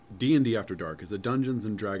D&D After Dark is a Dungeons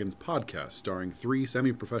 & Dragons podcast starring 3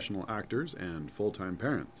 semi-professional actors and full-time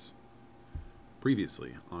parents.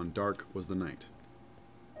 Previously on Dark Was the Night.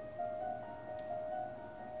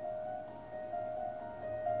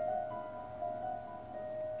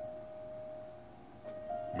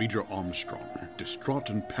 Major Armstrong,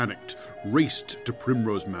 distraught and panicked, raced to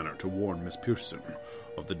Primrose Manor to warn Miss Pearson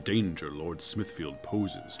of the danger Lord Smithfield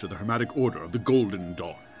poses to the Hermetic Order of the Golden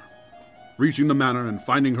Dawn. Reaching the manor and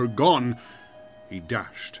finding her gone, he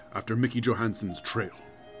dashed after Mickey Johansson's trail.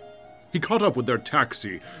 He caught up with their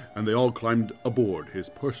taxi, and they all climbed aboard his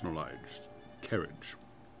personalized carriage.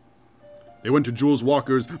 They went to Jules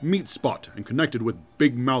Walker's meat spot and connected with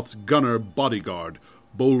Big Mouth's gunner bodyguard,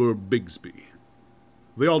 Bowler Bigsby.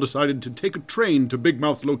 They all decided to take a train to Big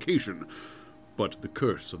Mouth's location, but the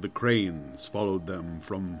curse of the cranes followed them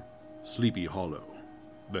from Sleepy Hollow.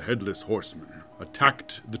 The Headless Horseman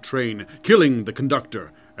attacked the train, killing the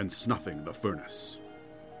conductor and snuffing the furnace.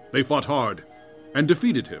 They fought hard and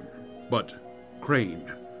defeated him, but Crane,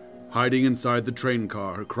 hiding inside the train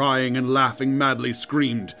car, crying and laughing madly,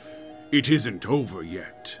 screamed, "It isn't over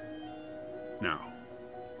yet." Now,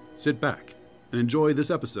 sit back and enjoy this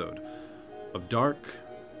episode of Dark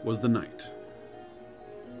Was the Night.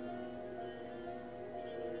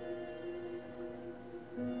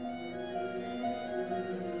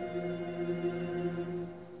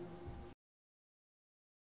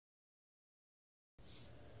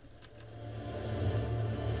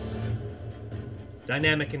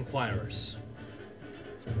 Dynamic Inquirers.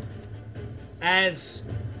 As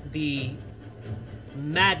the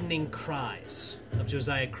maddening cries of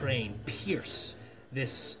Josiah Crane pierce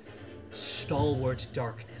this stalwart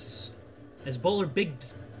darkness, as Bowler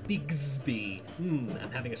Bigsby,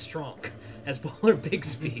 I'm having a stroke, as Bowler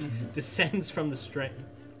Bigsby descends from the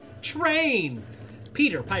train,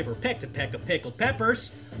 Peter Piper pecked a peck of pickled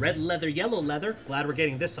peppers, red leather, yellow leather, glad we're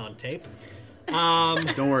getting this on tape.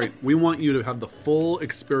 Don't worry, we want you to have the full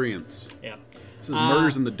experience. Yeah. This is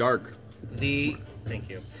Murders in the Dark. Thank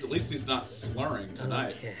you. At least he's not slurring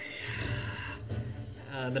tonight. Okay.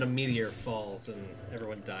 Then a meteor falls and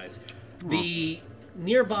everyone dies. The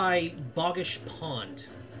nearby Boggish Pond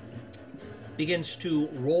begins to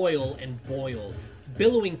roil and boil,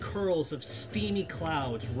 billowing curls of steamy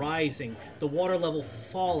clouds rising, the water level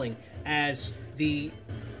falling as the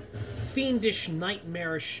fiendish,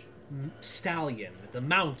 nightmarish stallion, the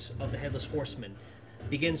mount of the Headless Horseman,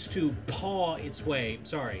 begins to hoof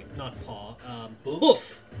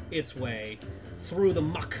its way through the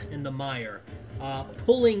muck and the mire,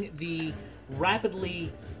 pulling the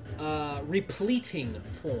rapidly repleting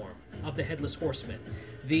form of the Headless Horseman.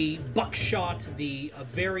 The buckshot, the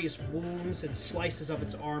various wounds and slices of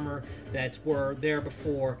its armor that were there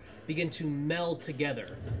before begin to meld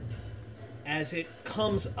together as it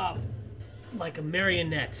comes up like a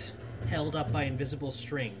marionette held up by invisible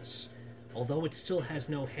strings. Although it still has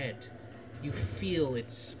no head, you feel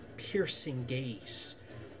its piercing gaze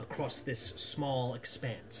across this small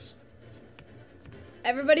expanse.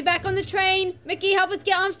 Everybody back on the train! Mickey, help us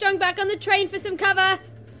get Armstrong back on the train for some cover!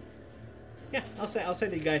 Yeah, I'll say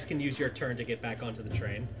that you guys can use your turn to get back onto the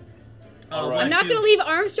train. All right. I'm not going to leave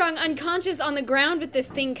Armstrong unconscious on the ground with this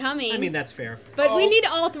thing coming. I mean, that's fair. But we need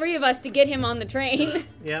all 3 of us to get him on the train.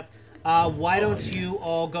 Yep. Why don't you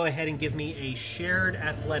all go ahead and give me a shared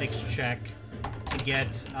athletics check to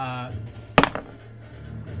get...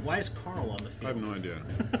 Why is Carl on the field? I have no idea.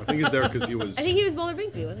 I think he's there because he was... I think he was Bowler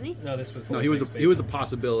Bigsby, wasn't he? No, this was... No, he was a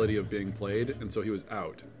possibility of being played, and so he was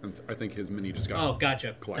out. And I think his mini just got... Oh,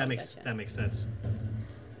 gotcha. collapsed. That makes sense.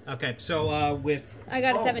 Okay, so with... I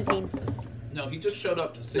got a 17. No, he just showed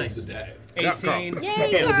up to save Nice. the day. 18... Yay,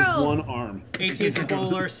 With his Carl! one arm. 18 for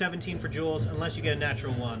Bowler, 17 for Jules, unless you get a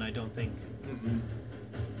natural 1, I don't think.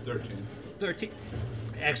 13. 13.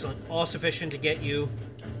 Excellent. All sufficient to get you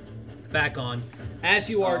back on. As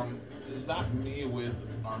you are... Is that me with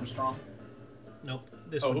Armstrong? Nope.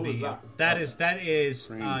 This Oh, would who be... was that? That is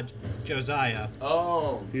Josiah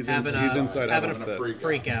Oh. He's having inside having having a a fit.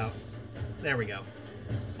 freak out. There we go.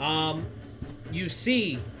 You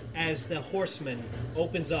see, as the horseman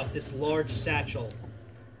opens up this large satchel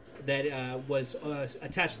that was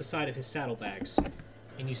attached to the side of his saddlebags,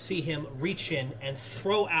 and you see him reach in and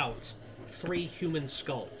throw out 3 human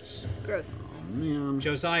skulls. Gross.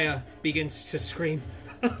 Josiah begins to scream,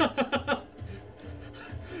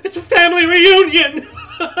 "It's a family reunion!"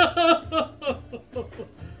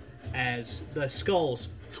 As the skulls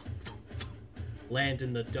land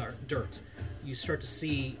in the dirt, you start to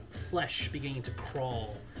see flesh beginning to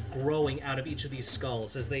crawl, growing out of each of these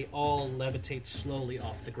skulls as they all levitate slowly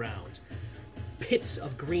off the ground. Pits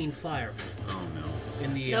of green fire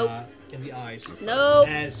in the Nope. in the eyes. Nope.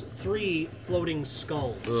 As 3 floating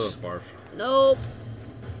skulls Ugh, barf. Nope.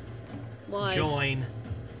 Why? join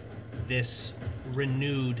this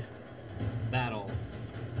renewed battle.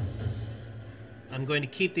 I'm going to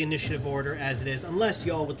keep the initiative order as it is, unless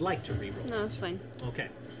y'all would like to reroll. No, it's fine. Okay.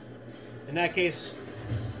 In that case,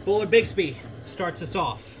 Bullard Bigsby starts us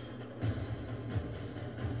off.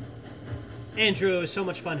 Andrew, it was so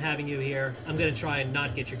much fun having you here. I'm going to try and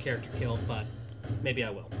not get your character killed, but maybe I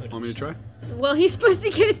will. Who Want me to knows? try? Well, he's supposed to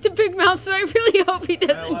get us to Big Mouth, so I really hope he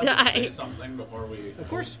doesn't I'll have to say die. something before we. Of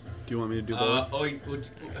course. Do you want me to do both? I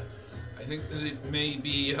think that it may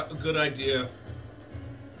be a good idea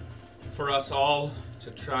for us all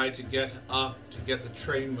to try to get up to get the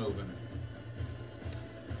train moving.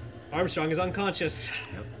 Armstrong is unconscious.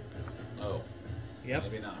 Oh, Yep.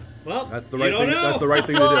 maybe not. Well, That's the you right don't thing. know. That's the right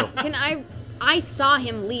thing Well, to do. can I saw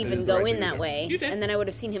him leave It is and the go right in thing to that do. way, You did. and then I would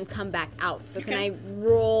have seen him come back out. So You can can. I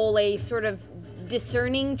roll a sort of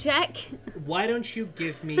discerning check? Why don't you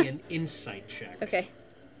give me an insight check? Okay.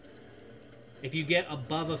 If you get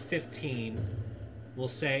above a 15, we'll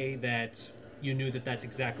say that you knew that that's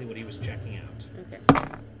exactly what he was checking out. Okay.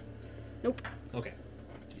 Nope. Okay.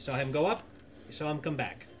 You saw him go up. You saw him come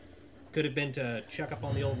back. Could have been to check up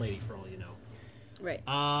on the old lady for all you know. Right.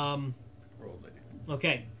 Roll lady.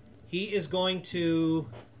 Okay. He is going to...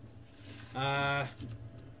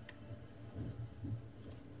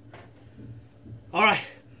 Alright.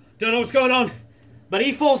 Don't know what's going on, but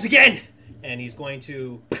he falls again! And he's going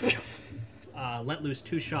to let loose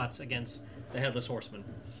 2 shots against the Headless Horseman.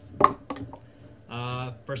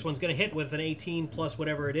 First one's going to hit with an 18 plus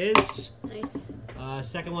whatever it is. Nice.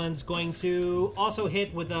 Second one's going to also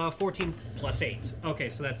hit with a 14 plus 8. Okay,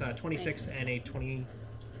 so that's a 26 Nice. and a 22.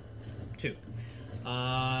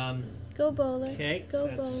 Go bowler. Okay, Go so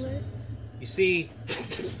that's- bowler. You see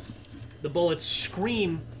the bullets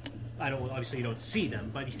scream. Obviously you don't see them,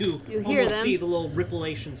 but you You hear almost them. see the little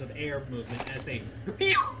rippleations of air movement as they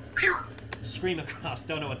scream across.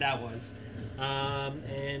 Don't know what that was.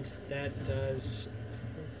 And that does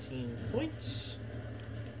 14 points.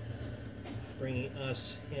 Bringing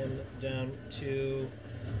him down to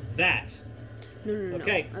that. No.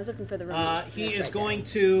 Okay. I was looking for the remote. He That's is right going there.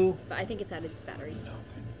 to... But I think it's out of battery.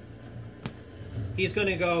 He's going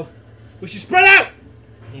to go, we should spread out!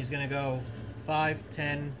 He's going to go 5,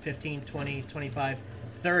 10, 15, 20, 25,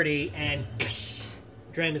 30, and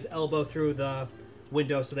dram his elbow through the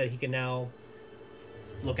window so that he can now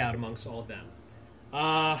look out amongst all of them.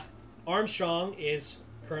 Armstrong is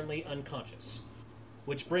currently unconscious,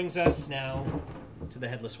 which brings us now to the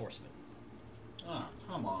Headless Horseman. Oh,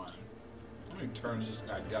 come on. How many turns this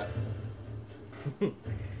guy got?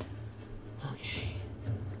 Okay.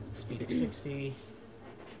 Speed of 60.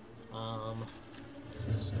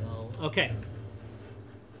 So, okay.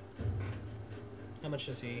 How much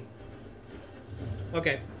does he...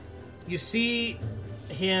 Okay. You see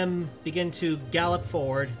him begin to gallop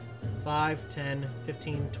forward. 5, 10,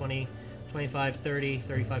 15, 20, 25, 30,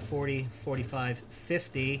 35, 40, 45,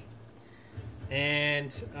 50.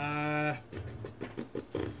 And,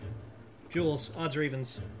 Jules, odds or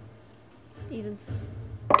evens? Evens.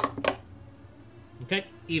 Okay,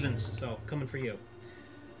 evens. So coming for you.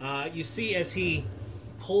 You see as he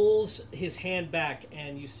pulls his hand back,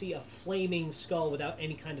 and you see a flaming skull without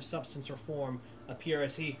any kind of substance or form appear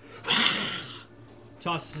as he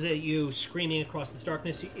tosses at you, screaming across the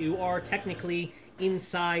darkness. You are technically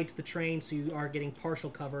inside the train, so you are getting partial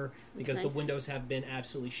cover because That's nice. the windows have been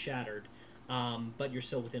absolutely shattered. But you're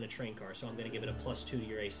still within a train car, so I'm going to give it a +2 to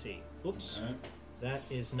your AC. Oops. Alright. That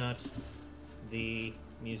is not the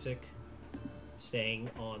music staying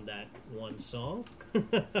on that one song.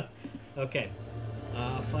 Okay.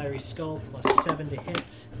 Fiery Skull +7 to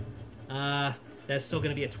hit. That's still going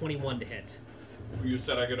to be a 21 to hit. You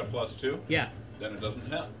said I get a +2? Yeah. Then it doesn't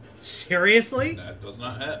hit. Seriously? That does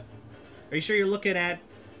not hit. Are you sure you're looking at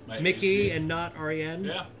My Mickey AC. and not Ariane?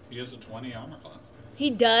 Yeah, he has a 20 armor class. He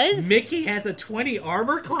does? Mickey has a 20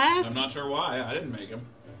 armor class? I'm not sure why. I didn't make him.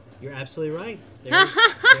 You're absolutely right. There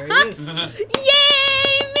he is. Yay,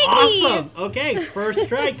 Mickey! Awesome! Okay, first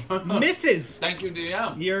strike. Misses. Thank you,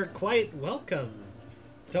 DM. You're quite welcome.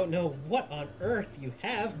 Don't know what on earth you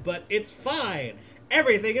have, but it's fine.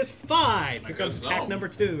 Everything is fine. Here comes guess attack so. number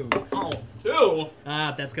 2. Oh. 2.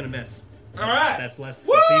 That's gonna miss. All right. That's less.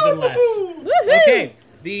 Woo! That's even less. Woohoo! Okay.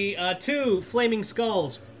 The 2 flaming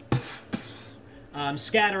skulls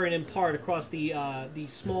scatter and impart across the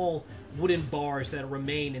small wooden bars that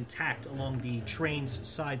remain intact along the train's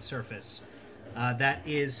side surface. That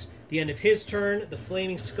is the end of his turn. The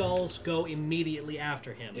flaming skulls go immediately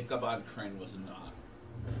after him. Ichabod Crane was not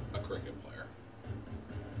a cricket player.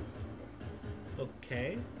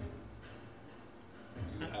 Okay.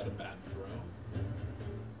 You had a bad throw.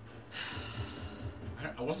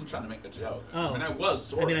 I wasn't trying to make a joke. Oh. I mean, I was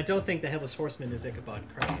sort I mean, of. I don't think the Headless Horseman is Ichabod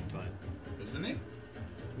Crane, but Isn't he?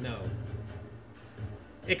 no.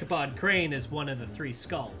 Ichabod Crane is one of the 3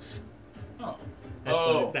 skulls. Oh.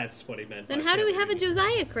 That's what he meant. Then by how do we family have a reunion.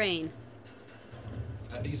 Josiah Crane?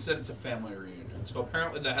 He said it's a family reunion. So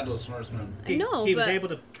apparently the Headless Horseman... I know, He was but- able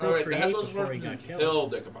to Oh, wait, the procreate Headless before he Horseman got killed.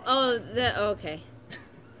 killed Ichabod. Oh, okay.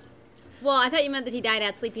 Well, I thought you meant that he died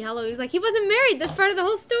at Sleepy Hollow. He was like, he wasn't married. That's part of the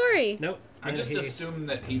whole story. Nope. I No, just he- assumed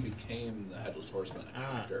that he became the Headless Horseman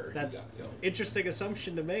after he that- got killed. Interesting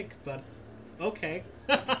assumption to make, but okay.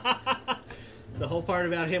 The whole part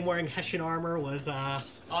about him wearing Hessian armor was,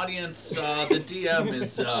 Audience, the DM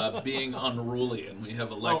is being unruly, and we have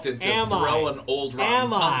elected to am throw I? an old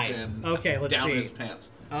Am rotten I? pumpkin Okay, let's down see. his pants.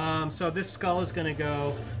 So this skull is going to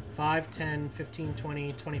go 5, 10, 15,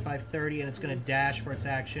 20, 25, 30, and it's going to dash for its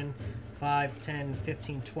action. 5, 10,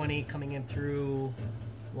 15, 20, coming in through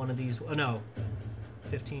one of these. Oh, no.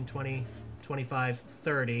 15, 20, 25,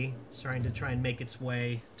 30. Starting to try and make its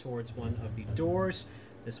way towards one of the doors.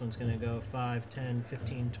 This one's going to go 5, 10,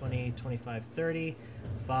 15, 20, 25, 30.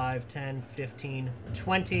 5, 10, 15,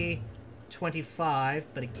 20, 25,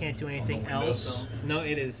 but it can't do anything else. windowsill? No,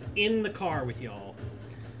 it is in the car with y'all.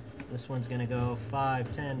 This one's going to go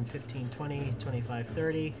 5, 10, 15, 20, 25,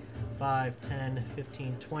 30. 5, 10,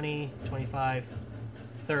 15, 20, 25,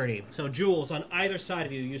 30. So, Jules, on either side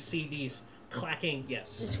of you, you see these clacking.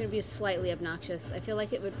 Yes, It's going to be slightly obnoxious. I feel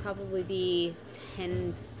like it would probably be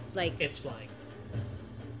 10, like... it's flying.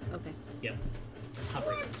 Okay. Yep.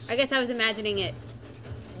 Hovering. I guess I was imagining it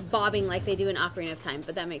bobbing like they do in Ocarina of Time,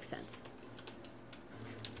 but that makes sense.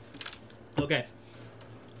 Okay.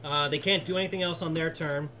 They can't do anything else on their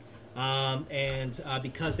turn. And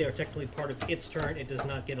because they are technically part of its turn, it does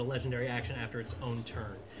not get a legendary action after its own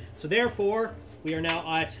turn. So therefore, we are now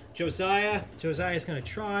at Josiah. Josiah is going to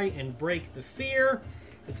try and break the fear.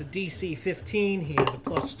 It's a DC 15. He has a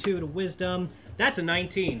 +2 to wisdom. That's a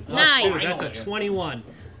 19. Nice. +2, that's a 21.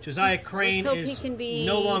 Josiah Crane let's hope he is can be-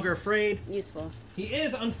 no longer afraid. Useful. He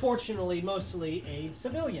is, unfortunately, mostly a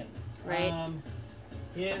civilian. Right.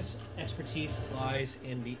 His expertise lies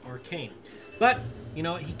in the arcane. But, you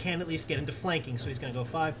know, he can at least get into flanking. So he's going to go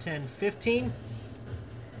 5, 10, 15. And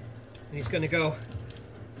he's going to go,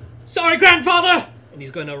 "Sorry, grandfather!" And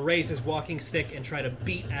he's going to raise his walking stick and try to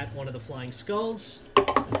beat at one of the flying skulls.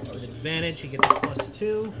 With advantage, he gets a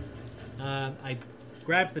 +2. I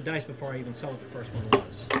grabbed the dice before I even saw what the first one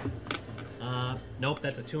was. Nope,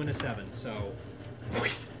 that's a 2 and a 7, so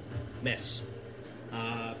miss.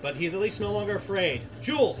 But he's at least no longer afraid.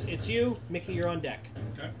 Jules, it's you. Mickey, you're on deck.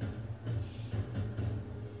 Okay.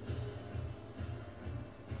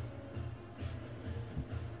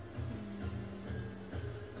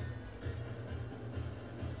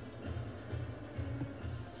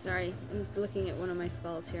 Sorry, I'm looking at one of my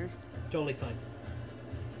spells here. Totally fine.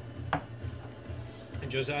 And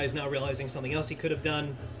Josiah is now realizing something else he could have done.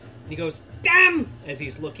 And he goes, "Damn!" as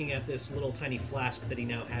he's looking at this little tiny flask that he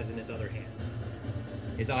now has in his other hand.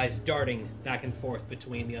 His eyes darting back and forth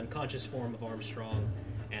between the unconscious form of Armstrong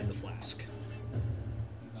and the flask.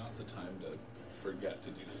 Not the time to forget to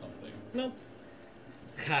do something. No.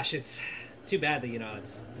 Gosh, it's too bad that, you know,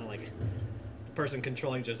 it's not like the person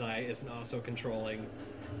controlling Josiah isn't also controlling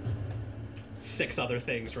 6 other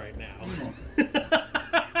things right now.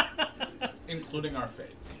 Including our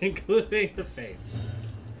fates. Including the fates.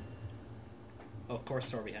 Oh, of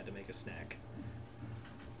course, Sorby had to make a snack.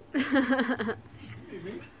 I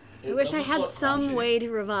wish I had some way to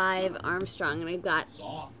revive Armstrong, and I've got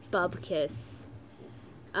Soft. Bubkiss.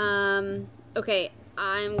 Okay,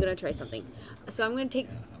 I'm gonna try something. So I'm gonna take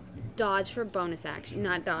dodge for bonus action.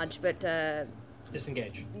 Not dodge, but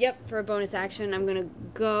Disengage. yep, for a bonus action. I'm gonna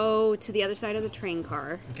go to the other side of the train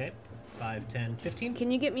car. Okay. 5, 10, 15.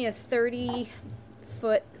 Can you get me a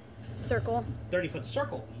 30-foot circle? 30-foot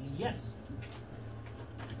circle. Yes.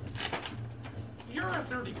 You're a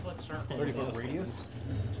 30-foot circle. 30-foot radius?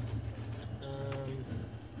 Um,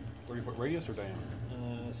 30-foot radius or diameter?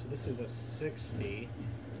 so this is a 60.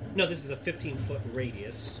 No, this is a 15-foot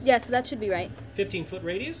radius. Yeah, so that should be right. 15-foot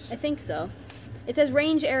radius? I think so. It says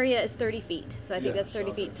range area is 30 feet, so I think Yeah, that's 30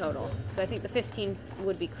 so feet total. So I think the 15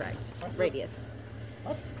 would be correct. Radius.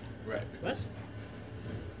 What? Right. What?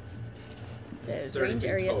 It says 30 range feet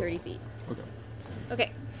area total. 30 feet. Okay.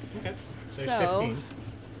 Okay, Okay. So, So- there's 15.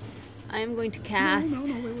 I am going to cast.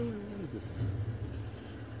 Wait. What is this?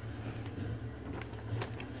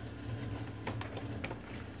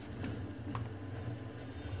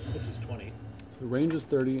 This is 20. The range is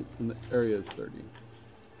 30 and the area is 30.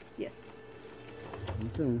 Yes.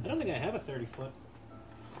 Okay. I don't think I have a 30 foot.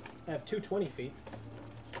 I have two 20 feet.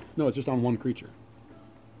 No, it's just on one creature.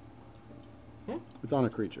 Hmm? It's on a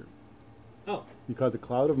creature. Oh, You cause a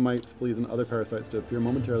cloud of mites, fleas, and other parasites to appear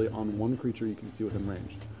momentarily on one creature you can see within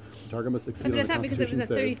range. The target must succeed But on I a thought because it was a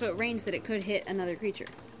Constitution 30-foot range that it could hit another creature.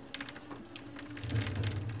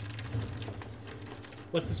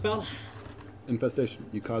 what's the spell? Infestation.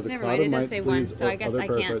 You cause a Never cloud mind, of it does mites, say fleas, one, so or I guess other I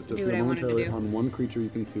can't parasites to do appear what I wanted to momentarily do. on one creature you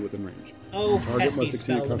can see within range. Oh, Target pesky must succeed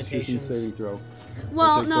spell a Constitution limitations. saving throw.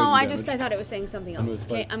 Well, take no, poison I damage. thought it was saying something And else.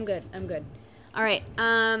 it's Okay, like- I'm good. All right.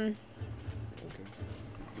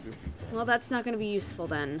 Well, that's not going to be useful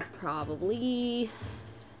then, probably.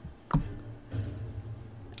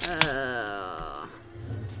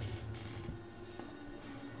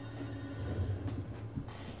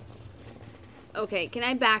 Okay, can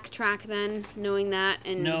I backtrack then, knowing that?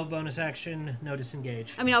 And No bonus action, no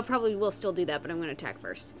disengage. I mean, I'll probably will still do that, but I'm going to attack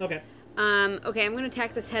first. Okay. Okay, I'm going to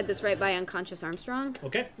attack this head that's right by unconscious Armstrong.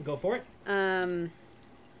 Okay, go for it.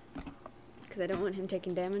 Because I don't want him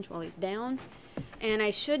taking damage while he's down. And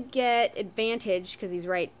I should get advantage because he's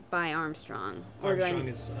right by Armstrong. Or do I- Armstrong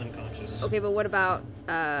is unconscious. Okay, but what about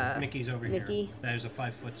Mickey's over Mickey? here. There's a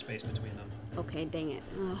 5-foot space between them. Okay, dang it.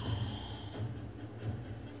 Ugh.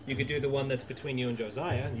 You could do the one that's between you and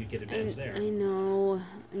Josiah, and you'd get advantage there. I know.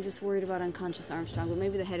 I'm just worried about unconscious Armstrong, but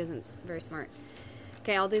maybe the head isn't very smart.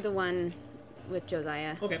 Okay, I'll do the one with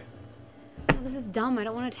Josiah. Okay. Oh, this is dumb. I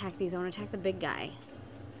don't want to attack these. I want to attack the big guy.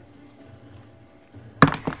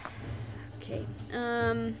 Okay.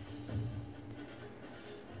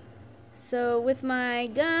 So with my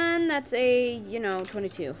gun, that's a,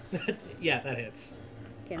 22. Yeah, that hits.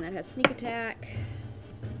 Okay, and that has sneak attack.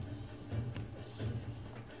 So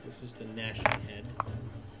this is the gnashing head.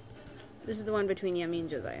 This is the one between Yummy and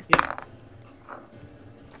Josiah. Yep.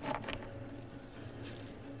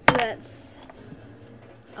 So that's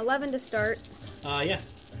 11 to start. Yeah.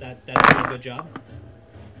 That's a good job.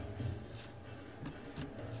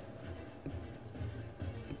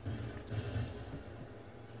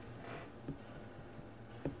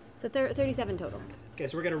 So 37 total. Okay,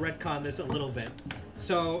 so we're going to retcon this a little bit.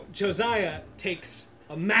 So Josiah takes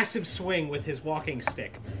a massive swing with his walking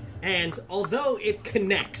stick, and although it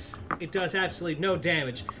connects, it does absolutely no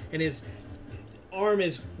damage, and his arm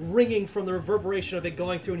is ringing from the reverberation of it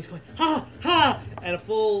going through, and he's going, ha, ha! And a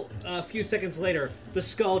full few seconds later, the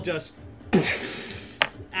skull just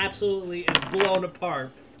absolutely is blown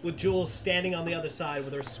apart, with Jules standing on the other side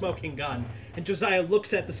with her smoking gun. And Josiah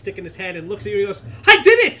looks at the stick in his hand and looks at you and goes, I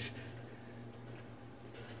did it!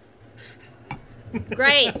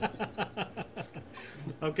 Great.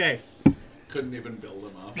 Okay. Couldn't even build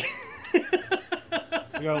him up.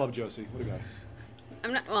 We gotta love Josie. What a guy.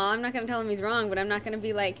 I'm not going to tell him he's wrong, but I'm not going to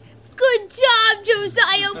be like, good job,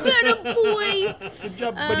 Josiah, good boy. Good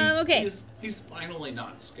job, buddy. Okay, He's finally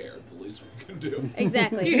not scared. The least we can do.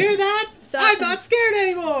 exactly. You hear that? So- I'm not scared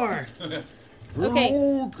anymore!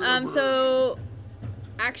 Okay, so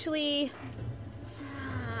actually,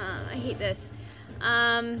 I hate this.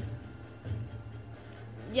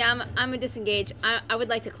 Yeah, I'm a disengage. I would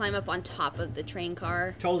like to climb up on top of the train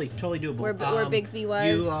car, Totally doable. Where Bigsby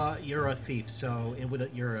was. You're a thief, so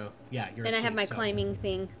you're a and thief, I have my so. climbing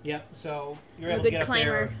thing. Yep, so you're I'm a able to good get up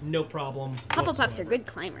there, climber. no problem. Hufflepuffs are whatsoever. good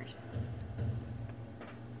climbers.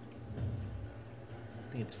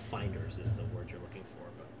 I think it's finders is the word you're looking for,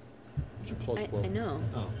 but It's a close I quote. know.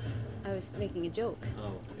 oh, I was making a joke.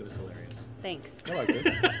 it was hilarious. Thanks. I like it.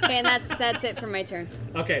 Okay, and that's it for my turn.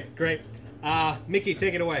 Okay, great. Mickey,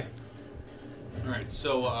 take it away. All right.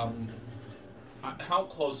 So, how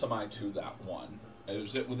close am I to that one?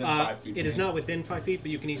 Is it within 5 feet? It of is me? not within 5 feet, but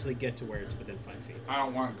you can easily get to where it's within 5 feet. I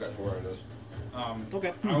don't want to get to where it is.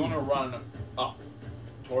 Okay. I want to run up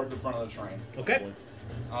toward the front of the train. Okay. probably.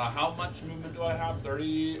 How much movement do I have?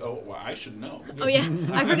 30? Oh, well, I should know. Oh yeah,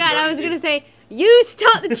 I forgot. I was gonna say you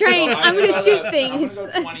stop the train. So I'm gonna shoot I'm things. going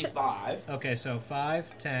to go 25. Okay, so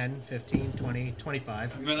 5, 10, 15, 20,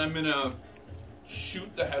 25. And then I'm going to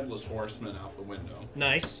shoot the Headless Horseman out the window.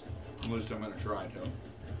 Nice. At least I'm going to try to.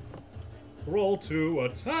 Roll to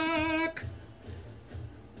attack.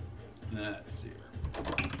 Let's see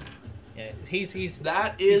here. Yeah, he's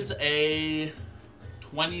That is a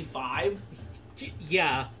 25.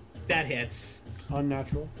 yeah, that hits.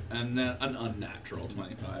 Unnatural. And then an unnatural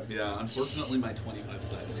 25. Yeah, unfortunately my 25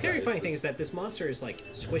 side. The scary funny thing is that this monster is like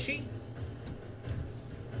squishy,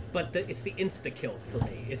 but it's the insta kill for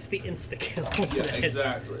me. It's the insta kill. Yeah,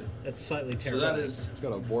 exactly. That's slightly So terrible. that is It's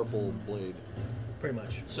got a Vorpal blade. pretty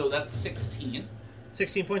much so that's 16,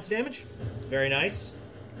 16 points of damage. Very nice.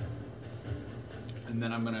 and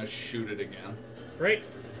then I'm gonna shoot it again. Great.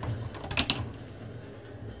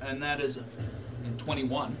 And that is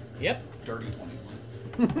 21. Yep. Dirty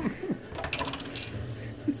 21.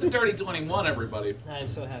 It's a dirty 21, everybody. I'm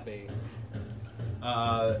so happy.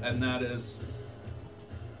 And that is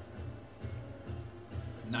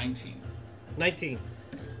 19. 19.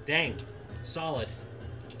 Dang. Solid.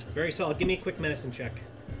 Very solid. Give me a quick medicine check.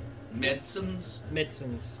 Medicines?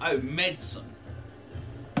 Medicines. Oh, medicine.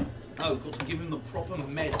 Oh, got to give him the proper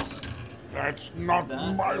medicine. That's not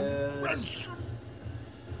That my is- medicine.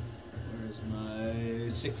 Where's my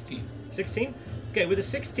 16? 16? Okay, with a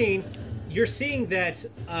 16, you're seeing that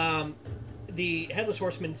the Headless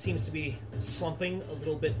Horseman seems to be slumping a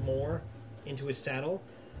little bit more into his saddle.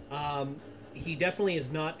 He definitely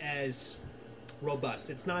is not as robust.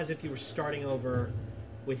 It's not as if you were starting over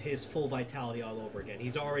with his full vitality all over again.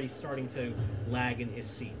 He's already starting to lag in his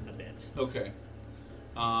seat a bit. Okay.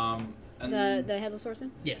 And The Headless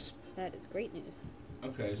Horseman? Yes. That is great news.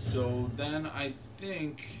 okay, so then I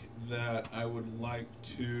think that I would like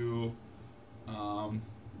to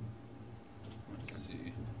let's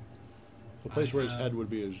see. The place where his have- head would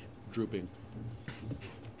be is drooping.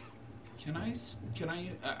 Can I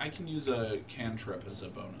can use a cantrip as a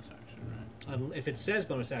bonus action, right? If it says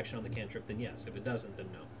bonus action on the cantrip, then yes. If it doesn't, then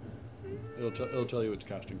no. It'll tell you it's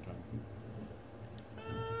casting time.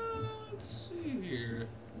 Let's see here.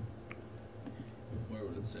 Where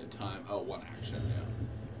would it say time? Oh, one action,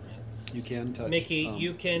 yeah. You can touch. Mickey,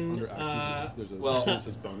 you can, under actions, there's a well- that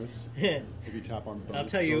says bonus. If you tap on bonus, I'll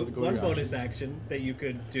tell so you go to one your bonus actions. action that you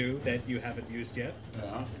could do that you haven't used yet.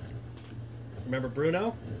 Yeah. Remember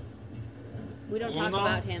Bruno? We don't talk Uno?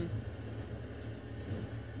 about him.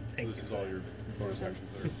 So Thank this you. is all your bonus actions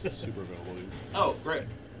that are super available to you. Oh, great.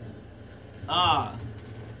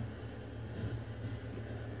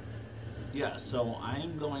 Yeah, so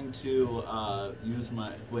I'm going to use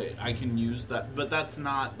my I can use that, but that's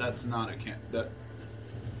not a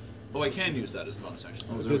I can use that as bonus action.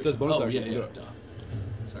 If there it says bonus oh, action, yeah, do yeah, it. duh.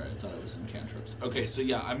 Sorry, I thought it was in cantrips. Okay, so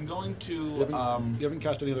yeah, I'm going to You haven't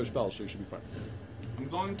cast any other spells, so you should be fine. I'm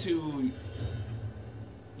going to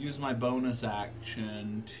use my bonus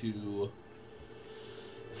action to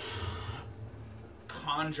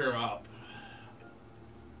conjure up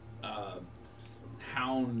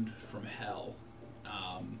Hound from Hell,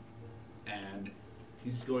 and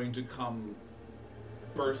he's going to come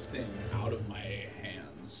bursting out of my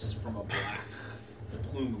hands from a black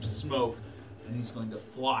plume of smoke, and he's going to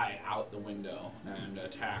fly out the window and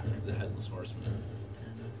attack the Headless Horseman.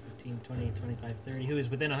 15, 20, 25, 30. Who is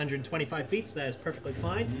within 125 feet, so that is perfectly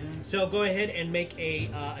fine. So go ahead and make a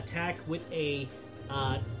attack with a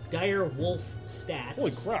dire wolf stats.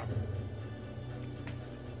 Holy crap!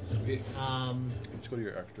 Sweet. Let's go to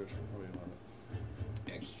your extras. Oh, wait,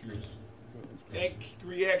 not Extras.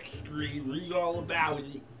 Extra, read all about it.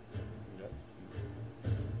 it. Yep.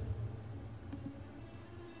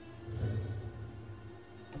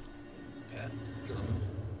 Pet. Let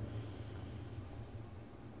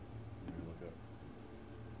me look up.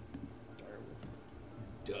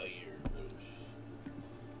 Direwolf. Direwolf.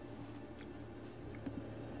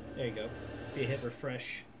 There you go. If you hit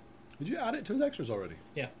refresh. Did you add it to his extras already?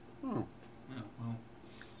 Yeah. Oh, Yeah, well,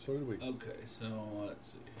 so did we. okay, so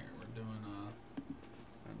let's see here. We're doing,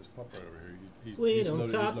 And this pop right over here. We he's don't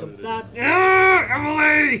loaded- talk he's loaded it about. in.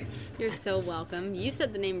 Emily! You're so welcome. You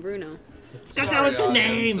said the name Bruno. Because that was the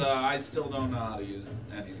audience, name! I still don't know how to use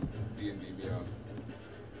any D&D Beyond.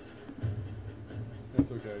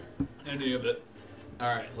 That's okay. Any of it.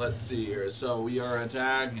 Alright, let's see here. So we are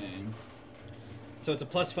attacking. So it's a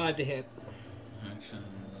 +5 to hit. Actions.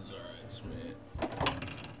 Alright, sweet.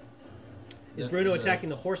 Is That Bruno is a- attacking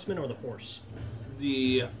the horseman or the horse?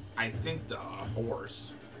 I think the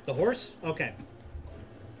horse. The horse? Okay.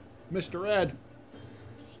 Mr. Ed.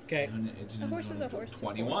 Okay. And it's A horse is a horse.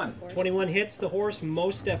 21. A horse. 21 hits the horse,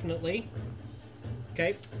 most definitely.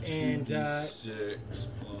 Okay. And 2d6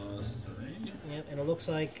 plus 3. yeah, and it looks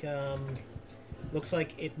like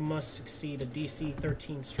it must succeed a DC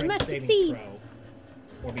 13 strength must saving succeed. throw,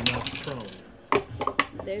 or be knocked prone.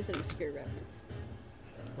 There's an obscure reference.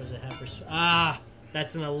 What does it have for?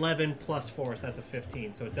 That's an 11 plus 4, so that's a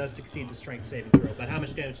 15. So it does succeed the strength saving throw. But how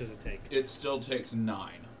much damage does it take? It still takes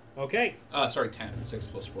 9. Okay. Sorry, 10. 6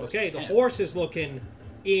 plus 4 is Okay, the 10. horse is looking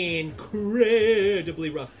incredibly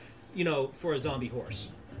rough, for a zombie horse.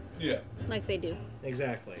 Yeah. Like they do.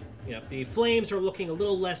 Exactly. Yep. The flames are looking a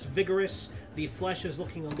little less vigorous. The flesh is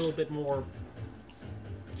looking a little bit more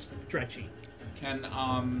stretchy. Can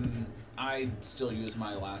I still use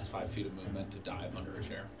my last 5 feet of movement to dive under a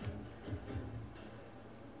chair?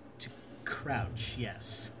 To crouch,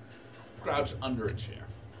 yes. Crouch under a chair.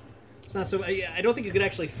 It's not so. I don't think you could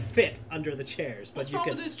actually fit under the chairs, but What's you wrong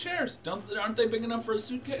can. with these chairs? Aren't they big enough for a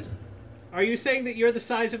suitcase? Are you saying that you're the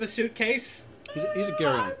size of a suitcase? He's a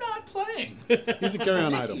carry-on. I'm not playing. He's a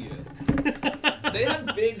carry-on item. They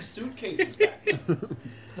had big suitcases back then.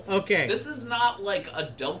 Okay. This is not like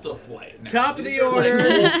a Delta flight. Now. Top of These the are like order.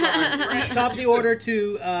 full-time trains. Top of the order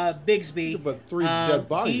to Bigsby. But 3 dead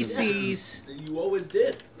bodies. He in there. sees. You always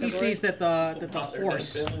did. He sees that the Well, they're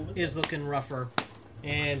horse gonna fail. is looking rougher,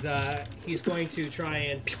 and he's going to try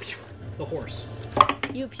and pew, pew, the horse.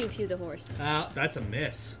 You pew pew the horse. That's a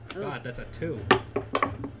miss. Oh. God, that's a 2.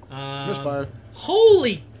 Misfire.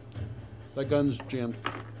 Holy! That gun's jammed.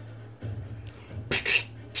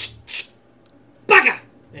 Bugger!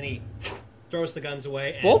 And he throws the guns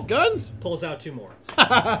away and Both guns? pulls out 2 more.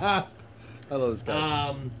 I love this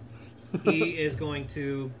guy. He is going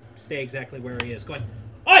to stay exactly where he is. Going,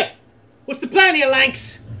 Oi! What's the plan here,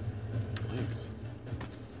 Lanks? Thanks.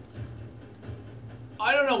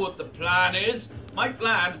 I don't know what the plan is. My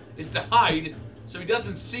plan is to hide so he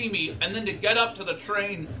doesn't see me, and then to get up to the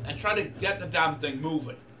train and try to get the damn thing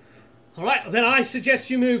moving. All right, then I suggest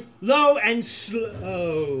you move low and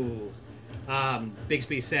slow.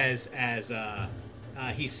 Bigsby says as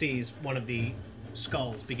he sees one of the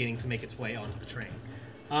skulls beginning to make its way onto the train.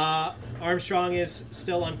 Armstrong is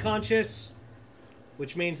still unconscious,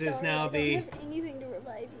 which means it's now the anything to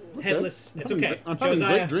revive you. headless. It's having okay. great- I'm having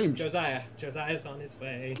great dreams. Josiah's on his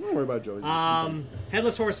way. Don't worry about Joey.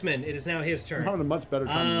 Headless Horseman. It is now his I'm having turn. a much better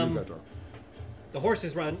time than you guys are. The horse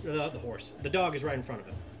is run. The dog is right in front of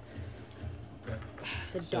him.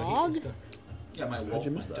 The So he dog? is go- Yeah, my wolf,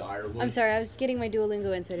 you my miss that? direwolf. I'm sorry, I was getting my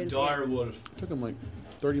Duolingo in, so I didn't forget. Direwolf. Took him like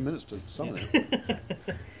 30 minutes to summon it.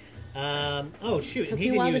 Oh shoot! Took And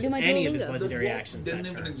he me a while didn't to use do my any of his Duolingo. legendary wolf actions didn't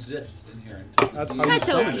that even turn. exist in here until That's you how you That's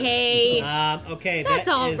summon it. okay. Okay, That's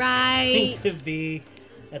that all is right. going to be.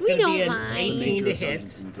 That's We going to be don't an mind. 18 to Nature of hit.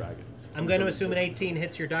 Dungeons and Dragons. I'm going to assume an 18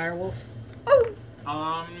 hits your direwolf.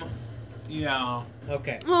 Yeah.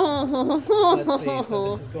 Okay. Oh, Let's see.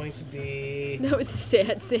 So this is going to be. that was a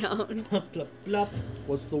sad sound. Blup, blup, blup.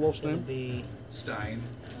 What's the wolf's It'll name? be Stein.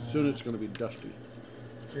 Soon it's going to be Dusty.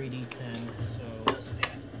 3d10. So let's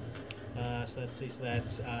see. So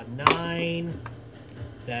that's 9.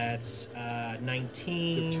 That's You have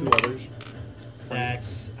 19. 2 others.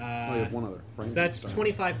 That's Oh, you have 1 other. so that's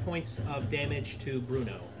 25 points of damage to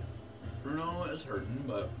Bruno. Bruno is hurting,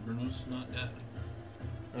 but Bruno's not dead.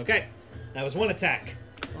 Okay, that was 1 attack.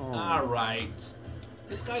 All right.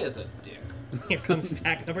 This guy is a dick. Here comes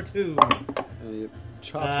attack number 2. And it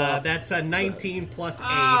chops off. That's a 19 plus 8.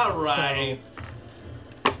 All right.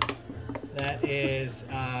 So that is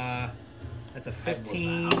that's a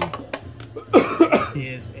 15.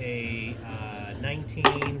 Is a 19.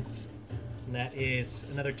 And that is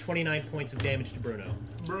another 29 points of damage to Bruno.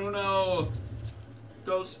 Bruno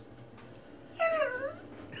goes.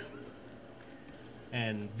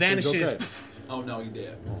 And vanishes. okay. Oh no, he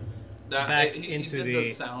did. That, Back he into did the- the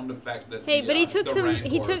sound effect that. Hey, the, but he took the some. Rancor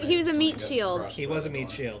He was a makes when meat gets shield. crushed He by was the a meat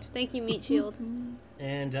gun. shield. Thank you, meat shield.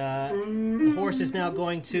 And the horse is now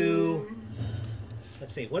going to.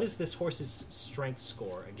 Let's see. What is this horse's strength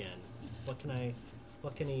score again? What can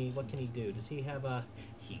he do? Does he have a?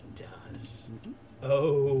 He does.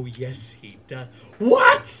 Oh yes, he does.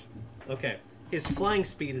 What? Okay. His flying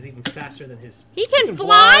speed is even faster than his. He can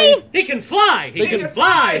fly. He can fly. He They can can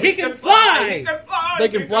fly. He can fly. They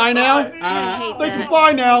can fly now? I hate They that. can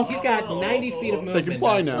fly now! He's got 90 feet of movement. They can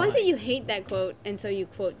fly I now. like that you hate that quote, and so you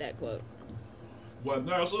quote that quote. When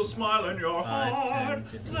there's a smile in your 5, heart, 10,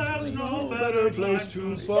 15, there's no 20. better Place place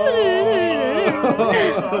to to fall.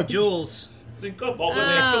 Jules. think of all the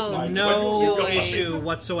Oh, different No Joy. issue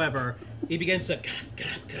whatsoever. He begins to,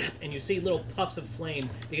 and you see little puffs of flame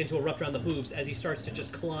begin to erupt around the hooves as he starts to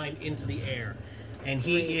just climb into the air. And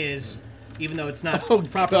he is, even though it's not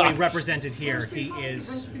properly gosh. represented here, he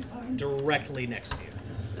is directly next to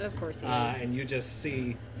you. Of course he is. And you just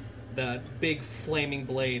see the big flaming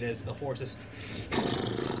blade as the horse is.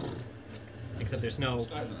 Except there's no, This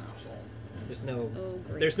guy's an asshole. there's no, Oh,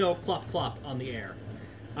 great. there's no plop plop on the air.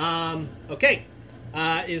 Okay.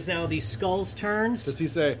 Is now the skull's turns. Does he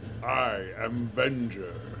say, I am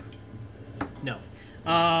Venger? No.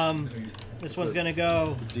 This one's going to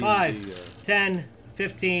go D&D, 5, 10,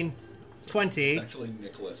 15, 20. It's actually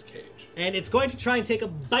Nicolas Cage. And it's going to try and take a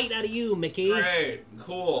bite out of you, Mickey. Great,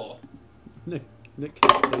 cool. Nick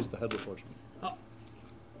Cage plays the Headless Horseman.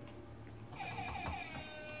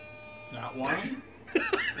 That one.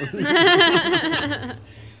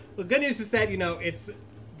 The good news is that, it's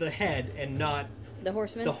the head and not The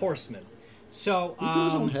horseman. the horseman. So, He flew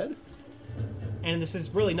his own head? and this is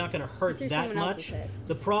really not going to hurt Through that someone else's much. head.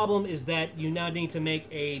 The problem is that you now need to make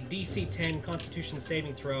a DC 10 Constitution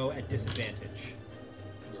saving throw at disadvantage.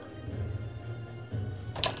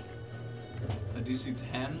 A DC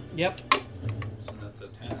 10. Yep. So that's a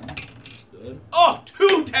 10. That's good. Oh,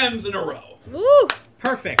 2 10s in a row. Woo!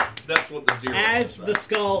 Perfect. That's what the 0 As is, the right?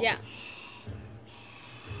 skull Yeah.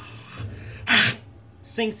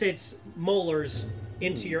 sinks its molars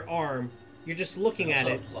into your arm, you're just looking at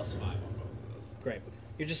Also it. +5 on both of those. Great.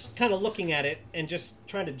 You're just kind of looking at it and just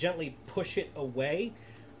trying to gently push it away.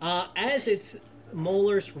 As its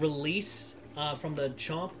molars release from the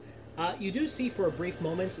chomp, you do see for a brief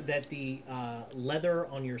moment that the leather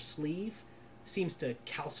on your sleeve seems to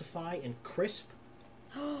calcify and crisp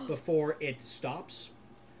before it stops.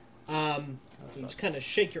 You just kind of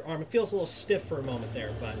shake your arm. It feels a little stiff for a moment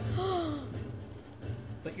there,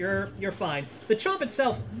 but you're fine. The chomp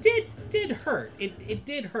itself did hurt. It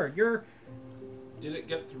did hurt. Did it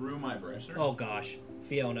get through my bracer? Oh gosh,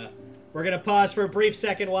 Fiona. We're gonna pause for a brief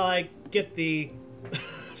second while I get the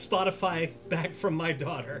Spotify back from my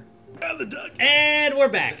daughter. And we're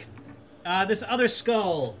back. This other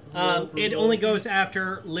skull, it only goes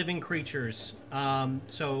after living creatures.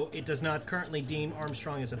 So it does not currently deem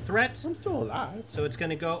Armstrong as a threat. I'm still alive. So it's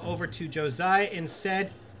going to go over to Josiah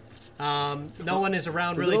instead. No one is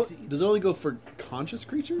around Does, really. does it only go for conscious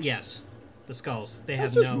creatures? Yes, the skulls. They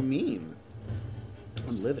That's have just no. mean.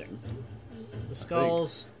 I'm living. The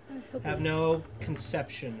skulls I was hoping. have no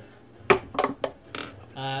conception.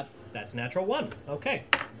 That's natural 1. Okay.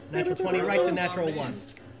 Natural 20 right to natural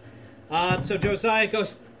 1. So Josiah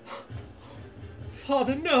goes,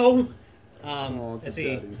 Father, no! It's As a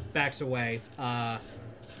he daddy. backs away.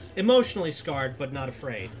 Emotionally scarred, but not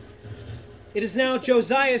afraid. It is now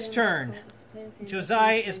Josiah's turn.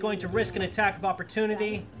 Josiah is going to risk an attack of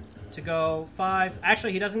opportunity to go 5.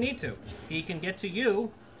 Actually, he doesn't need to. He can get to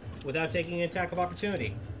you without taking an attack of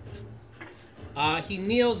opportunity. He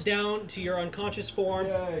kneels down to your unconscious form,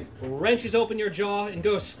 wrenches open your jaw, and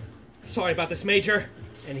goes, "Sorry about this, Major."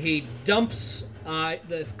 And he dumps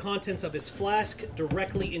the contents of his flask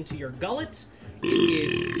directly into your gullet. It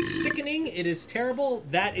is sickening. It is terrible.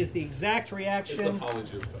 That is the exact It's a reaction.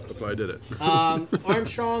 polyjuice potion. That's why I did it.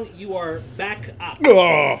 Armstrong, you are back up.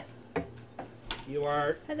 Ah! You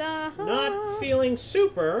are Huzzah! not feeling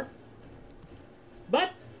super,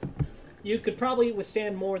 but you could probably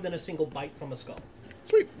withstand more than a single bite from a skull.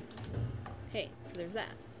 Sweet. Hey, so there's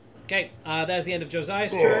that. Okay, that is the end of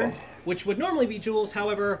Josiah's turn, which would normally be Jules.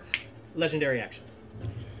 However, legendary action.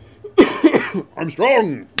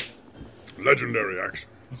 Armstrong! Legendary action.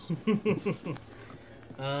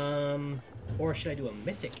 Or should I do a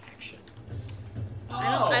mythic action?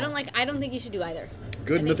 I don't think you should do either.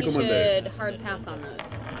 Good I think Mythical you Monday. should hard pass on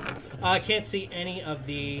those. I can't see any of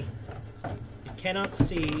the. You cannot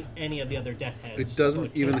see any of the other death heads. It so I doesn't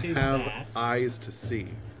can't even do have that. eyes to see.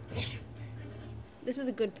 This is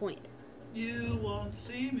a good point. You won't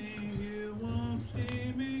see me, you won't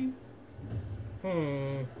see me.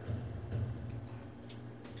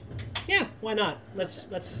 Yeah, why not?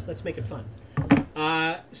 Let's make it fun.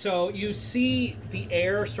 So you see the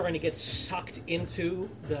air starting to get sucked into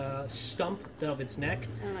the stump of its neck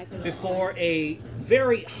I don't like that. before a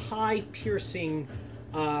very high, piercing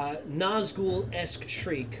Nazgul-esque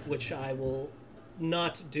shriek, which I will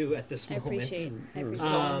not do at this I moment. appreciate.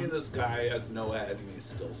 Telling me this guy has no head and he's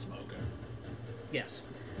still smoking. Yes.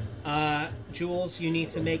 Jules, you need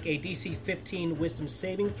to make a DC 15 Wisdom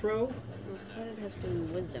saving throw. What it has to do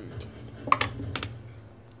with wisdom.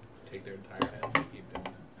 Take their entire head and keep doing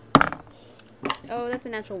it. Oh, that's a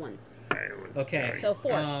natural 1. Okay. So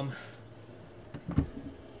 4.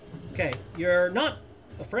 Okay, you're not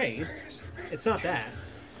afraid. It's not that.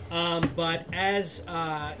 But as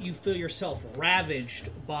you feel yourself ravaged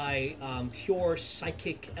by pure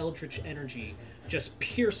psychic eldritch energy, just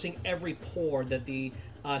piercing every pore that the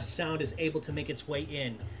sound is able to make its way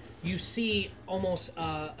in, you see almost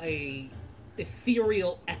a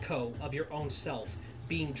ethereal echo of your own self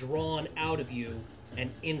being drawn out of you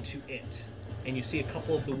and into it. And you see a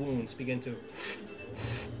couple of the wounds begin to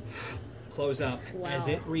close up as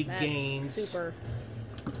it regains That's super.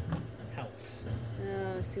 health.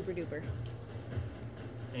 Super duper.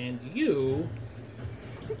 And you,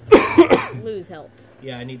 Lose help.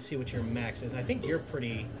 yeah, I need to see what your max is. I think you're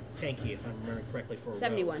pretty tanky, if I'm remembering correctly, for a rogue.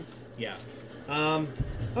 71. Yeah.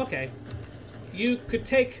 Okay. You could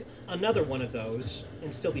take another one of those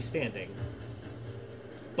and still be standing,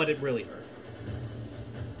 but it really hurt.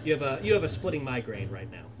 You have a splitting migraine right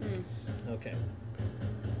now. Okay.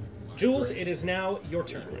 Jules, it is now your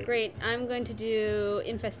turn. Great. I'm going to do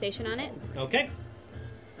infestation on it. Okay.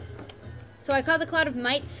 So I cause a cloud of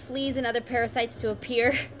mites, fleas, and other parasites to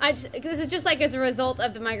appear. This is just like as a result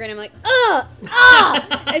of the migraine. I'm like, ugh,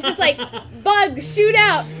 ah! It's just like bugs shoot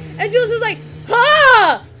out, and Jules is like,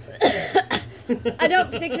 ah! I don't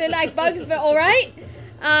particularly like bugs, but all right.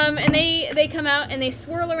 And they come out and they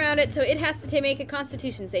swirl around it, so it has to make a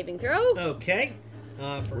Constitution saving throw. Okay.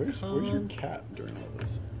 For Where's your con, cat during all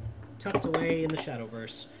this? tucked away in the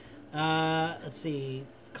Shadowverse. Let's see.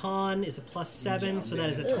 Con is a +7, Yeah, so that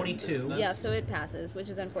is a yeah. 22. Business. Yeah, so it passes, which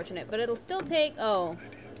is unfortunate, but it'll still take. Oh,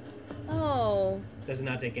 Does it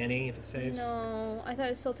not take any if it saves? no! I thought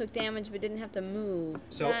it still took damage, but didn't have to move.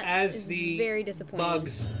 So That as is the very disappointing.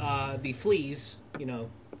 bugs, the fleas,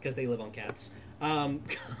 because they live on cats,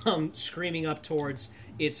 come screaming up towards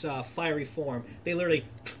its fiery form, they literally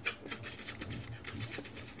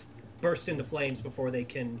burst into flames before they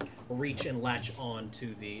can reach and latch on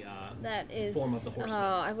to the That is form of the horseman. Oh,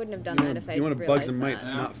 I wouldn't have done that if I You want realized bugs and mites,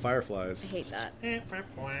 that. not I fireflies. hate that.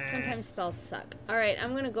 Sometimes spells suck. All right,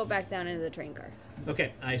 I'm gonna go back down into the train car.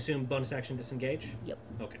 Okay, I assume bonus action disengage? Yep.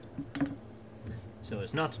 Okay. So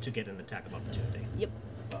as not to get an attack of opportunity. Yep.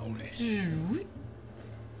 Bonus.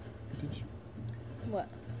 What?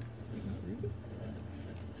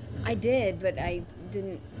 I did, but I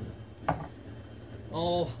didn't.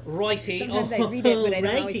 Oh, righty. Sometimes I read it, but I don't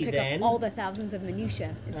always righty pick then. up all the thousands of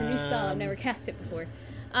minutia. It's a new spell. I've never cast it before.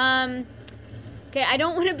 Okay, I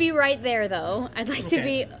don't want to be right there though. I'd like to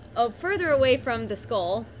Okay. be further away from the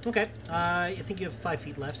skull. Okay, I think you have 5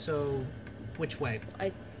 feet left, so which way?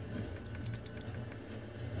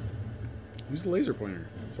 Use the laser pointer.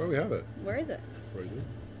 That's why we have it. Where is it? Right there.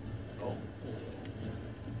 Oh.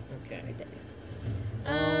 Okay. Right there.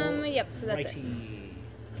 Yep. So that's it. Righty.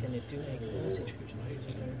 Can it do anything else? Each creature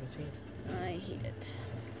has a I hate it.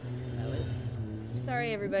 That was.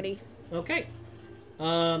 Sorry, everybody. Okay.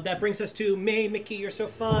 That brings us to Hey Mickey, you're so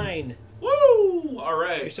fine. Woo! All You're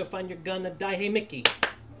right. so fine, you're gonna die. Hey Mickey.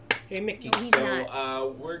 Hey Mickey. No, he's So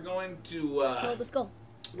not. we're going to Kill the skull.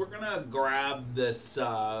 we're gonna grab this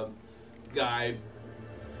guy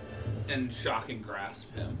and shock and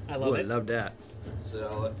grasp him. I love it. love that.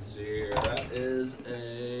 So let's see here. That is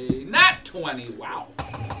a nat 20. Wow,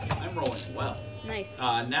 I'm rolling well. Nice.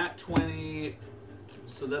 Nat 20.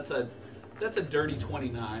 So that's a dirty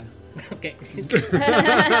 29. Okay. Just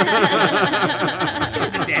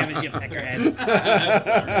get the damage, you peckerhead. I'm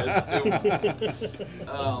sorry, it's too much.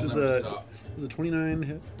 I'll Does never a, stop. does a 29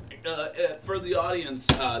 hit? For the audience,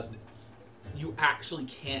 you actually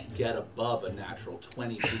can't get above a natural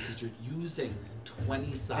 20 because you're using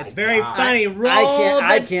 20-sided It's very die. funny. Roll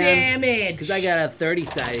I the can, damage. because I got a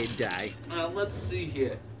 30-sided die. Let's see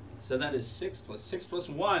here. So that is 6 plus 6 plus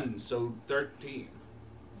 1, so 13.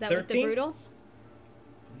 Is that with the 13? brutal?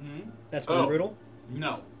 That's pretty Oh. brutal.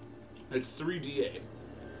 No, it's 3d8.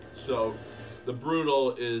 So the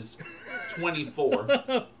brutal is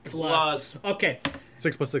 24 plus. Okay.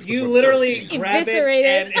 6 plus 6 plus You 1. literally grab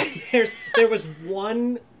Eviscerated. it, and there was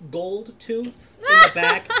one gold tooth in the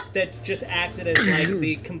back that just acted as like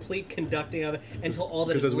the complete conducting of it until all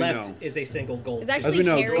that Because is as we left know- is a single gold It's tooth. actually we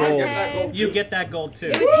know, Harry's gold- head. You get that gold too.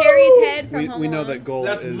 It was Harry's head from Home We know Alone. that gold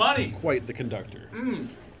That's is money. quite the conductor.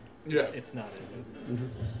 Yeah, It's not, is it?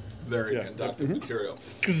 very Yeah. conductive material.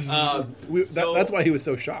 That's why he was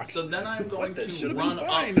so shocked. So then I'm going That to should've run been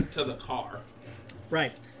up fine. to the car.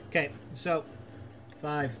 Right. Okay. So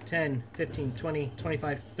 5, 10, 15, 20,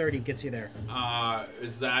 25, 30 gets you there.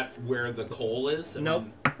 Is that where the coal is? Nope.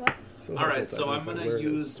 What? So All right, that's so I'm where going it to is.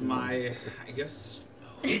 use my. I guess.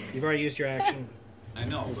 You've already used your action. I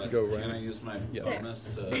know, Supposed to but go can right. I use my Yeah. bonus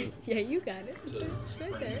to Yeah, you got it.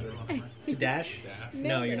 sprint Right there. or To dash? dash?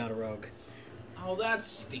 No, you're not a rogue. Oh, that's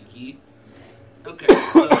stinky. Okay,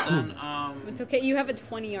 so then It's okay. You have a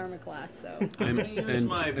 20 armor class, so. I'm gonna use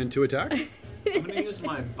my And to attack? I'm gonna use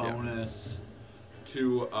my bonus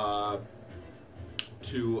to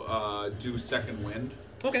do second wind.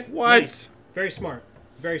 Okay. What? Nice. Very smart.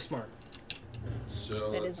 Very smart.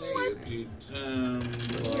 So That let's is see, very a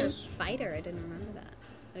D10 You're a plus fighter. I didn't remember that.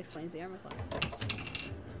 That explains the armor class.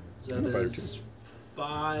 that I'm a fighter is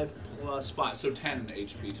 5 plus 5, so 10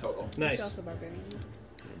 HP total. You're Nice. also a barbarian.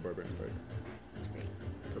 Barbarian fight. That's great.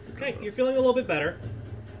 Perfect Okay, combo. you're feeling a little bit better.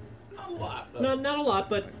 Not a lot. But, No, not a lot,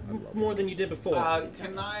 but more than you did before.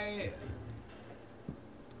 can I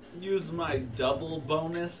use my double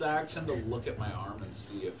bonus action to look at my arm and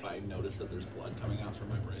see if I notice that there's blood coming out from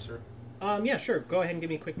my bracer? Yeah, sure. Go ahead and give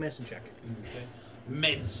me a quick medicine check. Okay.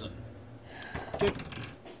 Medicine. Good.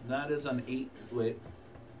 That is an 8. Wait.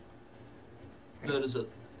 That is a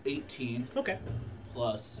 18 Okay.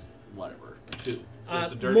 plus whatever. 2. So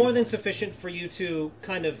it's a dirty More than sufficient for you to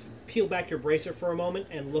kind of peel back your bracer for a moment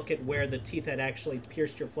and look at where the teeth had actually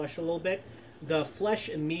pierced your flesh a little bit. The flesh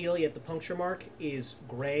immediately at the puncture mark is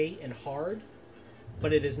gray and hard,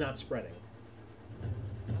 but it is not spreading.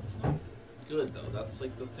 That's not good, though. That's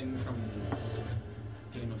like the thing from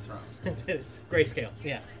Game of Thrones. It's grayscale,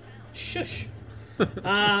 yeah. Shush.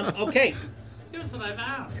 Okay. Here's what I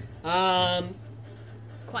found. The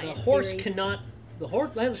Quiet, horse Siri. cannot. The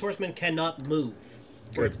Headless Horseman cannot move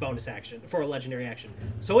for its bonus action, for a legendary action.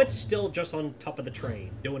 So it's still just on top of the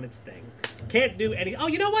train, doing its thing. Can't do any. Oh,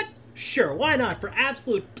 you know what? Sure, why not? For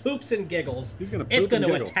absolute poops and giggles, He's gonna it's poop and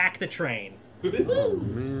going to giggle. attack the train. Oh,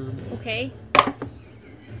 man. Okay.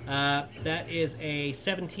 That is a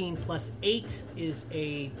 17 plus 8 is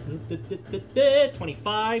a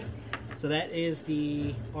 25. So that is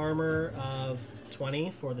the armor of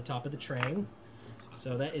 20 for the top of the train.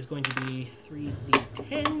 So that is going to be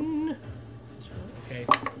 3d10. Okay.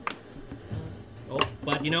 Oh,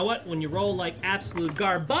 but you know what? When you roll like absolute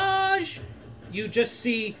garbage, you just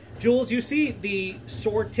see, Jules, you see the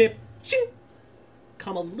sword tip ching,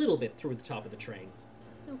 come a little bit through the top of the train.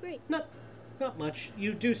 Oh, great. Not much.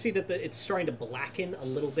 You do see that it's starting to blacken a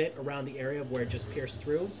little bit around the area where it just pierced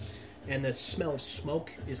through, and the smell of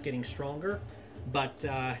smoke is getting stronger, but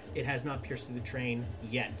it has not pierced through the train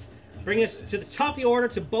yet. Bring us to the top of the order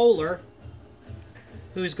to Bowler,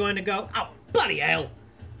 who's going to go, oh, bloody hell!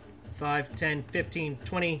 5, 10, 15,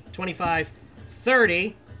 20, 25,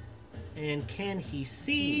 30. And can he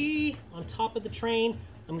see on top of the train?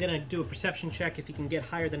 I'm going to do a perception check. If he can get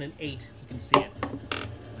higher than an 8, he can see it.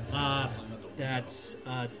 That's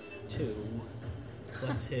 2.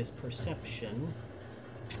 What's his perception?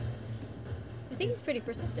 I think he's pretty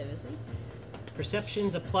perceptive, isn't he?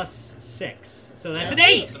 Perception's a plus 6. So that's an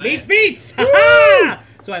That's 8! Beats! Ha-ha!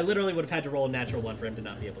 So I literally would have had to roll a natural 1 for him to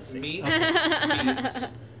not be able to see. Meats.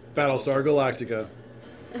 Battlestar Galactica.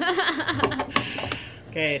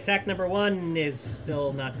 Okay, attack number 1 is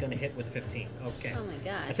still not going to hit with a 15. Okay. Oh my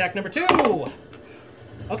god. Attack number 2!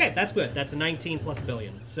 Okay, that's good. That's a 19 plus a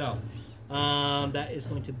billion. So, that is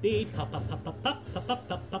going to be pop, pop, pop, pop, pop, pop, pop,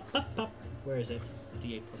 pop, pop, pop, pop. Where is it?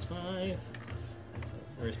 D8 plus 5. So,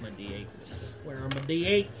 where's my D8s? Where are my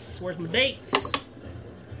D8s? Where's my dates?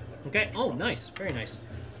 Okay. Oh, nice. Very nice.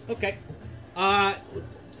 Okay.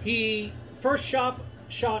 He first shot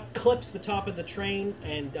clips the top of the train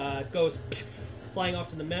and goes flying off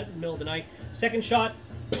to the middle of the night. Second shot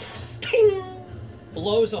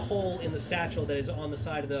blows a hole in the satchel that is on the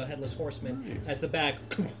side of the Headless Horseman as the bag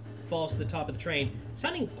falls to the top of the train,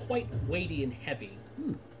 sounding quite weighty and heavy,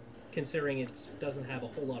 considering it doesn't have a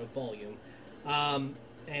whole lot of volume.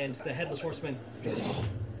 And the Headless Horseman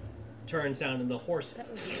turns down, and the horse That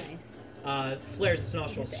would be nice. flares its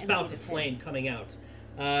nostrils, Get the spouts enemy of flame defense. coming out.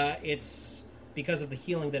 It's because of the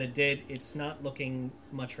healing that it did, it's not looking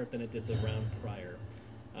much hurt than it did the round prior.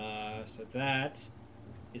 So that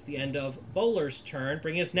is the end of Bowler's turn,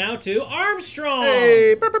 bringing us now to Armstrong!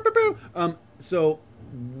 Hey, so,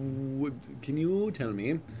 can you tell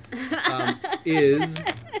me, is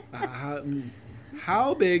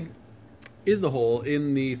how big is the hole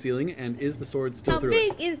in the ceiling, and is the sword still How through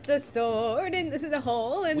big it? is the sword and this is the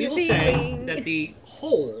hole in We the will say ceiling? that the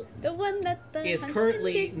hole The one that the is huntsman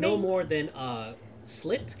currently did no make. more than a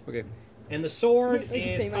slit, Okay. and the sword Like the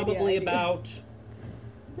is same idea probably I do. about,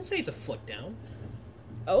 let's say it's a foot down.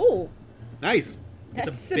 Oh, Nice. It's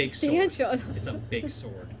that's a big substantial. sword. It's a big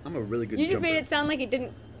sword. I'm a really good You just jumper. made it sound like it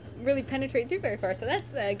didn't really penetrate through very far, so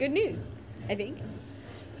that's good news, I think.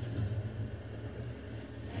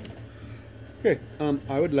 Okay,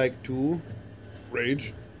 I would like to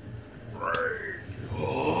rage.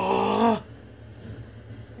 And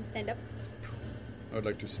stand up. I would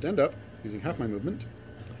like to stand up using half my movement.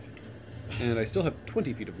 And I still have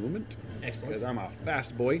 20 feet of movement. Excellent. Because I'm a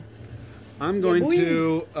fast boy. I'm going boy.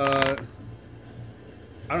 to, I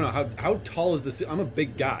don't know, how tall is this? I'm a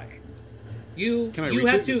big guy. You Can I you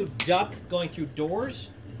reach have it? to duck going through doors,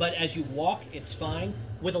 but as you walk, it's fine.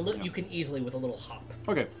 With a little, you can easily with a little hop.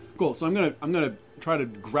 Okay, cool. So I'm gonna try to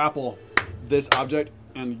grapple this object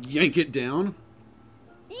and yank it down.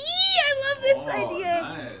 Yee! I love this Oh, idea.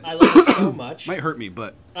 nice. I love it so much. Might hurt me,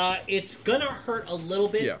 but It's gonna hurt a little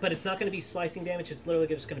bit, Yeah. but it's not gonna be slicing damage. It's literally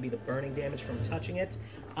just gonna be the burning damage from touching it.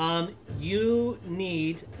 You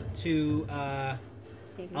need to.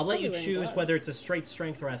 I'll let you choose whether it's a straight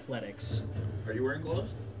strength or athletics. Are you wearing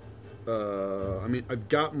gloves? I mean, I've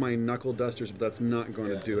got my knuckle dusters, but that's not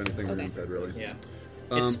going Yeah, to do anything on the okay. inside, really. Yeah,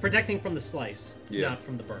 it's protecting from the slice, yeah. not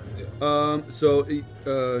from the burn. Yeah. So,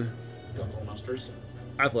 Knuckle musters.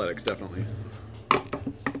 athletics, definitely.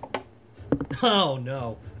 Oh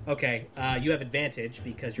no! Okay, you have advantage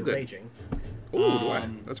because you're Okay. raging. Oh, do I?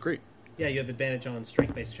 That's great. Yeah, you have advantage on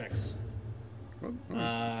strength-based checks.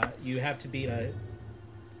 Well, You have to beat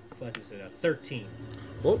what is it, a 13.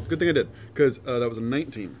 well, good thing I did, because that was a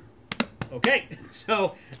 19. Okay,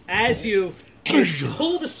 so as you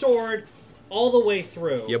pull the sword all the way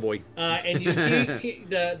through, Yeah, boy. and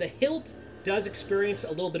the hilt does experience a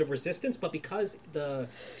little bit of resistance, but because the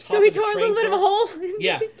top So he of the tore a train little bit of a car- hole.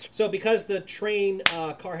 Yeah, so because the train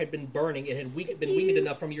car had been burning, it had been weakened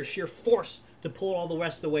enough from your sheer force to pull it all the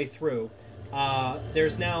rest of the way through.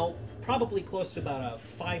 There's now probably close to about a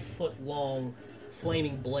 5-foot-long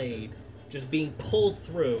flaming blade just being pulled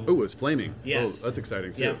through. Oh, it's flaming. Yes. Oh, that's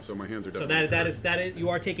exciting, too. Yeah. So my hands are So definitely... that is you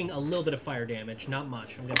are taking a little bit of fire damage, not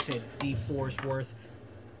much. I'm going to say D4's worth.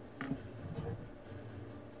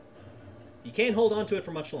 You can't hold on to it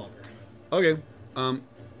for much longer. Okay. Oh,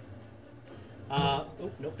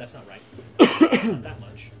 nope, that's not right. Not that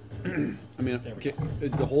much. I mean, There we okay,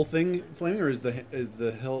 is the whole thing flaming, or is the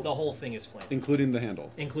hilt The whole thing is flaming. including the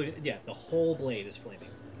handle? Including, yeah, the whole blade is flaming.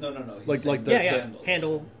 No. He's Like saying the- Yeah,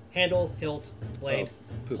 handle, hilt, blade,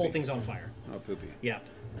 poopy. whole thing's on fire. Oh, poopy. Yeah.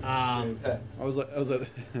 I was like,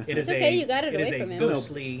 It is okay, a, you got it away is a from him.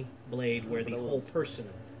 ghostly blade where the whole person.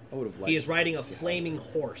 I would have liked. He is riding a flaming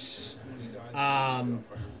horse. That'd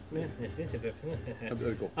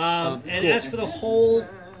be cool. And cool. as for the whole,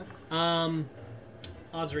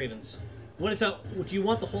 odds or evens, what is up? Do you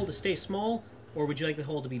want the hole to stay small, or would you like the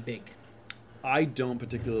hole to be big? I don't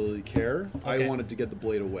particularly care. I Okay. wanted to get the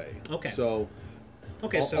blade away. Okay. So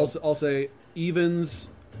Okay, I'll say evens.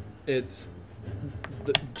 It's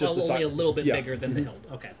just the only size. a little bit Yeah. bigger than the hilt.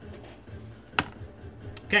 Okay.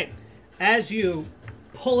 Okay. As you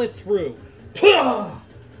pull it through,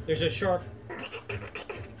 there's a sharp.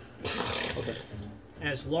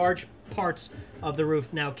 As large parts of the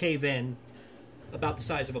roof now cave in, about the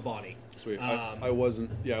size of a body. Sweet. I wasn't.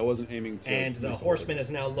 Yeah, I wasn't aiming to. And the horseman is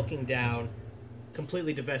now looking down,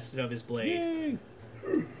 completely divested of his blade.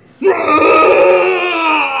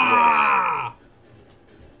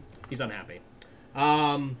 He's unhappy.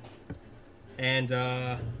 Okay.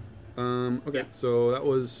 Yeah. So that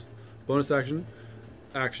was bonus action.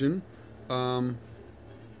 I'm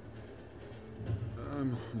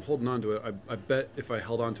holding on to it. I bet if I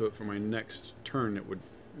held on to it for my next turn, it would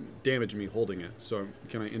damage me holding it. So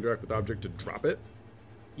can I interact with the object to drop it?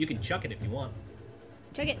 You can chuck it if you want.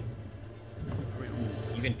 Check it.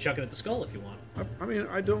 You can chuck it at the skull if you want. I mean,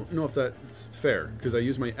 I don't know if that's fair because I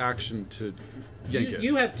use my action to yank it.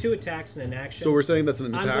 You have 2 attacks and an action. So we're saying that's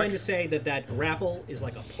an attack. I'm going to say that grapple is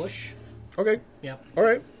like a push. Okay. Yep. All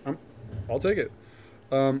right. I'll take it.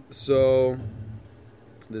 So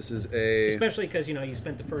this is a. Especially because, you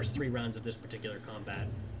spent the first 3 rounds of this particular combat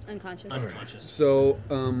Unconscious. unconscious. So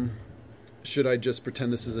should I just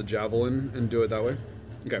pretend this is a javelin and do it that way?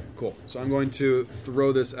 Okay, cool. So I'm going to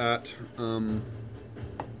throw this at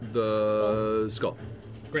the skull.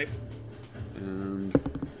 Great. And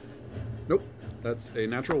nope, that's a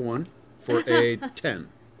natural 1 for a 10.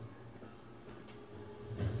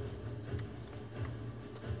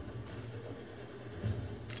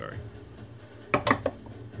 Sorry.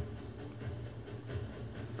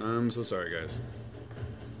 I'm so sorry, guys.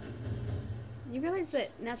 You realize that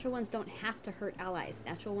natural ones don't have to hurt allies.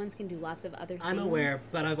 Natural ones can do lots of other things. I'm aware,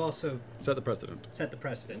 but I've also Set the precedent. set the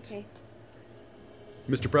precedent. Okay.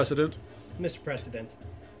 Mr. Precedent? Mr. Precedent.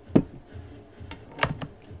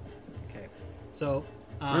 Okay. So,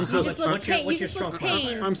 I'm so You just look what's your, pain. You what's your just strong look modifier?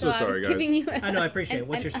 pain. I'm so I sorry, was guys. giving you I know, I appreciate it.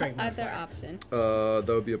 What's your strength Other modifier? option. That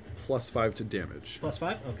would be a +5 to damage.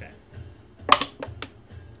 +5? Okay.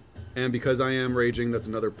 And because I am raging, that's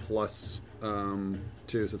another +2, so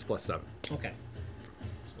it's +7. Okay.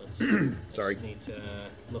 So let's Sorry. Just need to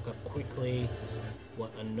look up quickly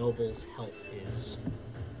what a noble's health is.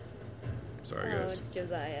 Sorry, Oh, guys. it's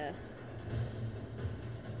Josiah.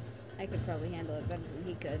 I could probably handle it better than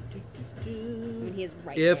he could. I mean, he is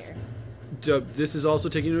right If there. this is also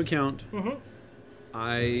taking into account,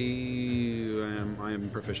 I am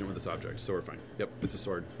proficient with this object, so we're fine. Yep, it's a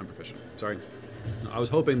sword. I'm proficient. Sorry. No, I was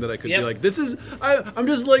hoping that I could Yep. be like, this is. I'm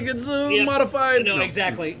just like, it's Yep. modified. No,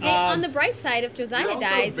 exactly. Hey, on the bright side, if Josiah you're also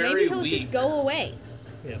dies, maybe very he'll just weak. go away.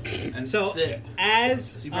 Yeah. And So, sick.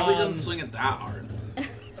 as He probably doesn't swing it that hard.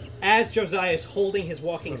 as Josiah is holding his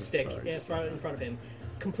walking So stick sorry, in front of him,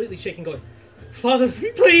 completely shaking, going, "Father,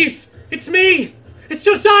 please, it's me, it's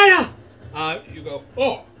Josiah." You go,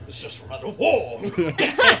 "Oh, it's just rather warm."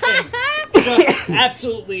 Just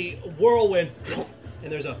absolutely whirlwind,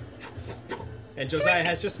 and there's a, and Josiah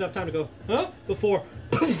has just enough time to go, "Huh?" Before.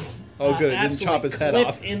 Oh, good. It didn't chop his head clipped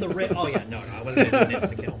off. in the rib. Oh yeah, no, I wasn't going to miss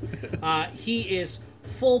the kill. He is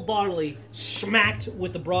full bodily, smacked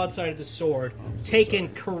with the broadside of the sword, taken,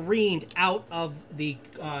 careened out of the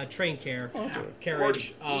train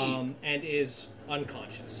carriage, and is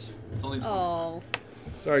unconscious. It's only 20. Oh.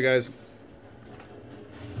 Sorry, guys.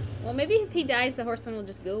 Well, maybe if he dies, the horseman will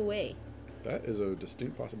just go away. That is a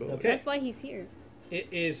distinct possibility. Okay. That's why he's here. It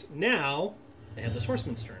is now the Headless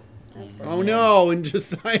Horseman's turn. Of course. Oh no! And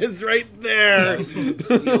Josiah's right there. You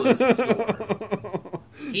steal his sword.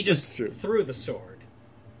 He just true. threw the sword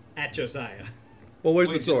at Josiah. Well, where's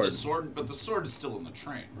Wait, the sword? But the sword is still in the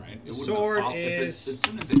train, right? It wouldn't have sword fall- if is- as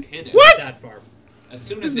soon as it hit him. What? That far. As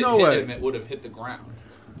soon as There's it no hit way. him, it would have hit the ground.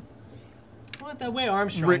 What that way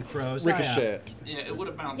Armstrong throws? Ricochet. Yeah, it would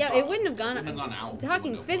have bounced. Yeah, off. it wouldn't have gone. It wouldn't have gone out. the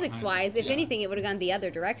Talking window physics-wise, behind. if Yeah. anything, it would have gone the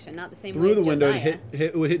other direction, not the same way Through as the window, Josiah.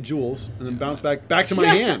 it would hit Jules, and then bounce back to my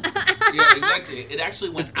hand. Yeah, exactly. It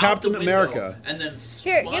actually went It's out Captain the window America. and then Here,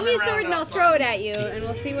 spun give me a around sword and I'll outside. throw it at you, and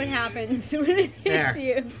we'll see what happens when it hits There.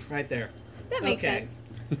 you. Right there. That makes Okay.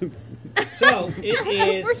 sense. So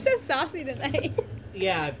it We're is. so saucy tonight.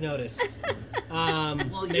 Yeah, I've noticed. Well,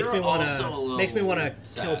 Makes you're me want also a little to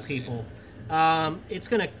kill sassy. people. It's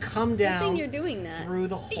gonna come Good down thing you're doing that. through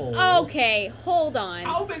the hole. Okay, hold on.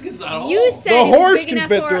 How big is that hole? You said The it was horse big can enough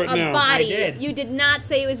fit for through it a now. body. I did. You did not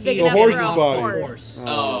say it was big He's enough horse's for a body. horse. Oh.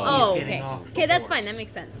 Oh, He's getting okay. off the Okay, that's horse. fine. That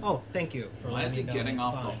makes sense. Oh, thank you for Why letting is he me know. getting It's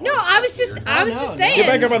off the fine. horse? No, I was That's just, weird. I was no, just no. saying. Get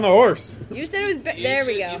back up on the horse. You said it was. You There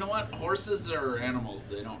we should- go. You know what? Horses are animals.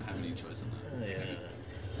 They don't have any choice in that.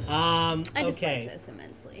 I just Okay. like this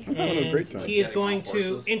immensely. I'm having a And great time. he is Getting going off to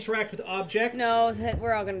horses. interact with objects. No,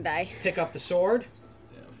 we're all gonna die. Pick up the sword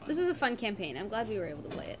Yeah, fine. This was a fun campaign. I'm glad we were able to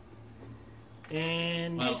play it.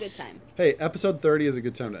 and Had a good time. Hey, episode 30 is a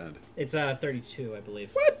good time to end. it's 32, I believe.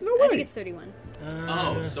 What? No I think way. it's 31.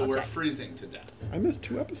 Oh, so I'll we're check. freezing to death. I missed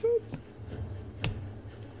 2 episodes?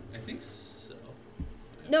 I think so.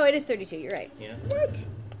 No, it is 32. You're right. Yeah. What?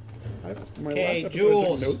 My Okay, last episode I took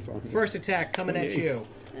Jules. notes on. First attack coming at 28. you.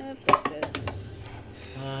 Of course it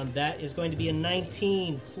is. That is going to be a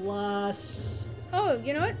 19 plus Oh,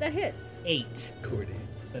 you know what? That hits. 8. Cordy.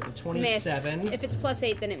 So that's a Miss. 27. If it's plus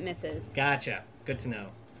 8, then it misses. Gotcha. Good to know.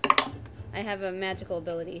 I have a magical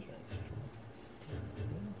ability. That's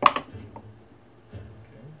 4 plus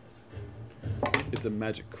 8. It's a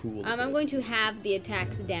magic cool. I'm going to have the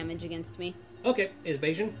attack's damage against me. Okay,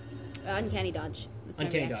 evasion. Uncanny dodge. That's my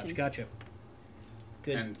Uncanny reaction. dodge. Gotcha.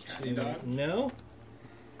 Good Uncanny to dodge? know.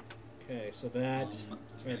 Okay, so that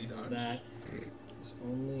Uncanny dodge. that is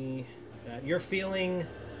only that you're feeling.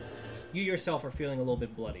 You yourself are feeling a little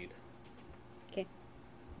bit bloodied. Okay.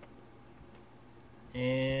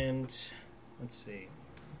 And let's see.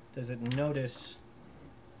 Does it notice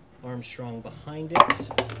Armstrong behind it?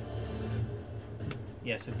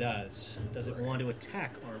 Yes, it does. Does it want to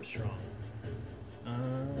attack Armstrong?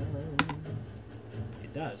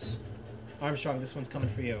 It does. Armstrong, this one's coming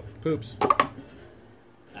for you. Poops.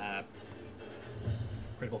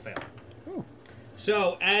 Critical fail. Oh.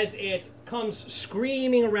 So as it comes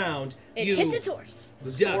screaming around, It you hits its horse.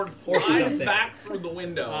 The Duck. sword Horses flies up there. back through the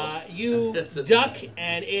window. you Hits it. duck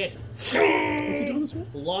and it What's he doing this one?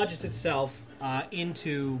 lodges itself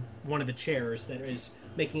into one of the chairs that is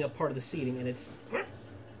making up part of the seating, and it's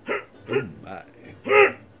My.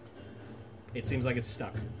 it seems like it's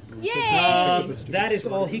stuck. Yay! That is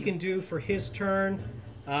all he can do for his turn.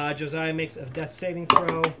 Josiah makes a death saving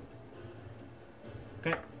throw.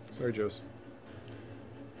 Okay. Sorry, Jose.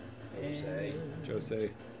 Jose.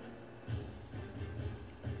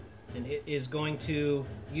 And it is going to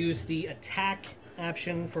use the attack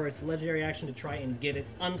action for its legendary action to try and get it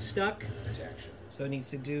unstuck. Protection. So it needs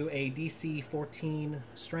to do a DC 14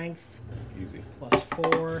 strength Easy. plus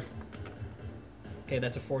 4. Okay,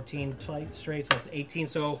 that's a 14 tight straight, so that's 18.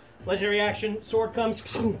 So legendary action, sword comes,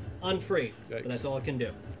 unfree. But Yikes. that's all it can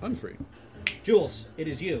do. Unfree. Jules, it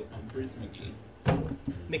is you. Freeze Mickey.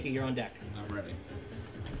 Mickey, you're on deck. I'm ready.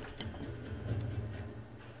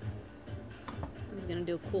 I was gonna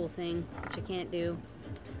do a cool thing, which I can't do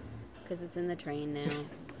because it's in the train now.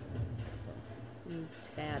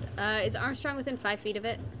 Sad. Is Armstrong within 5 feet of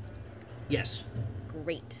it? Yes.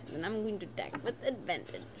 Great. Then I'm going to attack with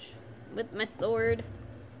advantage. With my sword.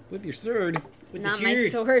 With your sword. With Not the my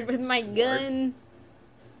shield. sword, with my gun.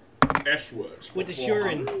 S words. With the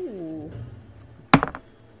Shurin. Ooh.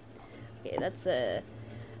 Okay, that's a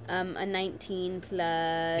 19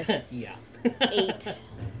 plus Yeah. 8.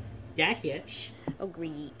 That hits. Oh,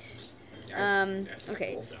 great. Yes,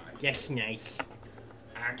 okay. bullseye. That's nice.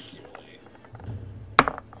 Actually.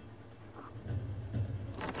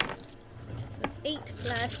 So that's 8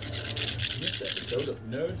 plus. This episode of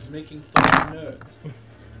Nerds Making Fun of Nerds.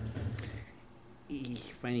 It's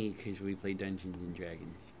funny because we play Dungeons and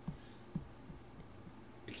Dragons.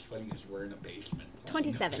 It's funny because we're in a basement. playing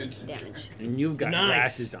 27 Dungeons and damage. Dragons. And you've got Nice.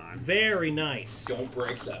 glasses on. Very nice. Don't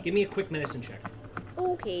break them. Give me a quick medicine check.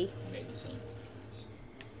 Okay. Medicine.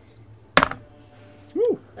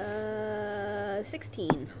 16.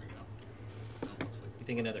 There we go. You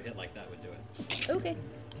think another hit like that would do it? Okay.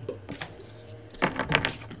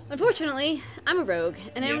 Unfortunately, I'm a rogue,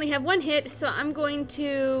 and I Yeah. only have one hit, so I'm going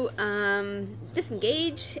to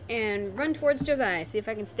disengage and run towards Josiah, see if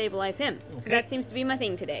I can stabilize him. 'Cause Okay. that seems to be my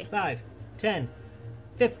thing today. 5, 10,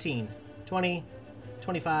 15, 20,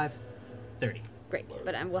 25, 30. Great,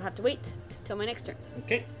 but I will have to wait till my next turn.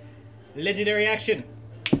 Okay. Legendary action.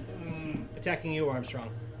 Attacking you, Armstrong.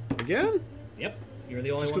 Again? Yep. You're the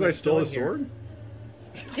only Just one because I that's stole still his in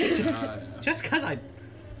here. sword? Just because I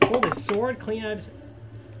pulled his sword clean out of his...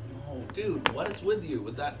 Oh, dude, what is with you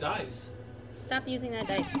with that dice? Stop using that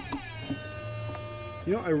dice.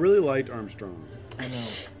 You know, I really liked Armstrong. I know.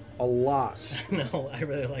 A lot. No, I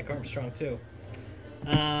really like Armstrong too.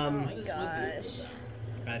 Oh my What is with you gosh. with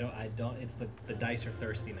that? I don't. It's the dice are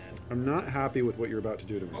thirsty, man. I'm not happy with what you're about to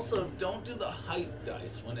do to me. Also, don't do the height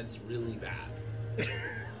dice when it's really bad.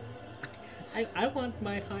 I want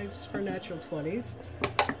my hives for natural 20s.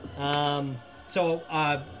 So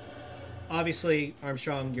obviously,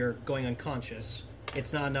 Armstrong, you're going unconscious.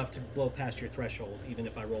 It's not enough to blow past your threshold, even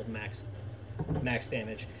if I rolled max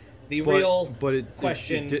damage. The real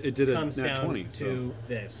question it did a comes nat down 20, to so.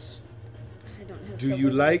 this. I don't have Do silver you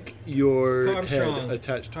like bullets. your Armstrong, head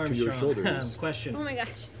attached to your Armstrong. shoulders? Question. Oh my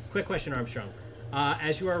gosh. Quick question, Armstrong.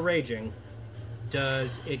 As you are raging,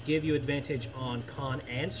 does it give you advantage on con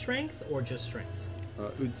and strength, or just strength?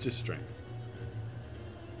 It's just strength.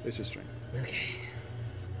 It's just strength. Okay.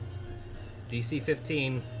 DC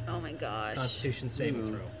 15, Oh my gosh. Constitution saving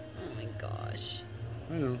throw. Oh my gosh.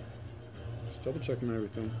 I know. Just double checking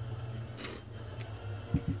everything.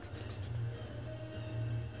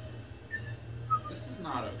 This is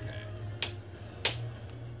not okay.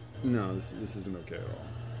 No, this isn't okay at all.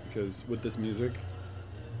 Because with this music,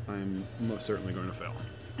 I'm most certainly going to fail.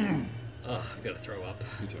 Ugh, I've got to throw up.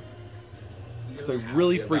 Me too. You're Because I happy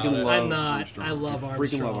really about freaking it. love I'm not. Armstrong. I love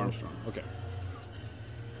freaking love Armstrong. Armstrong. Okay.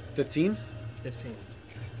 15? 15.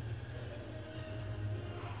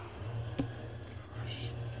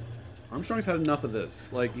 Armstrong's had enough of this.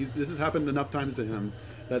 Like this has happened enough times to him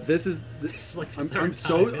that this is. It's like the I'm third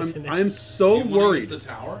so time, isn't it? I'm so You wanna worried. use the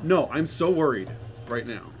tower? No, I'm so worried right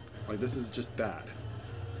now. Like this is just bad.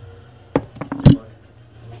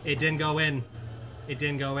 It didn't go in. It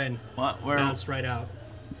didn't go in. What? Where? Bounced right out.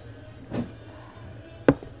 It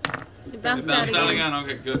bounced It out bounced out again. again.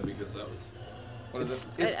 Okay, good, because that was. What is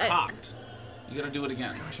it? It's I- cocked. You gotta do it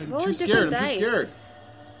again. Gosh, I'm Roll too a scared. different I'm too scared. dice.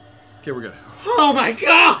 Okay, we're good. Oh my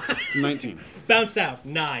god! It's 19. Bounced out.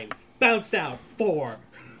 9. Bounced out. 4.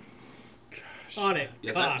 On it.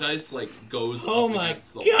 Yeah, Cocked. that dice like goes. Oh up my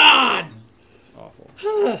against the God! wall. It's awful.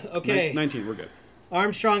 Okay. 19. We're good.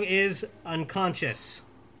 Armstrong is unconscious.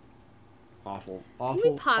 Awful. Can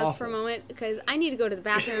Awful. we pause awful. for a moment? Because I need to go to the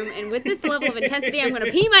bathroom, and with this level of intensity, I'm going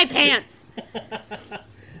to pee my pants.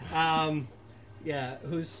 Yeah,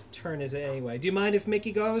 whose turn is it anyway? Do you mind if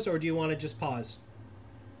Mickey goes, or do you want to just pause?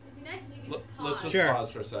 Let's just Sure.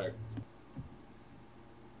 pause for a sec.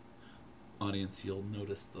 Audience, you'll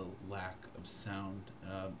notice the lack of sound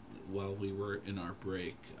while we were in our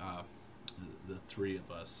break. The three of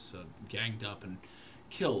us ganged up and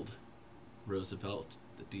killed Roosevelt,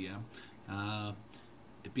 the DM,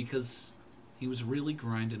 because he was really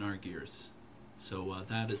grinding our gears. So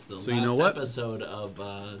that is the So last you know what? episode of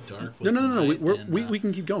Dark. No, with no, no, no. the Night, We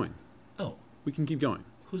can keep going. Oh, We can keep going.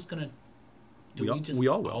 who's gonna? Do We we, all- just we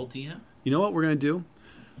all will. all DM? You know what we're going to do?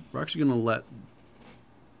 We're actually going to let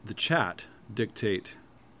the chat dictate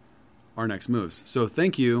our next moves. So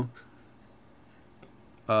thank you,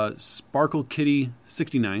 Sparkle Kitty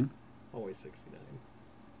 69. Always 69.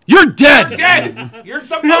 You're dead. Dead. You're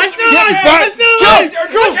supposed I'm to still be alive! back. I'm still alive!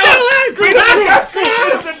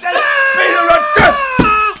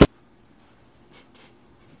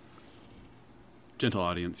 Gentle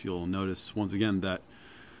audience, you'll notice once again that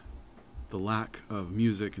the lack of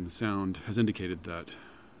music and sound has indicated that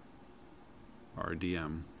our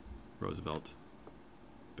DM, Roosevelt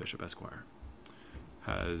Bishop Esquire,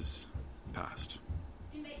 has passed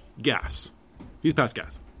gas. He's passed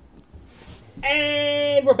gas.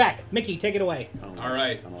 And we're back. Mickey, take it away. All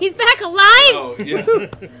right. He's back alive? Oh, yeah.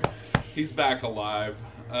 He's back alive.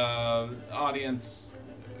 Audience,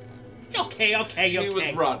 Okay. he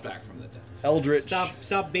was brought back from the dead. Eldritch.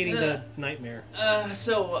 Stop beating the nightmare.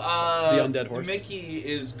 So, The undead horse. Mickey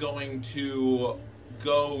is going to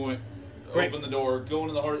go Great. open the door, go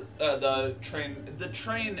into the train. The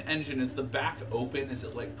train engine, is the back open? Is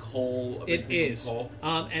it like coal? It everything is. Coal?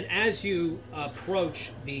 And as you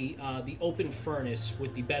approach the open furnace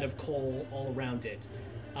with the bed of coal all around it,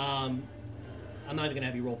 I'm not even going to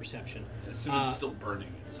have you roll perception. I assume it's still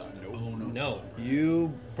burning inside. Oh, no. No.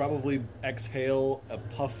 You probably exhale a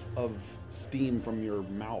puff of steam from your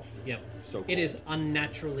mouth. Yep. So cold. It is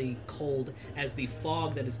unnaturally cold as the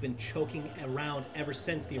fog that has been choking around ever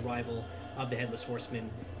since the arrival of the Headless Horseman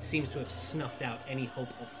seems to have snuffed out any hope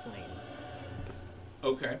of flame.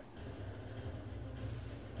 Okay.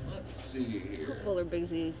 Let's see here. Bowler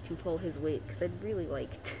Bigsby can pull his weight because I'd really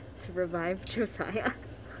like to revive Josiah.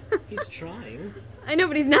 He's trying. I know,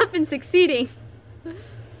 but he's not been succeeding.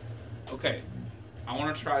 Okay. I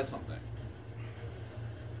want to try something.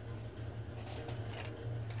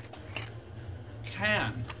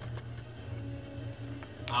 Can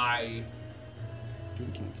I...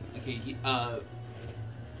 Okay, I've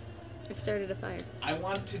started a fire. I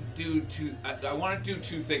want to do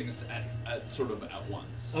two things at sort of at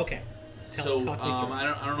once. Okay. So Talk me through.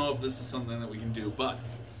 I don't know if this is something that we can do, but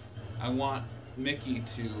I want Mickey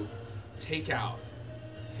to take out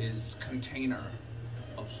his container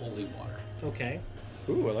of holy water Okay.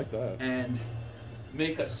 Ooh, I like that. and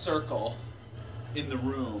make a circle in the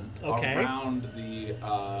room Okay. around the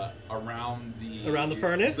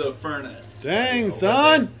furnace? The furnace. Dang, Right,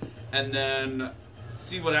 son! and then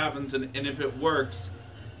see what happens, and if it works,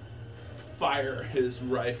 fire his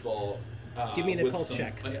rifle. Give me an with occult some-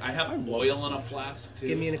 check. I have love oil that in a flask too.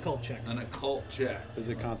 Give me an so- occult check. An occult check. Is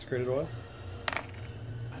it consecrated oil?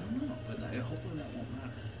 I don't know, but hopefully that won't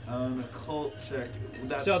matter. An occult check.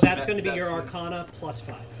 So that's going to be that's your the Arcana plus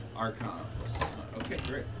 5. Arcana plus. Okay,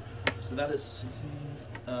 great. So that is 16.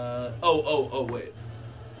 Wait.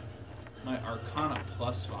 My Arcana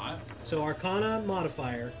plus 5. So Arcana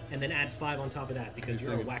modifier, and then add 5 on top of that because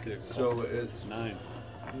you're a whacker. So it's 9.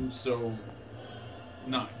 so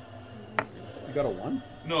 9. You got a 1?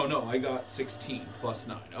 No, I got 16 plus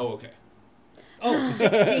 9. Oh, okay. Oh,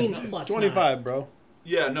 16 plus 25, 9. bro.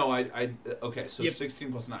 Yeah, no, I okay. So Yep.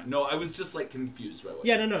 16 plus 9. No, I was just like confused right away.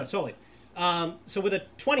 Yeah, no, totally. So with a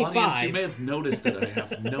 25, Audience, you may have noticed that I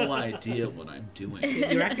have no idea what I'm doing.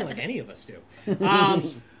 you're acting like any of us do.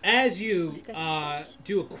 As you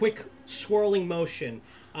do a quick swirling motion,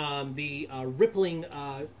 the rippling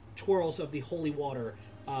twirls of the holy water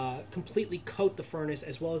completely coat the furnace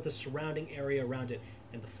as well as the surrounding area around it,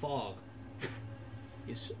 and the fog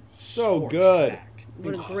is So scorched good. back.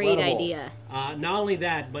 What a great Incredible. idea. Not only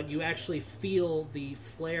that, but you actually feel the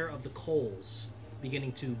flare of the coals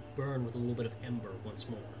beginning to burn with a little bit of ember once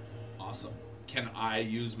more. Awesome. Can I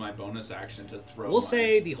use my bonus action to throw? We'll my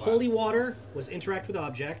say the flag- holy water was interact with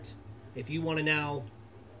object. If you want to now,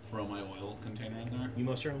 Throw my oil container in there. you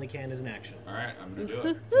most certainly can as an action. All right, I'm gonna do it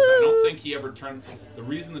because I don't think he ever turned. The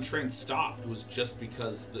reason the train stopped was just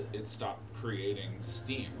because it stopped creating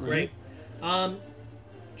steam. Right? Great.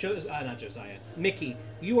 Not Josiah. Mickey,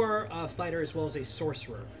 you are a fighter as well as a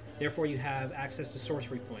sorcerer. Therefore, you have access to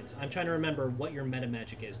sorcery points. I'm trying to remember what your meta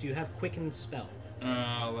magic is. Do you have Quicken Spell?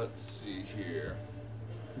 Let's see here.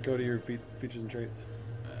 Go to your features and traits.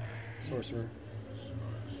 Sorcerer.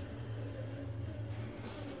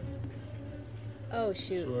 Oh,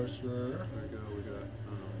 shoot. Sorcerer. There we go.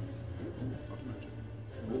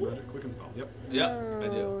 We got magic, quick and spell. Yep. Yeah, I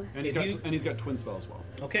do. And he's got twin spell as well.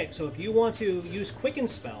 Okay, so if you want to use Quicken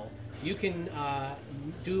Spell, you can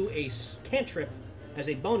do a cantrip as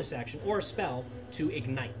a bonus action or a spell to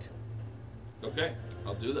ignite. Okay,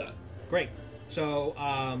 I'll do that. Great. So,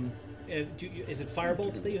 is it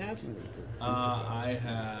Firebolt that you have? I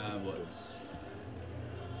have what's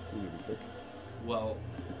well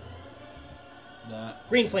that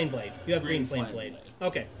Green Flame Blade. You have Green Green Flame Flame Blade. Blade.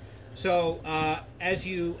 Okay. So, as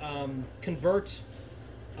you convert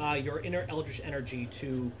your inner Eldritch energy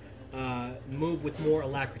to move with more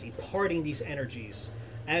alacrity, parting these energies,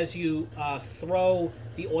 as you throw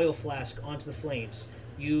the oil flask onto the flames,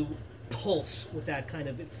 you pulse with that kind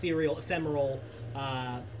of ethereal, ephemeral,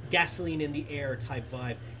 gasoline in the air type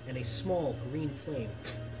vibe, and a small green flame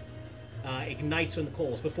ignites on the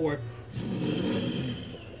coals before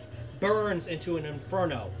burns into an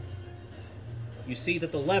inferno. You see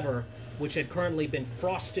that the lever, which had currently been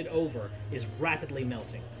frosted over, is rapidly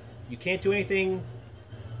melting. You can't do anything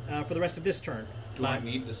for the rest of this turn. do I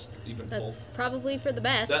need to even pull? That's probably for the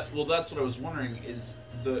best. That's what I was wondering. Is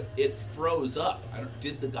it froze up?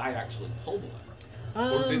 Did the guy actually pull the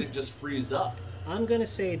lever, or did it just freeze up? I'm going to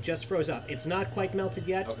say it just froze up. It's not quite melted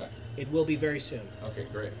yet. Okay. It will be very soon. Okay,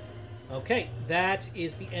 great. Okay, that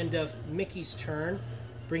is the end of Mickey's turn,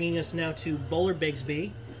 bringing us now to Bowler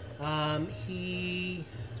Bigsby.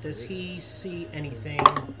 Does he see anything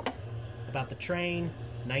about the train?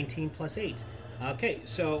 19 plus 8. Okay,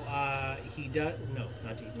 so he does. No,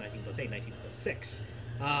 not 19 plus 8, 19 plus 6.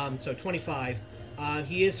 So 25.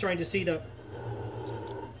 He is starting to see the.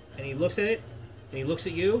 And he looks at it, and he looks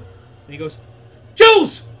at you, and he goes,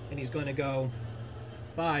 Jules! And he's going to go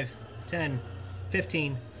 5, 10,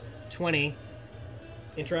 15, 20.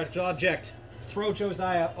 Interact with object. Throw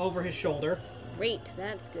Josiah over his shoulder. Great,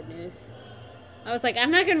 that's good news. I was like,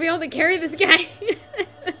 I'm not going to be able to carry this guy.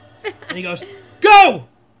 And he goes, go!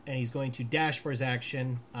 And he's going to dash for his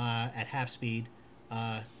action at half speed.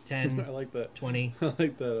 10, I like that. 20, I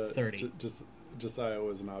like that. 30. Josiah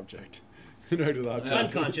was an object. Interact with object.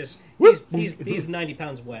 Unconscious. He's 90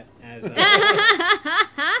 pounds wet. As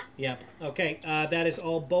Yep. Okay, that is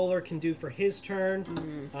all Bowler can do for his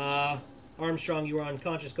turn. Armstrong, you are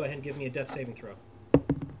unconscious. Go ahead and give me a death saving throw.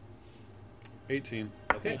 18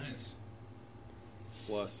 Okay. Nice.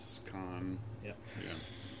 plus con. Yep. Yeah.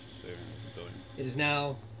 Saving is a billion. It is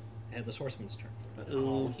now Headless Horseman's turn.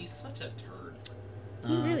 Oh, he's such a turd.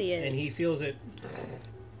 He really is. And he feels it.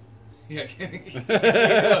 Yeah,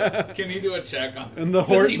 can he do a check on? And the does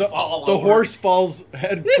horse, he the fall over horse falls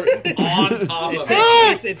head on top of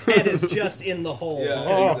Its, its head is just in the hole. Yeah.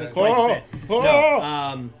 Because it doesn't quite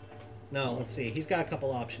fit. No, let's see. He's got a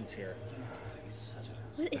couple options here. He's such a.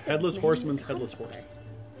 What is it? Headless Where horseman's did it come headless from? horse.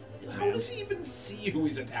 How does he even see who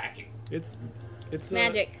he's attacking? It's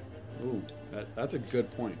Magic. Ooh, that's a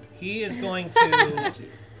good point. He is going to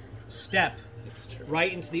step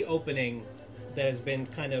right into the opening that has been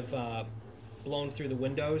kind of blown through the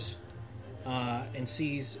windows and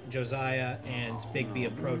sees Josiah and Bigby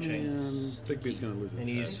approaching. Bigby's gonna lose And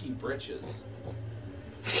his he's Stinky britches.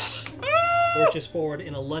 lurches forward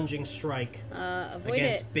in a lunging strike Avoid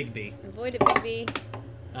against it. Bigby. Avoid it, Bigby.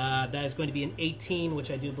 That is going to be an 18, which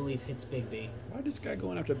I do believe hits Bigby. Why is this guy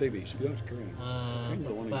going after Bigby? He should be going after Kareem. Kareem's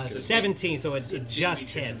the one who But gets- 17, so it just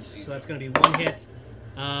hits. So that's going to be one hit,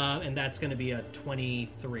 and that's going to be a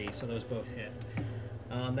 23. So those both hit.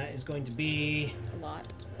 That is going to be. A lot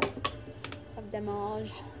of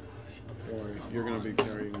damage. Don't worry, you're gonna be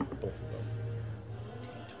carrying both of them.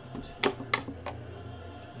 22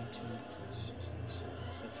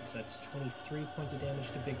 that's 23 points of damage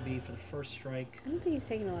to Bigby for the first strike. I don't think he's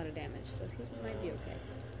taking a lot of damage, so he might be okay.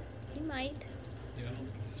 He might. Yeah, I don't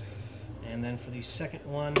think he's taking And then for the second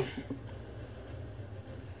one. Okay,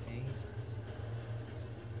 so that's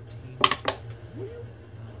 13. 23.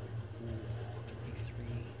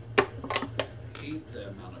 I hate the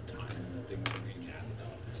amount of time that things are being added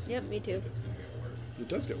up. It just Yep, me feels too. like it's gonna get worse. It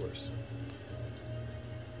does get worse.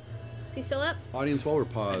 Is he still up? Audience, while we're And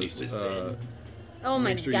he paused, was dead. Oh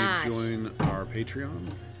my make sure gosh. you join our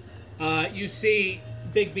Patreon. You see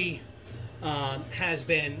Bigby has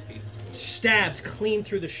been stabbed clean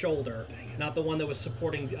through the shoulder. Not the one that was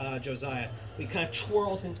supporting Josiah. He kind of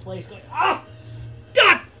twirls in place, going, ah!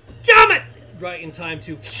 God damn it! Right in time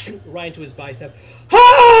to right into his bicep.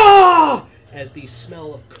 Ah! As the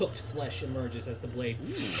smell of cooked flesh emerges as the blade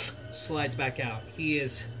slides back out. He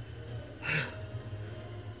is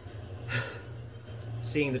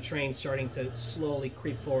seeing the train starting to slowly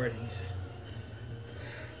creep forward. He's,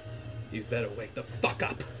 you better wake the fuck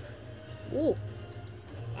up. Ooh.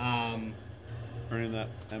 Earning that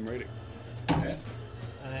M rating. Okay.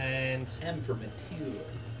 And M for material.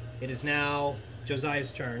 it is now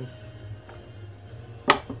Josiah's turn.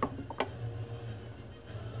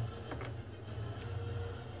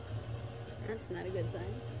 That's not a good sign.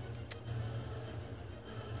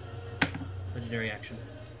 Legendary action.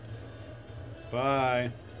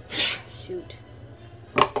 Bye. Shoot.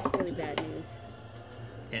 It's really bad news.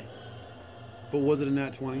 Hit. But was it a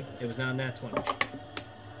nat 20? It was not a nat 20.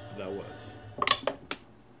 That was.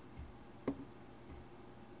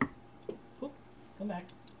 Whoop. Come back.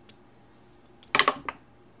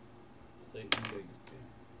 Clayton Bigsby.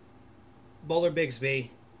 Bowler Bigsby,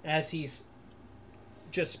 as he's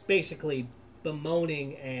just basically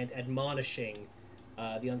bemoaning and admonishing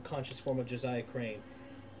the unconscious form of Josiah Crane,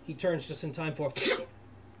 he turns just in time for.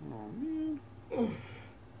 Oh man.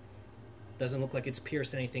 Doesn't look like it's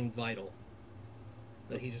pierced anything vital.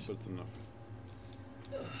 But he just. That's enough.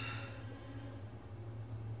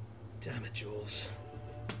 Damn it, Jules.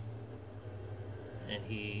 And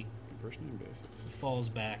he First name basis. falls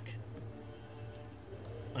back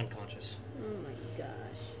unconscious. Oh my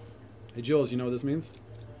gosh. Hey Jules, you know what this means?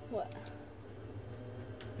 What?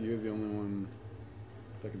 You're the only one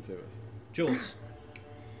that can save us. Jules,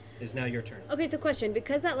 it is now your turn. Okay, so question.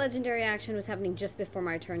 Because that legendary action was happening just before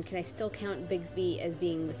my turn, can I still count Bigsby as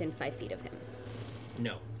being within 5 feet of him?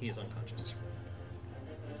 No, he is unconscious.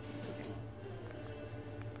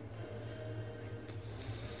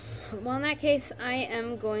 Well, in that case, I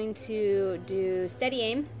am going to do steady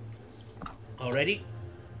aim Already?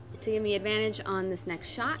 to give me advantage on this next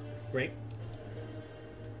shot. Great.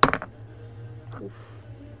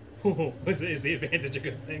 Is the advantage a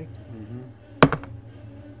good thing?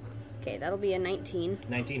 Okay, that'll be a 19.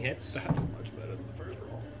 19 hits. That's much better than the first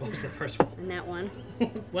roll. What was the first one? And that one.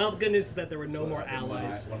 Well, the good news is that there were no what more happened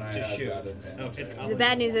allies when I to had shoot. that So advantage. it The probably-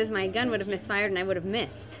 bad news is my gun would have misfired and I would have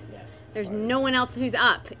missed. Yes. There's no one else who's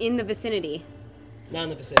up in the vicinity. Not in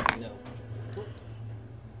the vicinity, no.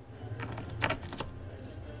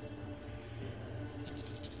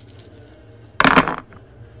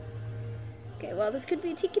 Okay, well, this could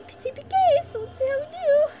be TPK, so let's see how we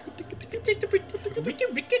do.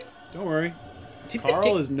 Don't worry.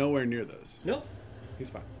 Carl is nowhere near this. Nope. He's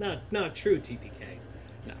fine. Not true TPK.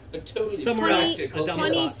 A totally Somewhere 20, else, a dumb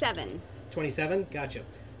 27. 27? Gotcha.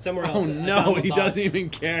 Somewhere Oh else. no, he doesn't even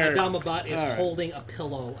care. Adamabat is All right. holding a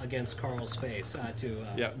pillow against Carl's face to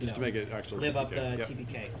Yeah, just to make it actually live up the TPK. Yep.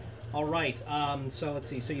 TPK. All right. So let's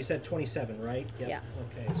see. So you said 27, right? Yep. Yeah.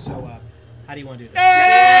 Okay. So how do you want to do this?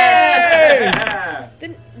 Yeah.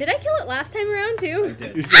 Did I kill it last time around too?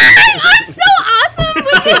 Did. I'm so awesome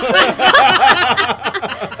with this.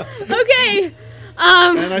 Okay.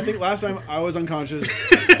 And I think last time I was unconscious.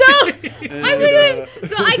 So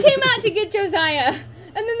I came out to get Josiah, and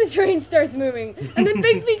then the train starts moving, and then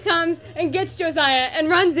Bigsby comes and gets Josiah and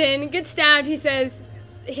runs in, gets stabbed. He says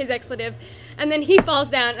his expletive, and then he falls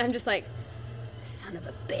down, and I'm just like, son of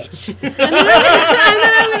a bitch. And then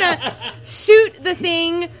I'm gonna shoot the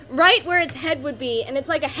thing right where its head would be, and it's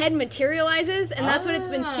like a head materializes, and that's what it's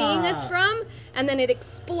been seeing us from, and then it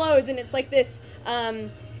explodes, and it's like this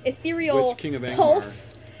ethereal Which King of Angmar?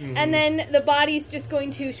 pulse, and then the body's just going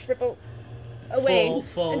to shrivel away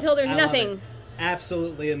Full. until there's I love nothing. it.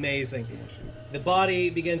 Absolutely amazing. The body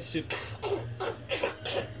begins to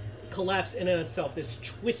collapse in and of itself. This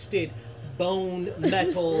twisted bone,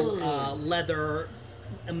 metal, leather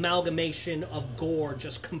amalgamation of gore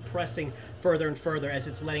just compressing further and further as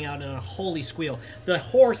it's letting out in a holy squeal. The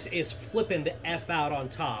horse is flipping the F out on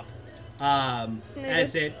top.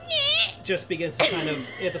 As it just begins to kind of,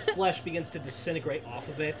 the flesh begins to disintegrate off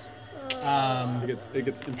of it. It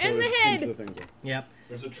gets imploded And the head. into the things. Yep.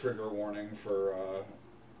 There's a trigger warning for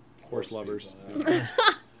Horse lovers. people.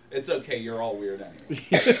 It's okay. You're all weird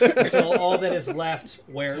anyway. So all that is left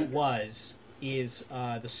where it was is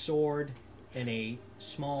the sword and a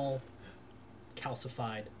small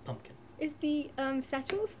calcified pumpkin. Is the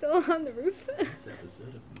satchel still on the roof?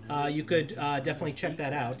 You could definitely check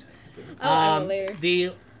that out. I will later.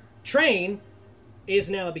 The train is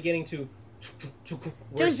now beginning to.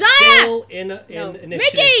 We're Josiah! still in No,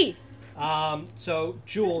 initiative. Mickey. So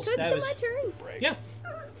Jules, So it's that still was my turn. yeah.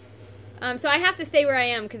 So I have to stay where I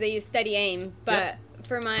am because I use steady aim. But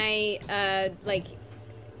for my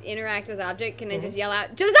interact with object, can I just yell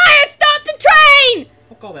out, "Josiah, stop the train"?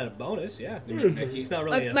 I'll call that a bonus. Yeah, Mickey. it's not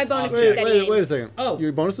really My bonus is object. steady aim. Wait a second. Oh,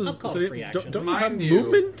 Your bonus is I'll call it steady- free action. Don't you have Mind you-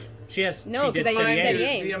 movement? She has. No, she did 'cause I steady used aim. steady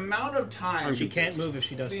aim. The amount of time She can't move if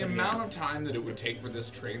she does the steady amount aim. of time that it would take for this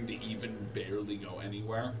train to even barely go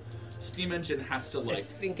anywhere. Steam engine has to I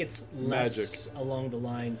think it's less Magic. along the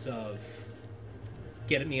lines of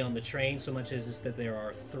get me on the train so much as is that there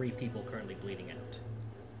are 3 people currently bleeding out.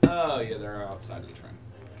 Oh yeah, they're outside of the train.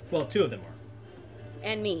 Well, 2 of them are.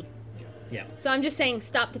 And me. Yeah. So I'm just saying,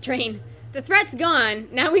 stop the train. The threat's gone.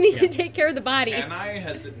 Now we need to Yeah. take care of the bodies. Can I?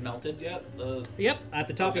 Has it melted yet? Yep. At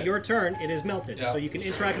the top Okay. of your turn, it is melted, Yeah. so you can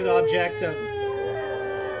interact with the object.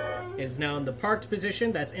 It is now in the parked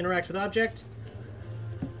position. That's interact with object.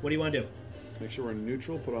 What do you want to do? Make sure we're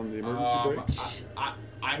neutral. Put on the emergency brakes.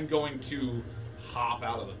 I'm going to hop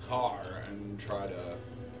out of the car and try to.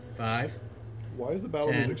 5, Why is the battle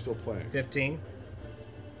 10, music still playing? 15.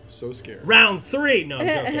 So scared. Round 3. No, I'm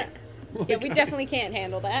joking. Yeah, we definitely can't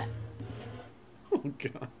handle that. Oh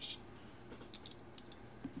gosh.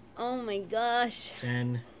 Oh my gosh.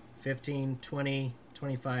 10, 15, 20,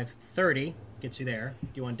 25, 30 gets you there. Do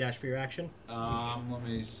you want to dash for your action? Let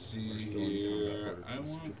me see Still in here. combat I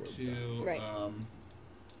order, want just to. Right.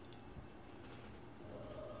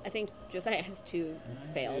 I think Josiah has 2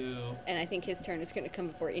 fails, do. and I think his turn is going to come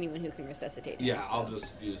before anyone who can resuscitate him. Yeah, so. I'll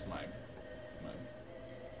just use my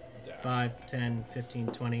dash. 5, 10, 15,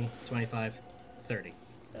 20, 25, 30.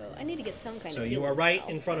 So I need to get some kind So of. you healing are right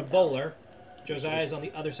spell in front of sometime. Bowler. Josiah is on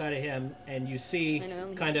the other side of him, and you see I know, I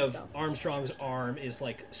only kind have of 2 spells. Armstrong's arm is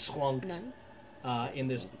like slunked None? in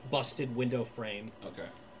this busted window frame. Okay.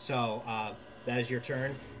 So that is your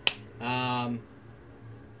turn.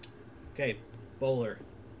 Okay, Bowler,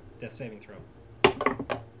 death saving throw.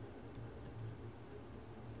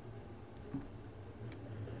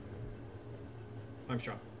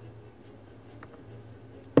 Armstrong.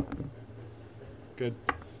 Good.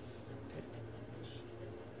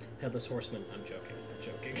 Headless Horseman. I'm joking.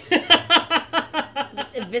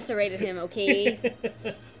 Just eviscerated him, okay?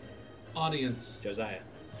 Audience. Josiah.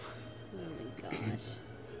 Oh my gosh.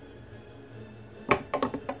 Don't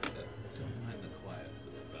mind the quiet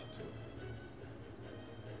that's about to.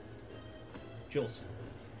 Jules.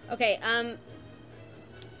 Okay,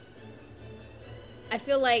 I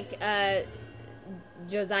feel like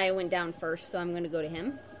Josiah went down first, so I'm going to go to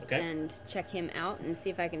him Okay. and check him out and see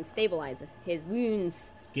if I can stabilize his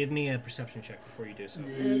wounds. Give me a perception check before you do so.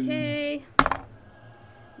 Okay.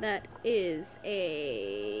 That is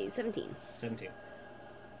a 17. 17.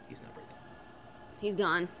 He's not breathing. He's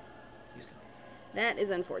gone. He's gone. That is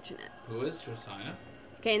unfortunate. Who is Josiah?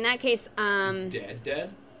 Okay, in that case, He's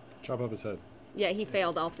dead? Chop off his head. yeah, he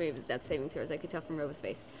failed all 3 of his death saving throws. I could tell from Rova's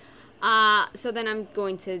face. So then I'm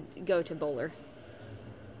going to go to Bowler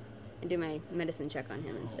and do my medicine check on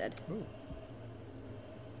him instead. Oh,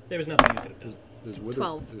 There was nothing you could have done. there's wither.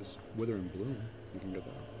 12. There's wither and bloom. You can get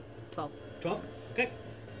that. 12. 12? Okay.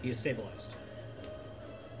 He is stabilized.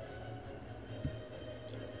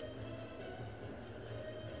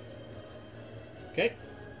 Okay.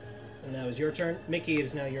 And now is your turn. Mickey, it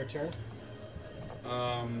is now your turn.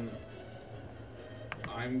 I'm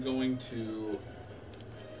going to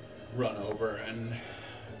run over and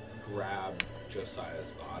grab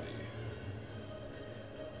Josiah's body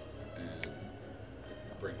and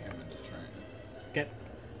bring him into the train. Okay.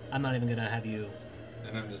 I'm not even going to have you...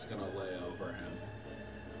 And I'm just going to lay over him and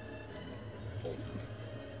hold him.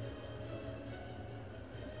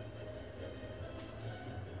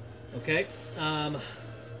 Okay.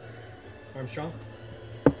 Armstrong?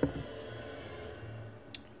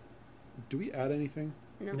 Do we add anything?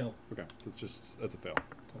 No. No. Okay, so that's a fail.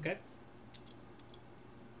 Okay.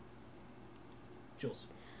 Jules.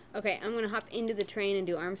 Okay, I'm going to hop into the train and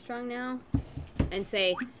do Armstrong now and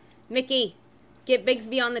say, Mickey, get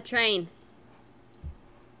Bigsby on the train.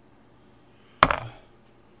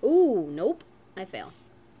 Ooh, nope. I fail.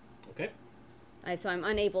 Okay. So I'm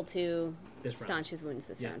unable to This round. staunch his wounds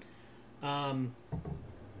this Yeah. round.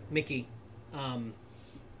 Mickey,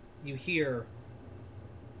 you hear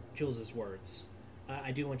Jules's words.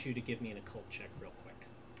 I do want you to give me an occult check real quick.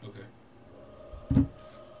 Okay.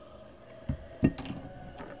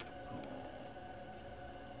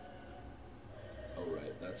 Oh,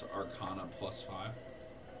 right. That's Arcana +5.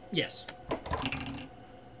 Yes.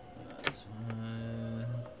 That's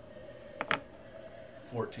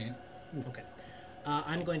 14. Okay.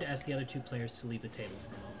 I'm going to ask the other 2 players to leave the table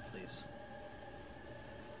for a moment, please.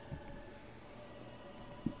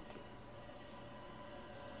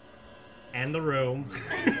 And the room.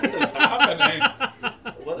 What is happening?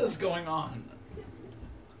 What is going on?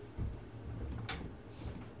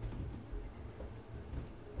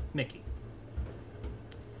 Mickey,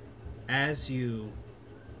 as you...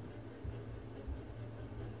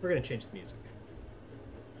 We're going to change the music.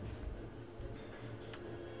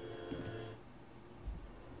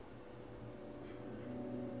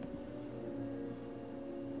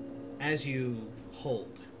 As you hold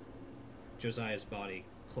Josiah's body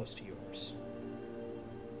close to yours,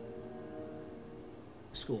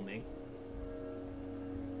 schoolmate,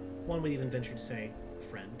 one would even venture to say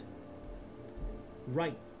friend,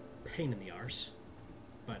 right pain in the arse,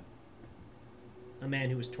 but a man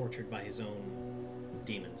who was tortured by his own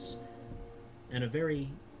demons, and a very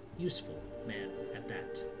useful man at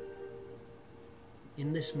that.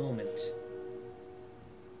 In this moment,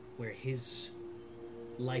 where his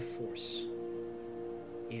life force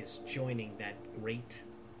is joining that great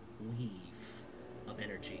weave of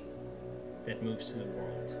energy that moves through the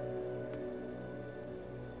world,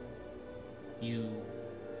 you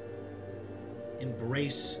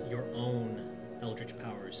embrace your own eldritch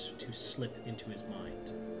powers to slip into his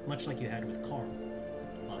mind, much like you had with Carl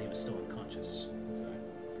while he was still unconscious. Okay.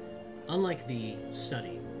 Unlike the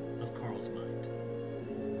study of Carl's mind,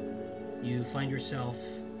 you find yourself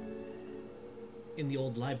in the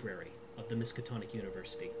old library of the Miskatonic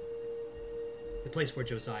University, the place where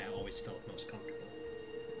Josiah always felt most comfortable.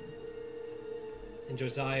 And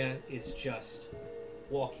Josiah is just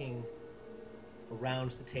walking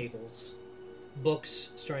around the tables, books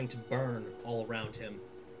starting to burn all around him,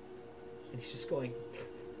 and he's just going,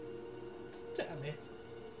 damn it.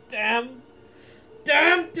 Damn.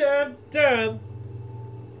 Damn, damn, damn.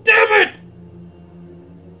 Damn it!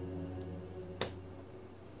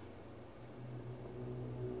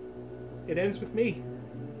 It ends with me.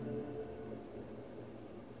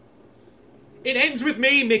 It ends with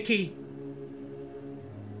me, Mickey.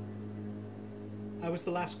 I was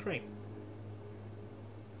the last crane.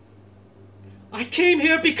 I came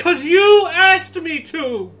here because you asked me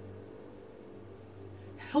to!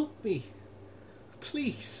 Help me.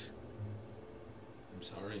 Please. I'm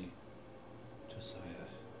sorry, Josiah.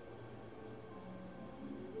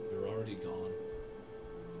 You're already gone.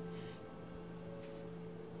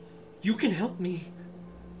 You can help me.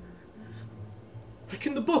 Like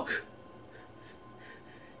in the book.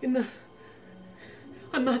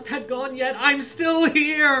 I'm not that gone yet. I'm still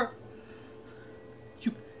here.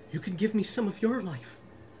 You can give me some of your life.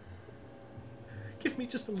 Give me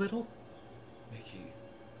just a little. Mickey.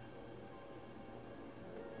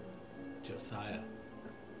 Josiah.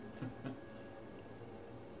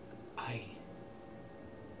 I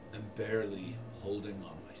am barely holding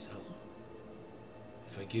on myself.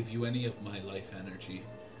 If I give you any of my life energy,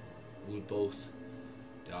 we'll both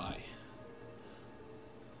die.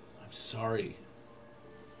 I'm sorry.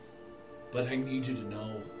 But I need you to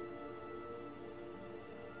know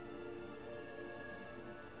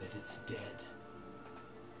that it's dead.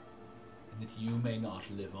 And that you may not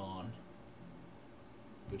live on.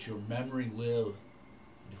 But your memory will,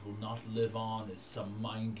 and it will not live on as some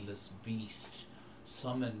mindless beast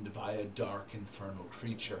summoned by a dark infernal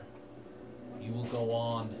creature. You will go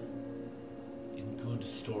on in good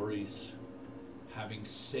stories, having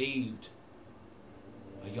saved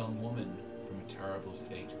a young woman from a terrible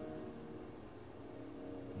fate.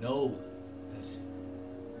 Know that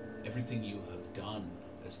everything you have done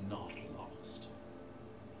is not lost.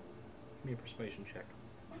 Give me a persuasion check.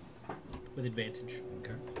 With advantage.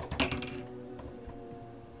 Okay.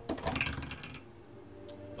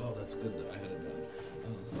 Oh, that's good that I had advantage.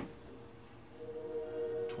 That was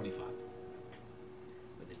 25.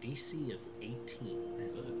 With a DC of 18.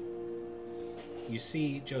 Good. You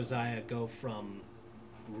see Josiah go from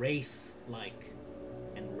wraith-like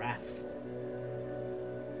and wrathful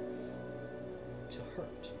to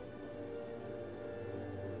hurt,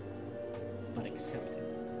 but accepting.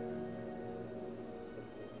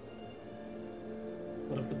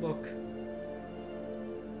 What of the book?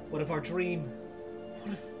 What of our dream?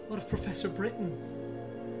 What of Professor Britton?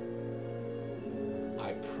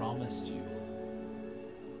 I promised you,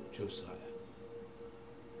 Josiah,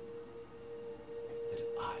 that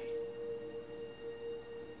I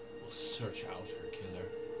will search out her killer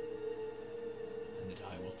and that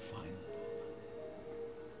I will find the book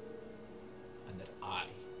and that I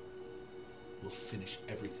will finish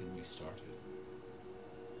everything we started.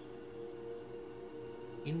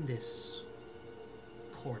 In this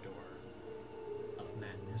corridor of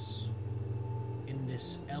madness, in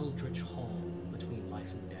this eldritch hall between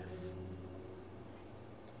life and death,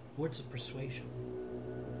 words of persuasion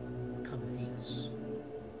come with ease.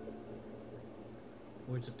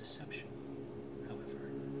 Words of deception,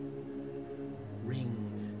 however, ring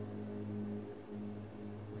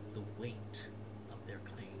with the weight of their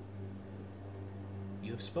claim.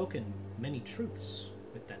 You have spoken many truths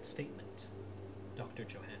with that statement, Dr.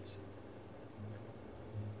 Johansson.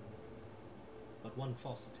 But one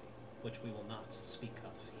falsity, which we will not speak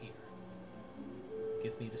of here.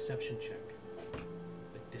 Give me a deception check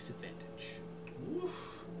with disadvantage.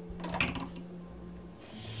 Oof.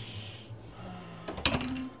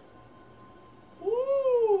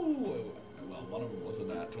 Ooh. Well, one of them was a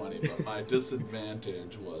nat 20, but my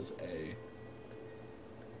disadvantage was a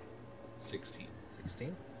 16.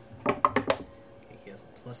 16. Okay, he has a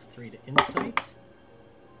 +3 to insight.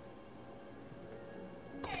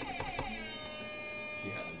 He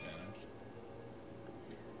had advantage.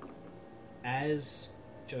 As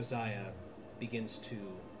Josiah begins to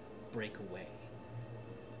break away,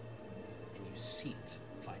 and you see it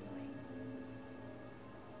finally,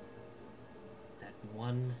 that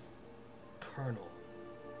one kernel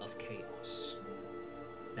of chaos,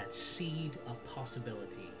 that seed of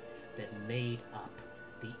possibility that made up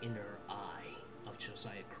the inner eye of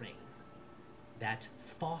Josiah Crane, that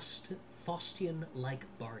Faustian-like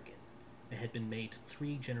bargain that had been made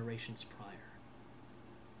 3 generations prior.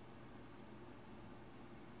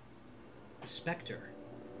 The specter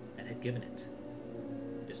that had given it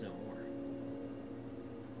is no more.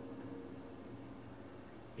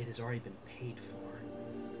 It has already been paid for.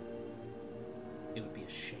 It would be a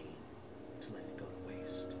shame to let it go to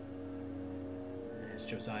waste. And as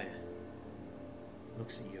Josiah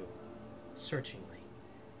looks at you searchingly,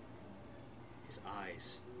 his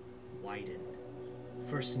eyes widen,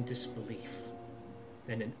 first in disbelief,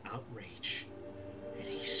 then in outrage, and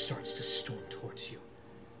he starts to storm towards you.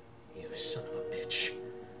 You son of a bitch.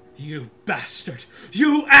 You bastard.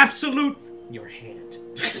 You absolute... Your hand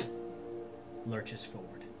lurches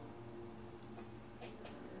forward.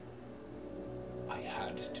 I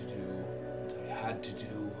had to do what I had to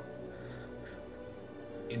do.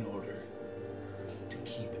 in order to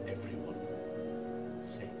keep everyone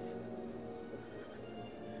safe.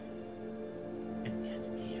 And yet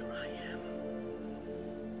here I am.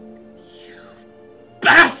 You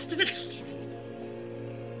bastard!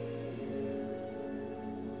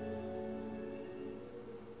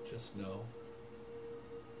 Just know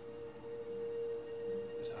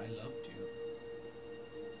that I loved you.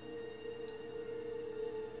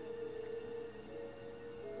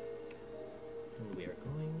 And we are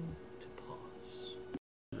going to pause.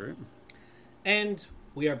 Great. And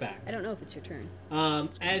we are back. I don't know if it's your turn.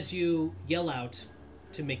 As you yell out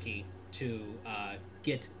to Mickey to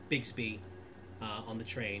get Bigsby on the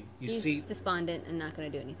train, you He's see despondent and not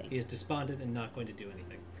going to do anything. he is despondent and not going to do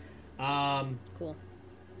anything. Cool.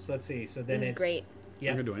 So let's see. So then This is it's great. Not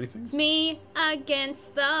Yep. gonna do anything. It's me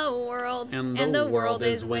against the world, And and the the world world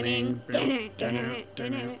is is winning.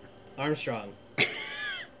 winning. Armstrong.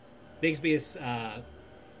 Bigsby is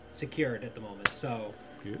secured at the moment. So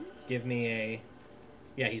Good. give me a.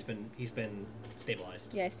 Yeah, he's been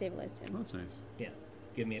stabilized. Yeah, I stabilized him. Well, that's nice. Yeah,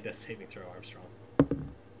 give me a death saving throw, Armstrong.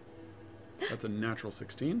 That's a natural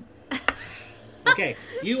 16. Okay,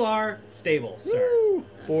 you are stable, sir.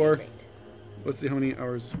 4. Great. Let's see how many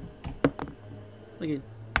hours. Okay.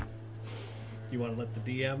 You want to let the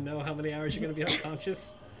DM know how many hours you're going to be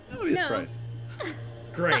unconscious? That'll be a No. surprise.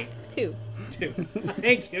 Great. 2. 2.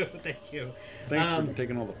 Thank you. Thanks for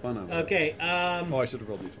taking all the fun out of it. Okay. Oh, I should have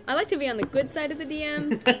rolled these. I like to be on the good side of the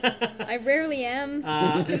DM. I rarely am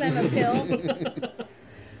because I'm a pill.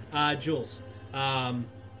 Jules,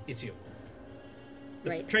 it's you. The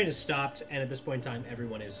Right. train has stopped, and at this point in time,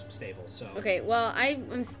 everyone is stable. So Okay, well,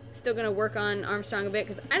 I'm still going to work on Armstrong a bit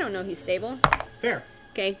because I don't know he's stable. fair.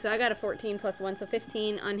 Okay, so I got a 14 plus 1, so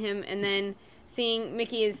 15 on him. And then seeing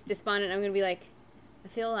Mickey is despondent, I'm going to be like, I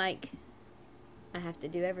feel like I have to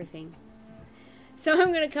do everything. So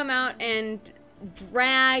I'm going to come out and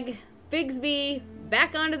drag Bigsby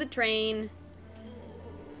back onto the train.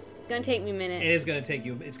 It's going to take me a minute. It is going to take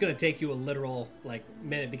you. It's going to take you a literal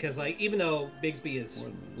minute because even though Bigsby is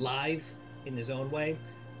live in his own way,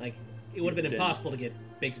 it would have been He's impossible dense. to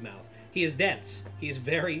get Big's mouth. He is dense. He is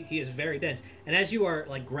very dense. And as you are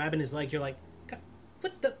grabbing his leg, you're like, "God,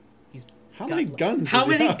 what the? He's How got, many guns How does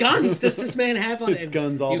he many have?" guns does this man have on? It's And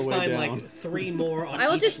guns all you the way find down. 3 more on I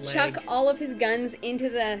will each just leg. chuck all of his guns into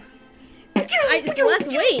the... It's less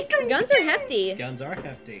weight. Guns are hefty. Guns are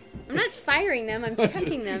hefty. I'm not firing them. I'm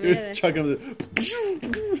chucking them. You're into chucking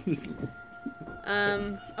the-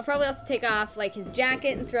 I'll probably also take off his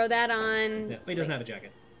jacket and throw that on. Yeah. He doesn't have a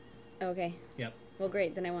jacket. Okay. Yep. Well,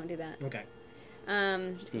 great. Then I won't do that. Okay.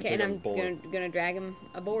 gonna Okay, take and off I'm his bullet. gonna drag him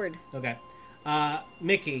aboard. Okay.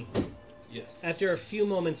 Mickey, Yes. after a few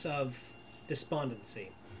moments of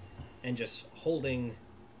despondency and just holding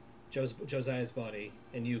Josiah's body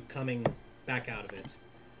and you coming back out of it,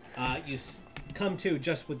 you come to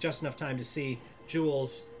just with just enough time to see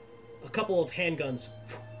Jules, a couple of handguns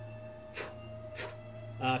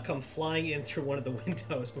come flying in through one of the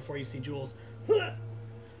windows before you see Jules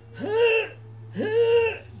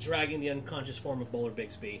dragging the unconscious form of Bowler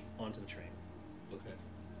Bigsby onto the train. Okay.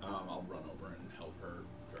 I'll run over and help her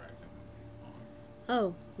drag him on.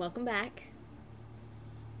 Oh, welcome back.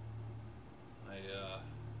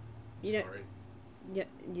 You don't- Sorry.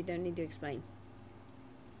 You don't need to explain.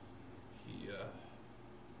 He,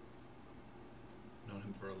 known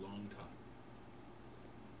him for a long time.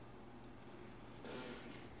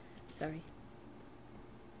 Sorry.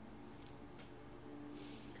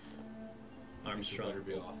 Armstrong. You better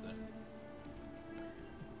be off then.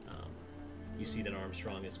 You see that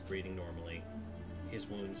Armstrong is breathing normally. His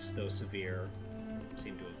wounds, though severe,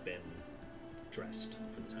 seem to have been dressed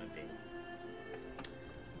for the time being.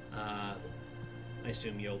 I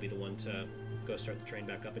assume you'll be the one to go start the train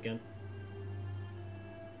back up again.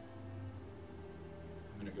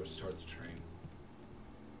 I'm gonna go start the train.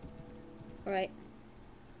 All right.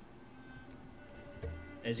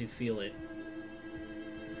 As you feel it,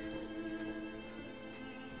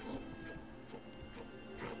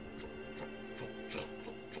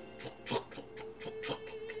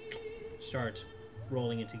 start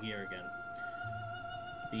rolling into gear again.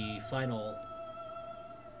 The final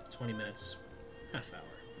 20 minutes, half hour.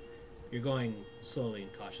 You're going slowly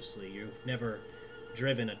and cautiously. You've never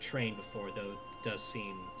driven a train before, though it does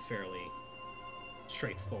seem fairly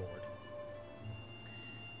straightforward.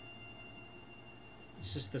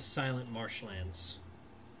 It's just the silent marshlands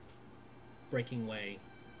breaking way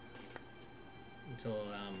until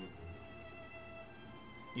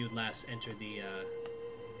you would last enter the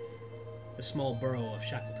small borough of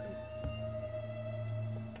Shackleton.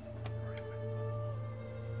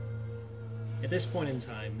 At this point in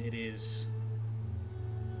time, it is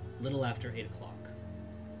a little after 8 o'clock.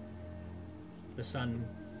 The sun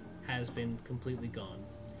has been completely gone.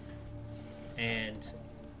 And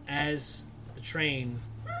as the train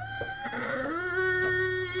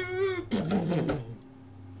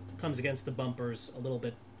comes against the bumpers a little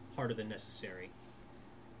bit harder than necessary,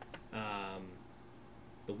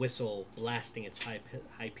 the whistle blasting its high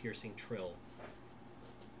piercing trill,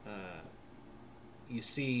 you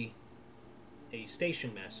see a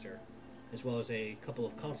station master as well as a couple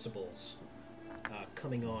of constables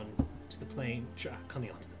coming onto the train.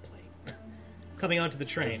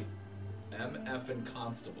 MF and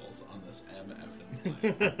constables on this MF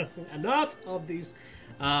plane. Enough of these.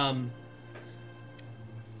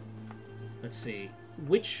 Let's see.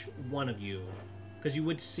 Which one of you, because you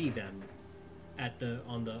would see them at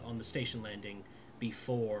on the station landing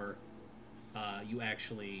before you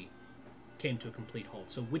actually came to a complete halt.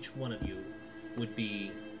 So which one of you would be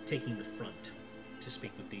taking the front to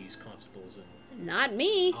speak with these constables? And Not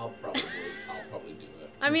me. I'll probably do it.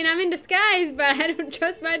 I mean, I'm in disguise, but I don't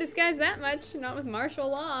trust my disguise that much. Not with martial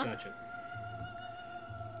law. Gotcha.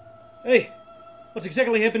 Hey, what's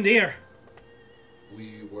exactly happened here?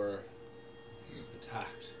 We were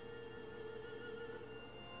attacked.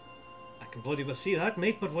 I can bloody well see that,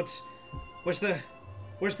 mate. But where's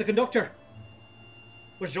the conductor?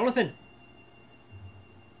 Where's Jonathan?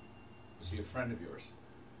 Is he a friend of yours?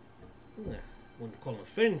 I wouldn't call him a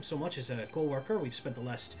friend so much as a co-worker. We've spent the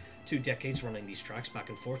last 2 decades running these tracks back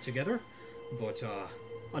and forth together. But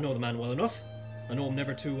I know the man well enough. I know him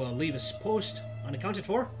never to leave his post unaccounted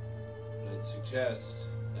for. I'd suggest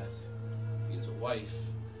that if he has a wife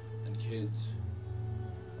and kids,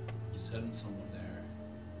 you send someone there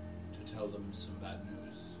to tell them some bad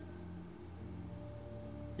news.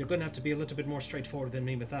 You're going to have to be a little bit more straightforward than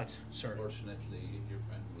me with that, sir. Fortunately, your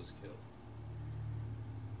friend was killed.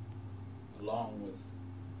 Along with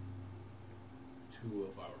 2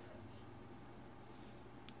 of our friends.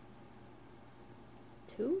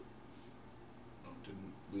 2? Oh,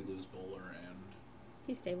 didn't we lose Bowler and...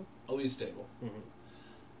 He's stable. Oh, he's stable. Mm-hmm.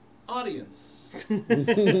 Audience.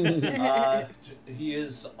 He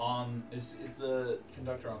is on... Is the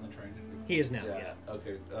conductor on the train? He is now, yeah.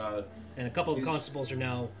 Okay. And a couple of He's- constables are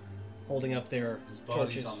now holding up their His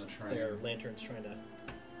body's torches, on the train. their lanterns, trying to...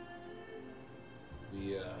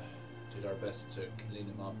 We did our best to clean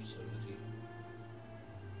him up so that he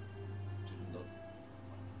didn't look...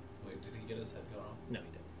 Wait, did he get his head cut off? No, he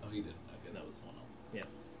didn't. Oh, he didn't. Okay, that was someone else.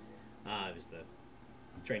 Yeah. It was the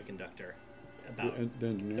train conductor. About The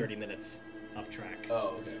engineer. 30 minutes up track.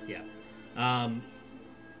 Oh, okay. Yeah.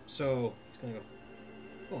 So he's gonna go.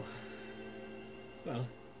 Oh. Well.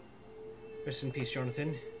 Rest in peace,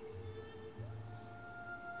 Jonathan.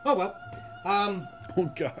 Oh well. Oh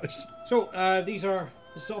gosh. So this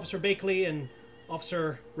is Officer Bakley and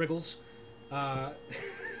Officer Wriggles.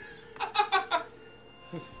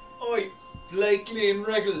 Oi, Blakely and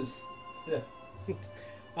Regals. Yeah.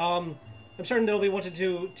 I'm certain they'll be wanting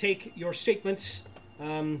to take your statements.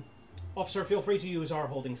 Officer, feel free to use our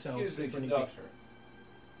holding cells. Excuse me, for anything. conductor.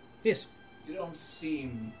 Yes. You don't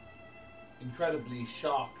seem incredibly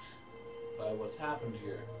shocked by what's happened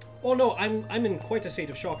here. Oh no, I'm in quite a state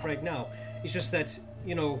of shock right now. It's just that,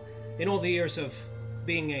 in all the years of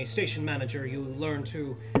being a station manager, you learn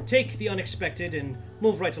to take the unexpected and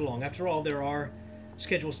move right along. After all, there are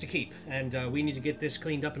schedules to keep, and we need to get this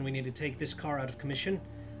cleaned up, and we need to take this car out of commission.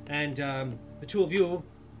 And the 2 of you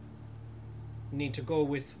need to go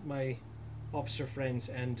with my officer friends,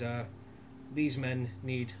 and these men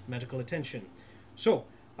need medical attention. So,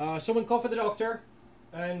 someone call for the doctor,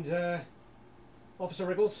 and Officer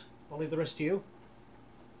Wriggles, I'll leave the rest to you.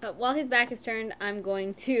 While his back is turned, I'm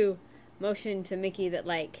going to motion to Mickey that,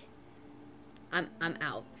 like, I'm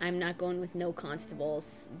out. I'm not going with no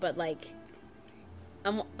constables, but, like,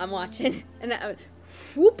 I'm watching, and I would,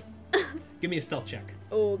 whoop. Give me a stealth check.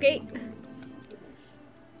 Okay.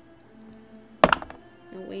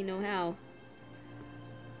 No way, no how.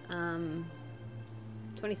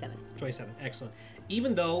 27. 27, excellent.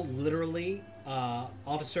 Even though, literally,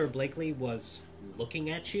 Officer Blakely was looking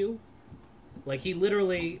at you, like, he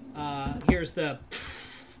literally hears the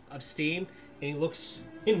of steam, and he looks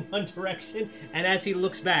in one direction, and as he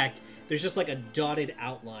looks back, there's just like a dotted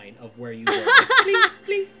outline of where you were. Blink,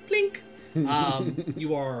 blink, blink.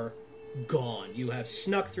 You are gone. You have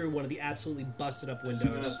snuck through one of the absolutely busted up Is he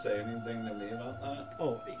gonna windows. say anything to me about that?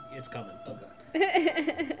 Oh, it's coming.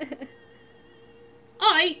 Okay.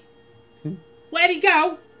 Oi! Where'd he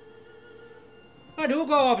go? Where do we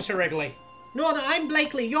go, Officer Wrigley? No, I'm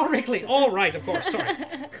Blakely. You're Wrigley. Oh, right, of course. Sorry.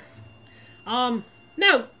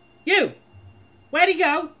 No, you. Where'd he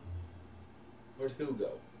go? Where'd who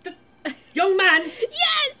go? Young man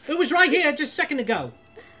Yes! who was right here just a second ago.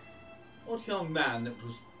 What young man that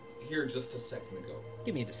was here just a second ago?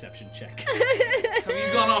 Give me a deception check. Have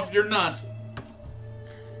you gone off your nut?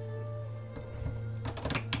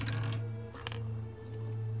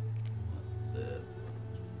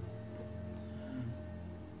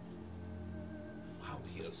 Wow,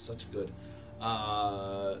 he has such good.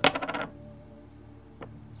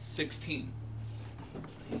 16.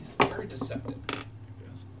 He's very deceptive.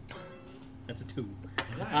 Yes. That's a 2.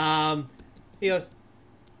 Okay. He goes,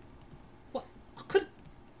 what?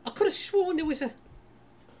 I could have sworn there was a...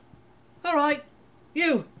 All right,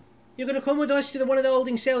 you're going to come with us to one of the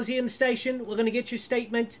holding cells here in the station. We're going to get your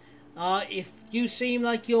statement. If you seem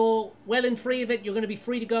like you're well and free of it, you're going to be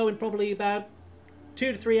free to go in probably about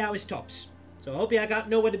 2 to 3 hours tops. So I hope you got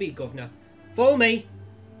nowhere to be, Governor. Follow me.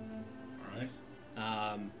 All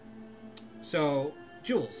right. So,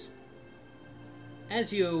 Jules,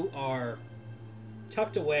 as you are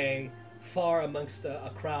tucked away far amongst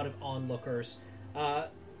a crowd of onlookers,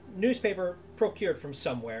 newspaper procured from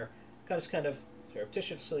somewhere, kind of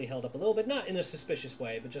surreptitiously held up a little bit, not in a suspicious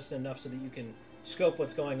way, but just enough so that you can scope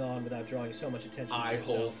what's going on without drawing so much attention to Eye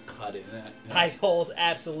yourself. holes cut in it. Eye holes,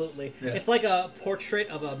 absolutely. Yeah. It's like a portrait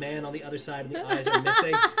of a man on the other side, and the eyes are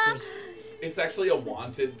missing. There's It's actually a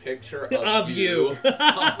wanted picture Of you.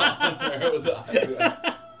 on there with the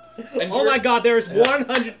eyes. And oh you're- my god, there's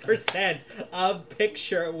 100% a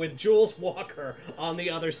picture with Jules Walker on the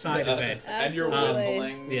other side of it. And you're Absolutely.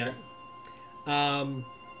 whistling. Yeah.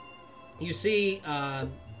 You see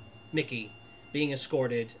Mickey being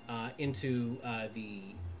escorted into the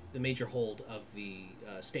major hold of the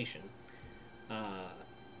station,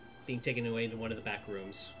 being taken away into one of the back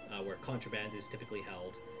rooms where contraband is typically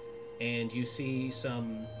held. And you see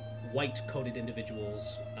some white-coated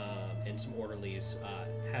individuals and some orderlies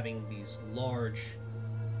having these large...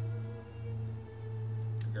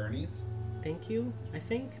 Gurneys? Thank you, I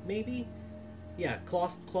think, maybe? Yeah,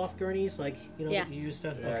 cloth gurneys, like, you know, Yeah. you used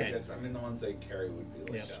to... Yeah, Okay. I guess, the ones they carry would be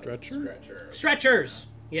like Yeah. a Stretcher? Stretchers!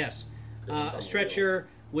 Yes. Goodness on A stretcher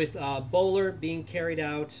with Bowler being carried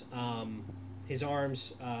out, his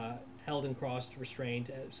arms held and crossed,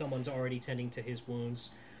 restrained. Someone's already tending to his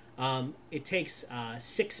wounds. It takes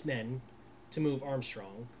 6 men to move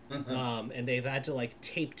Armstrong, and they've had to, like,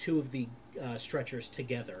 tape 2 of the stretchers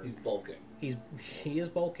together. He's bulking. He is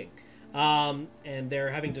bulking. And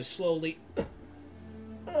they're having to slowly...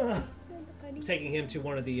 taking him to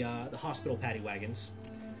one of the hospital paddy wagons.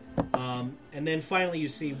 And then finally you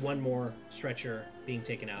see one more stretcher being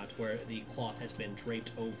taken out where the cloth has been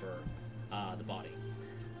draped over the body.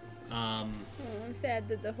 Oh, I'm sad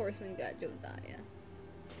that the horseman got Josiah.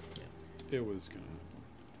 It was gonna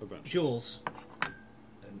happen eventually. Jules,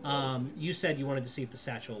 And you said you wanted to see if the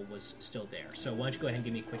satchel was still there. So why don't you go ahead and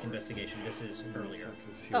give me a quick investigation. This is earlier. Sucks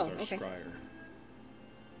is he Oh, was our okay. scryer.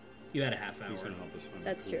 You had a half hour. He's gonna help us find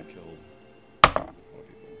That's who true. killed a lot of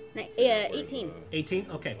people. Yeah, Where 18. the- 18?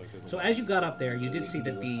 Okay. So as you got up there, you did see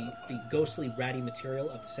that the ghostly ratty material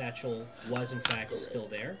of the satchel was in fact still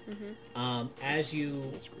there. As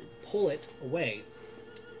you pull it away,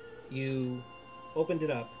 you opened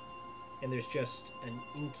it up, and there's just an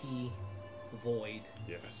inky void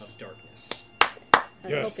Yes. of darkness. I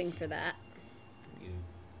was Yes. hoping for that. You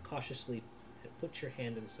cautiously put your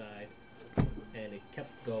hand inside, and it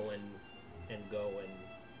kept going and going,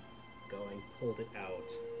 pulled it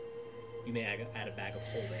out. You may add a bag of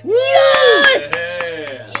holding. Yes!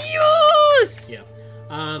 Yeah. Yes!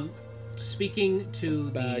 Yeah. Speaking to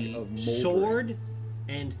Bag the of moldering. sword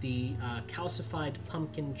and the calcified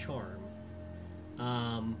pumpkin charm.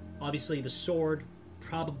 Obviously, the sword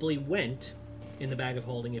probably went in the bag of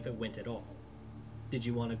holding if it went at all. Did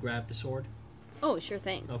you want to grab the sword? Oh, sure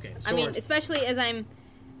thing. Okay. I mean, sword. especially as I'm,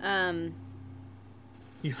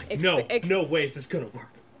 You're like, ex- no, ex- no way is this gonna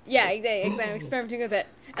work. yeah, exactly. I'm experimenting with it.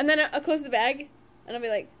 And then I'll close the bag, and I'll be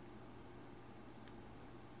like,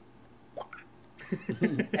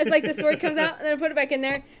 as like the sword comes out, and then I put it back in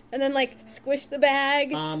there, and then like squish the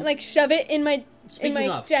bag, and like shove it in my Speaking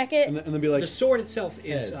of, jacket. And then be like, the sword itself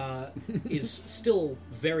is Heads. is still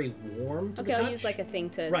very warm to Okay, the touch. I'll use like a thing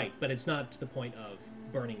to. Right, but it's not to the point of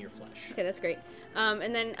burning your flesh. Okay, that's great.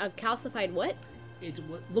 And then a calcified what? It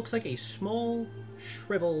looks like a small,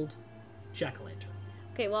 shriveled jack-o'-lantern.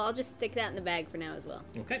 Okay, well I'll just stick that in the bag for now as well.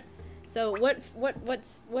 Okay. So what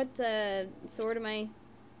sword am I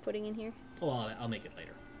putting in here? Oh, I'll make it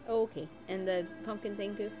later. Oh, okay, and the pumpkin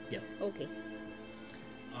thing too. Yep. Okay,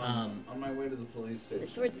 On my way to the police station,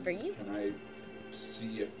 the sword's for you. can I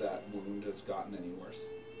see if that wound has gotten any worse?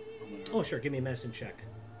 I'm gonna- Oh, sure. Give me a medicine check.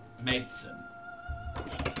 Medicine.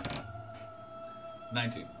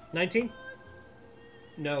 19. 19?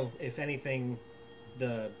 No, if anything,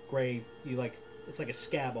 the gray, it's like a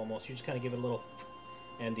scab almost. You just kind of give it a little,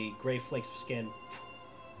 and the gray flakes of skin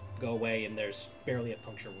go away, and there's barely a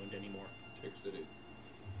puncture wound anymore. Tick City.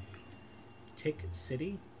 Tick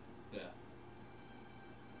City? Yeah.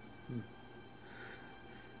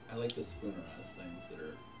 I like to spoonerize things that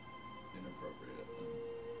are inappropriate.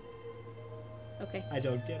 Okay. I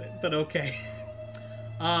don't get it, but okay.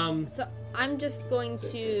 So I'm just going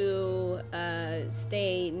to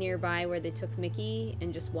stay nearby where they took Mickey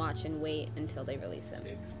and just watch and wait until they release him.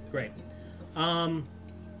 Great.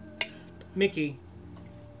 Mickey,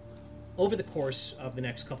 over the course of the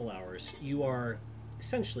next couple hours, you are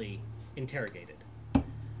essentially interrogated.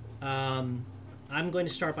 I'm going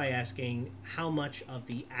to start by asking, how much of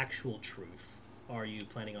the actual truth are you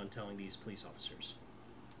planning on telling these police officers?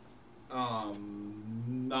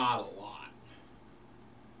 Not a lot.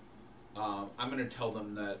 I'm going to tell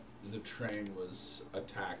them that the train was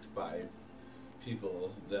attacked by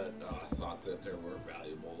people that thought that there were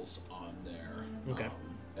valuables on there. Okay.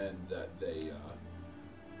 And that they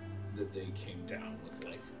came down with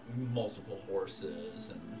like multiple horses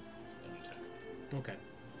and attacked. Okay.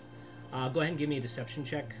 Go ahead and give me a deception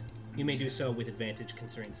check. You may do so with advantage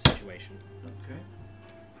considering the situation.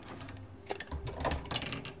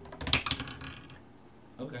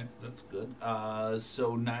 Okay, that's good.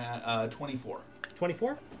 24.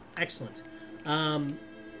 24? Excellent.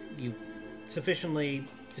 You sufficiently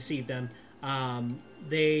deceived them.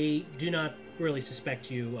 They do not really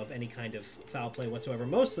suspect you of any kind of foul play whatsoever,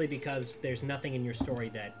 mostly because there's nothing in your story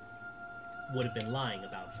that would have been lying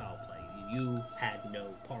about foul play. You had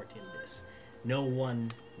no part in this. No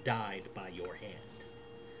one died by your hand.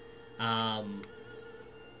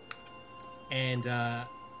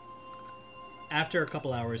 After a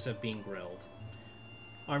couple hours of being grilled,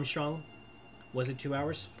 Armstrong, was it 2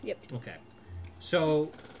 hours? Yep. Okay.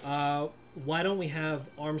 So, why don't we have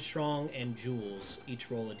Armstrong and Jules each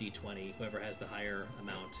roll a d20? Whoever has the higher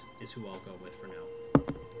amount is who I'll go with for now.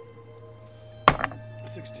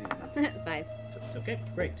 16. 5. Okay,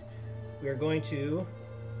 great. We are going to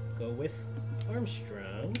go with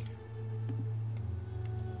Armstrong.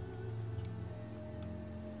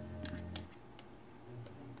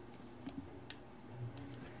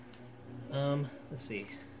 Let's see.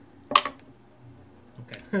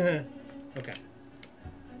 Okay. Okay.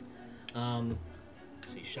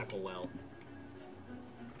 Let's see, Shacklewell.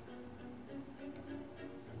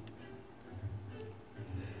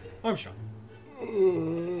 Armstrong.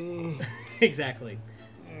 Exactly.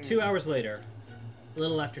 2 hours later, a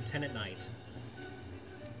little after 10 at night,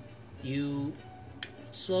 you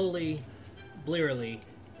slowly, blearily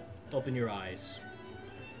open your eyes.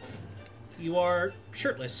 You are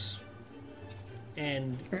shirtless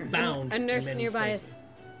and bound. A nurse in many nearby places. is.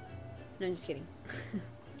 No, I'm just kidding.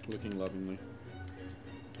 Looking lovingly.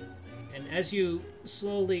 And as you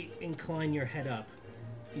slowly incline your head up,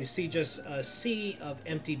 you see just a sea of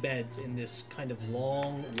empty beds in this kind of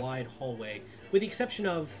long, wide hallway, with the exception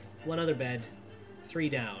of one other bed, 3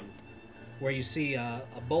 down, where you see a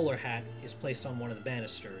bowler hat is placed on one of the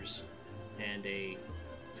banisters, and a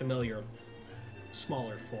familiar,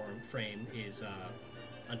 smaller frame is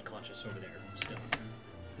unconscious over there still.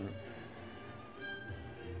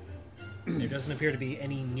 There doesn't appear to be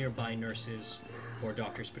any nearby nurses or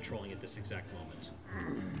doctors patrolling at this exact moment.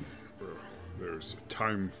 There's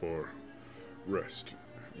time for rest.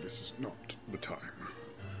 This is not the time.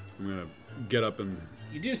 I'm gonna get up and...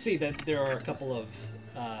 You do see that there are a couple of,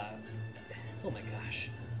 oh my gosh,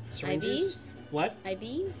 syringes? IVs? What?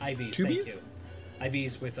 IVs? IVs, Tubies? thank you.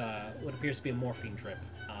 IVs with what appears to be a morphine drip.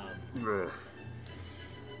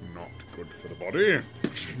 Not good for the body.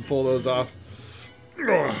 Pull those off.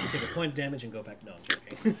 You take a point of damage and go back. No, I'm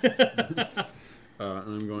joking.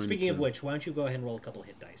 I'm going Speaking to... of which, why don't you go ahead and roll a couple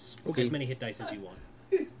hit dice? Okay. As many hit dice as you want.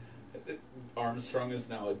 Armstrong is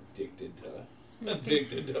now addicted to Are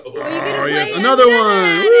opioids. you gonna Oh, play yes, another one!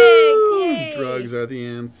 addict? Woo! Yay! Drugs are the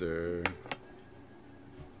answer.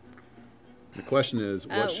 The question is,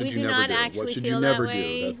 what should we you do never not do? actually What should feel you never that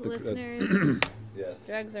way, do? That's the listeners. Yes.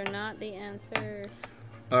 Drugs are not the answer.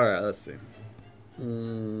 All right, let's see.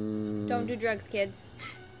 Don't do drugs, kids.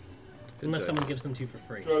 Unless someone gives them to you for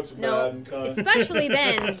free. Drugs are No, bad and cunt. especially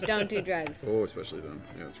then, don't do drugs. Oh, especially then.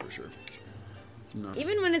 Yeah, that's for sure. Enough.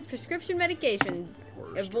 Even when it's prescription medications,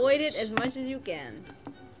 Horror avoid it stories. as much as you can.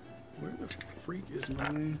 Where the freak is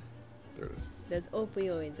my... There it is. Those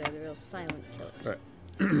opioids are the real silent killers.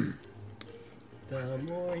 All right. The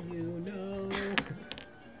more you know.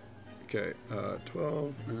 Okay,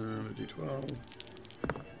 12 and a d12.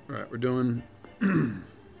 All right, we're doing Okay,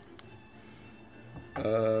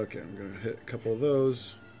 I'm gonna hit a couple of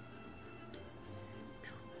those.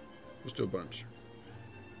 Let's do a bunch.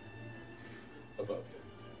 Above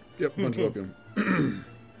Yep, a bunch of opium.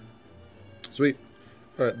 Sweet.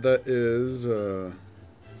 All right, that is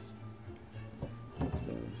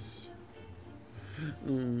plus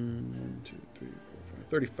 1, 2, 3, 4, 5,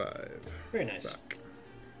 35. Very nice. Back.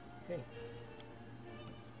 Okay.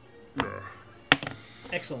 Ugh.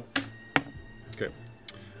 Excellent. Okay.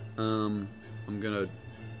 I'm gonna.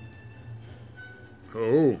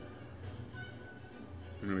 Oh.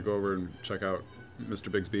 I'm gonna go over and check out Mr.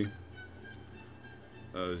 Bigsby.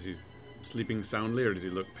 Is he sleeping soundly, or does he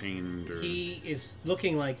look pained? Or He is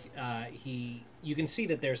looking like he. You can see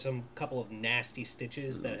that there's some couple of nasty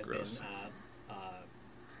stitches that have gross.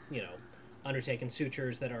 been, undertaken.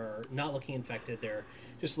 Sutures that are not looking infected. They're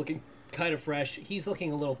just looking kind of fresh. He's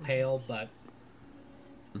looking a little pale, but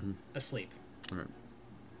asleep. All right.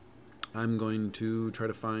 I'm going to try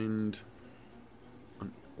to find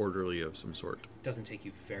an orderly of some sort. Doesn't take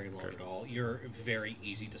you very long Okay. at all. You're very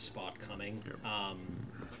easy to spot coming. Yep.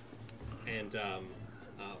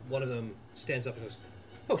 One of them stands up and goes,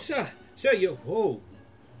 "Oh, sir, you. Oh,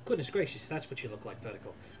 goodness gracious, that's what you look like,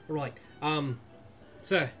 Vertical. All right,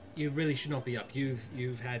 sir, you really should not be up.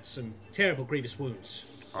 You've had some terrible, grievous wounds.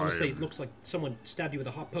 Honestly, it looks like someone stabbed you with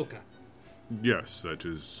a hot poker." Yes, that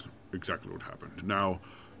is exactly what happened. Now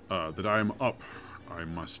that I am up, I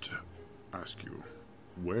must ask you,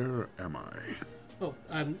 where am I? Oh,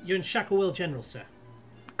 you're in Shacklewell General, sir.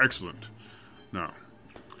 Excellent. Now,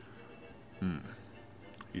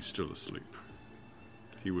 he's still asleep.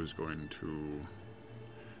 He was going to...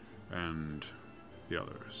 and the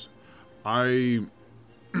others. I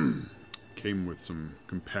came with some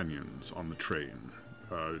companions on the train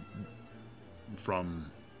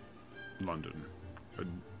from London.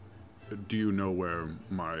 Do you know where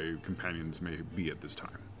my companions may be at this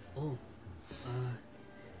time? Oh,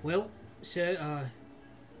 well, sir,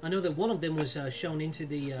 I know that one of them was shown into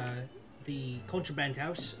the contraband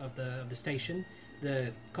house of the station.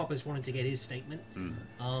 The coppers wanted to get his statement.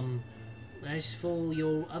 As for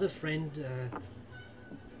your other friend,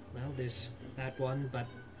 well, there's that one, but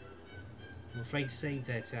I'm afraid to say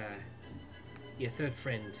that your third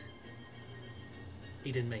friend,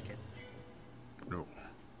 he didn't make it. No.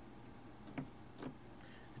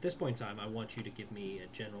 At this point in time, I want you to give me a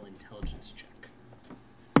general intelligence check.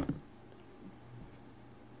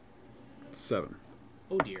 7.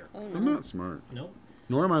 Oh dear. Oh I'm no. not smart. Nope.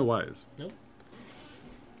 Nor am I wise. Nope.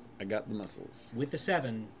 I got the muscles. With the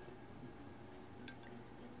 7,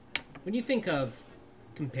 when you think of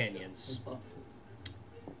companions,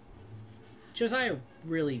 Josiah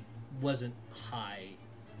really wasn't high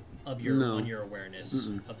of your No. on your awareness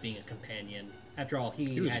of being a companion. After all,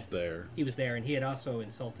 He was just there. He was there, and he had also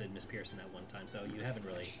insulted Miss Pearson at one time, so you haven't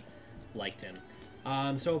really liked him.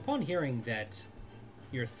 So upon hearing that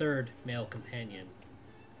your third male companion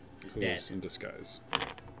is dead, Fools in disguise.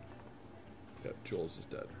 Yeah, Jules is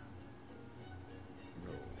dead.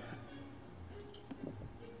 No.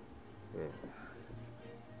 Oh.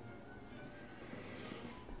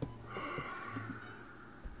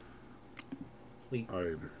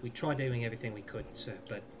 we tried doing everything we could, sir,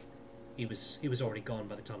 but he was already gone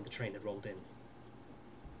by the time the train had rolled in.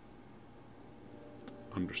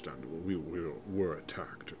 Understandable. We were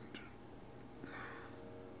attacked. And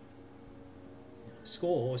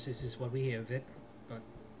Score horses is what we hear of it, but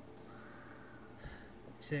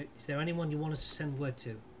is there anyone you want us to send word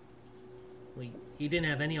to? He didn't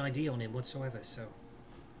have any idea on him whatsoever, so...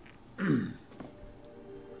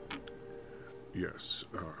 yes.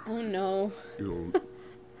 Oh no. You'll,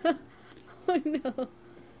 Oh no.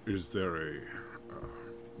 is there a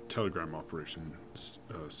telegram operation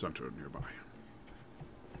center nearby?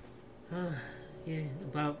 Yeah,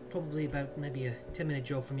 probably about maybe a 10-minute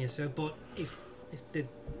jog from here, sir. But if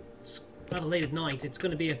it's rather late at night, it's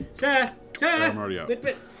going to be a sir. I'm already up.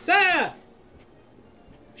 Sir,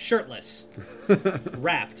 shirtless,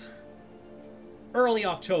 wrapped. Early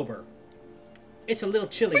October. It's a little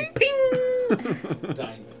chilly. Ping!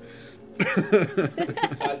 Diamonds.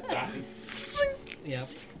 Diamonds. Yep.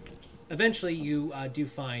 Eventually, you do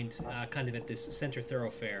find kind of at this center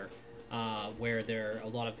thoroughfare where there are a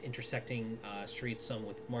lot of intersecting streets, some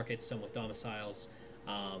with markets, some with domiciles.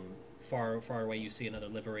 Far away, you see another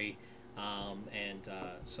livery and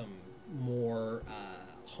some more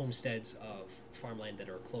homesteads of farmland that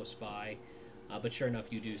are close by. But sure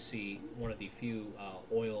enough, you do see one of the few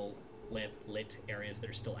oil lamp lit areas that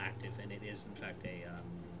are still active, and it is in fact a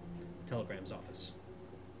telegrams office.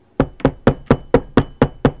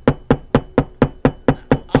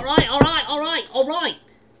 All all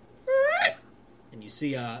right. And you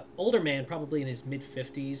see a older man, probably in his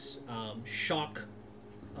mid-50s, shock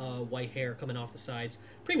white hair coming off the sides,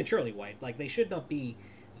 prematurely white. Like, they should not be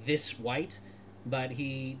this white, but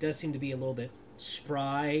he does seem to be a little bit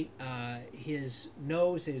spry. His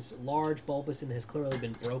nose is large, bulbous, and has clearly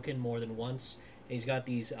been broken more than once. And he's got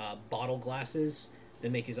these bottle glasses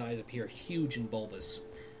that make his eyes appear huge and bulbous.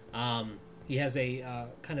 He has a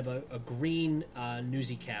kind of a green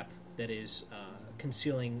newsy cap that is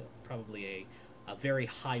concealing probably a very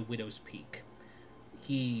high widow's peak.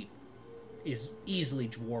 He is easily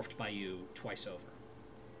dwarfed by you twice over.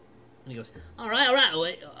 And he goes, all right.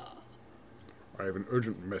 I have an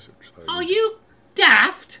urgent message. that I Are need- you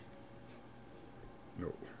daft?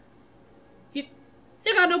 No. You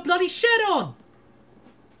got no bloody shirt on.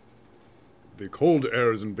 The cold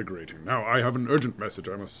air is invigorating. Now, I have an urgent message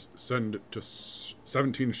I must send to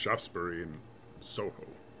 17 Shaftesbury in Soho.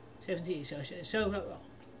 17, Soho.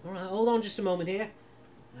 All right, hold on just a moment here.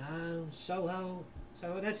 Soho.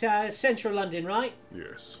 That's central London, right?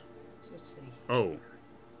 Yes. So let's see. Oh.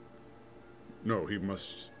 No, he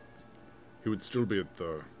would still be at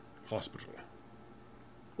the hospital.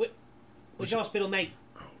 Which hospital, mate?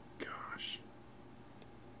 Oh, gosh.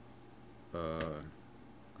 I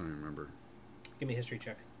don't remember. Give me a history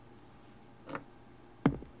check.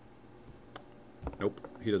 Nope,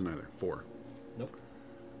 he doesn't either. 4. Nope.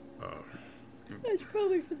 That's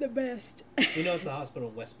probably for the best. You know it's the hospital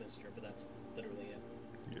in Westminster, but that's literally it.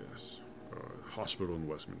 Yes. Hospital in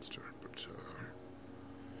Westminster, but,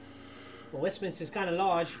 Well, Westminster's kind of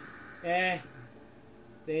large.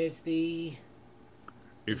 There's the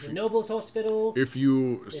Nobles Hospital. if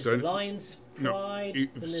you There's send... the Lions No, Pride. i-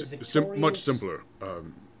 then there's much Victoria's. simpler.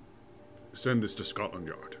 Send this to Scotland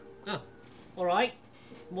Yard. Oh, all right.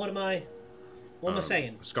 What am I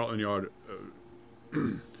saying? Scotland Yard,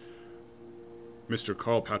 Mr.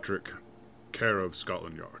 Carl Patrick, care of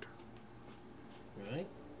Scotland Yard. Right.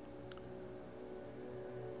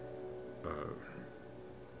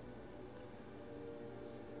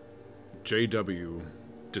 J.W.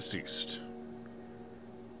 deceased.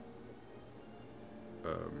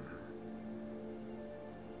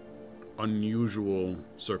 Unusual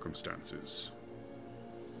circumstances.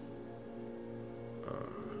 I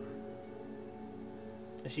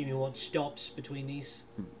assume you want stops between these.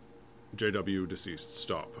 J.W. deceased.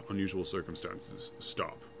 Stop. Unusual circumstances.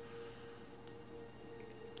 Stop.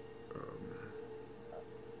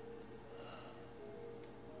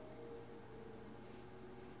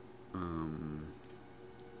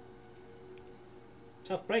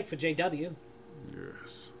 Tough break for JW.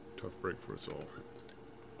 Yes. Tough break for us all.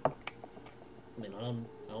 I mean, I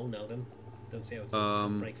don't know them. Don't say it's a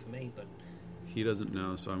tough break for me, but He doesn't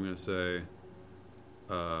know, so I'm going to say...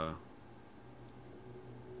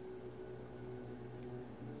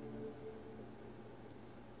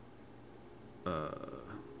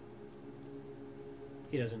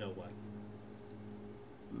 he doesn't know what.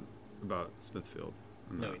 about Smithfield.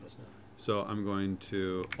 No, he doesn't know. So I'm going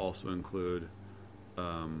to also include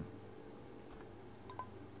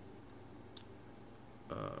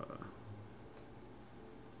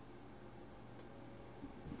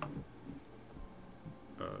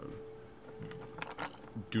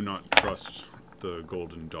Do not trust the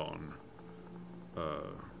Golden Dawn.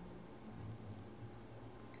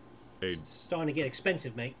 It's starting to get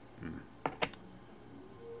expensive, mate.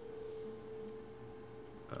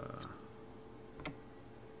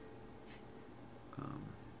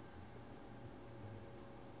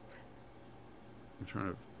 I'm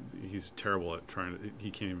trying to. He's terrible at trying to.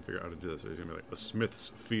 He can't even figure out how to do this. So he's gonna be like, A Smith's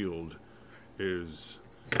Field is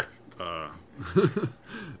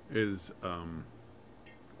is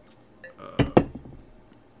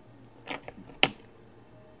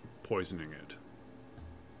poisoning it.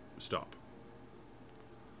 Stop.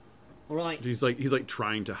 All right. he's like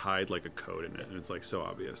trying to hide like a code in it, and it's like so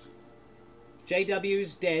obvious.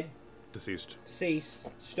 JW's dead. Deceased. Deceased.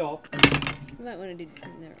 Stop. You might want to do.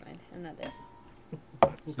 Never mind. I'm not there.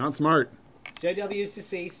 It's not smart. JW's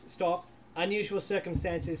deceased. Stop. Unusual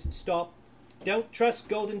circumstances. Stop. Don't trust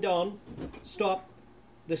Golden Dawn. Stop.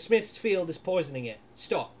 The Smith's Field is poisoning it.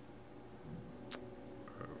 Stop.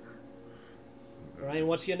 All right. And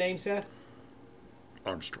what's your name, sir?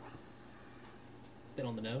 Armstrong. Bit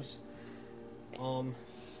on the nose.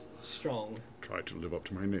 Strong. Try to live up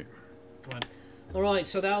to my name. Right. All right.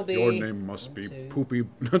 So that'll be. Your name must be two. Poopy.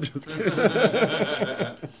 No, just kidding.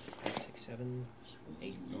 6, 7,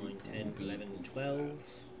 8, 9, 10, 11, 12.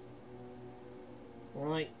 All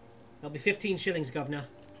right. That'll be 15 shillings, Governor.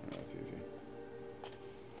 Oh, that's easy.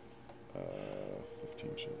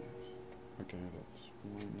 15 shillings. Okay, that's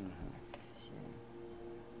 1.5.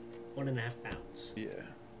 So 1.5 pounds. yeah,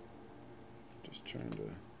 just trying to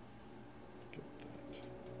get that.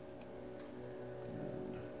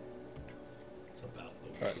 And It's about the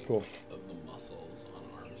weight Alright, cool. of the muscles on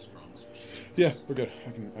Armstrong's chest. yeah, we're good.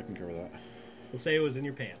 I can cover that. We'll say it was in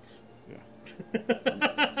your pants. Yeah.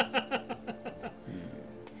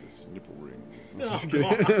 This nipple ring. No, Oh, just kidding.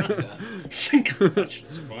 God. That should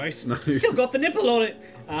suffice. Still got the nipple on it.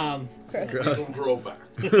 It'll grow back.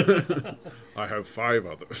 I have 5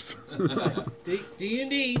 others. Do you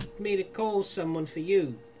need me to call someone for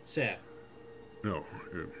you, sir? No,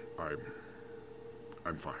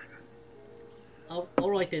 I'm fine. Oh, all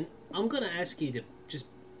right then. I'm gonna ask you to just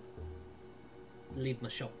leave my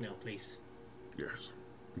shop now, please. Yes.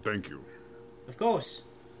 Thank you. Of course.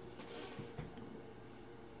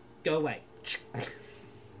 Go away.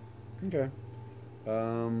 Okay. This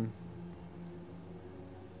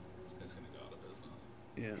guy's gonna go out of business.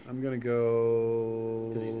 Yeah, I'm gonna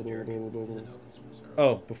go. 'Cause he's a jerk. No customers are-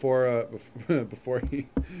 Oh, before before he.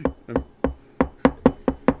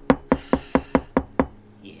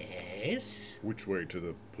 Yes. Which way to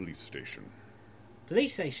the police station?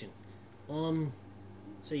 Police station. So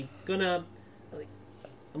you're gonna.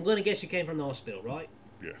 I'm gonna guess you came from the hospital, right?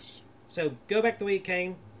 Yes. So go back the way you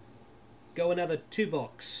came. Go another 2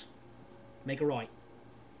 blocks. Make a right.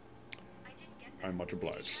 I'm much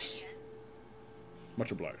obliged.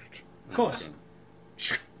 Much obliged. Of course.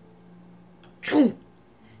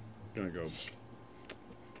 Gonna go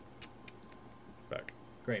back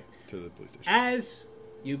Great. to the police station. As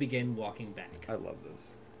you begin walking back, I love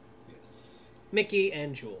this. Yes. Mickey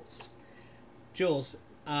and Jules. Jules,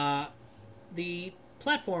 the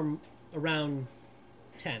platform around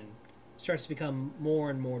 10 starts to become more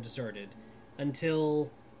and more deserted until,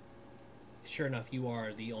 sure enough, you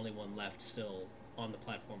are the only one left still on the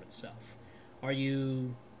platform itself. Are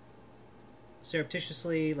you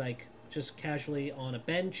surreptitiously, like, just casually on a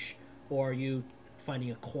bench, or are you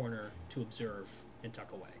finding a corner to observe and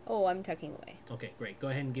tuck away? Oh, I'm tucking away. Okay, great. Go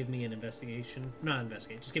ahead and give me an investigation. Not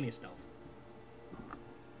investigate, just give me a stealth.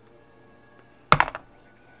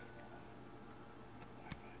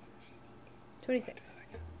 26.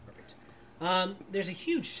 Perfect. There's a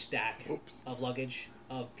huge stack of luggage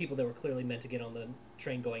of people that were clearly meant to get on the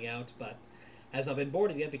train going out, but has not been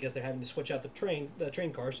boarded yet because they're having to switch out the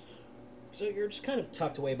train cars. So you're just kind of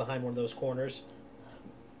tucked away behind one of those corners.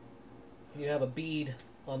 You have a bead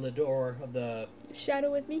on the door of the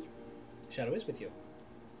Shadow with me? Shadow is with you.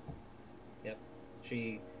 Yep.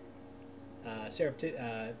 She, not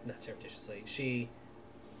surreptitiously, she,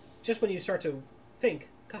 just when you start to think,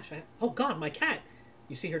 gosh, oh God, my cat,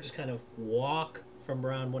 you see her just kind of walk from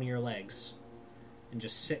around one of your legs and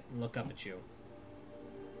just sit and look up at you.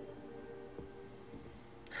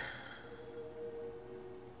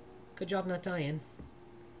 Good job not dying.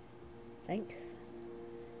 Thanks.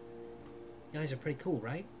 You guys are pretty cool,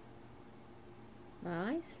 right?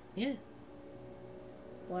 My eyes? Yeah.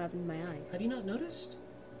 What happened to my eyes? Have you not noticed?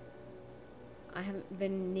 I haven't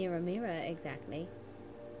been near a mirror exactly.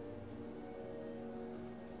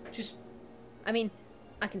 Just, I mean,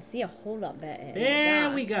 I can see a whole lot better. in the there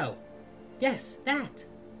dark. we go. Yes, that.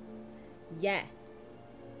 Yeah.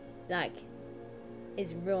 Like,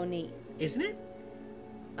 it's real neat. Isn't it?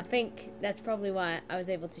 I think that's probably why I was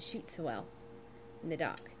able to shoot so well in the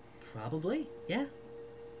dark. Probably, yeah.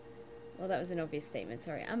 Well, that was an obvious statement.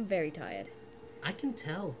 Sorry, I'm very tired. I can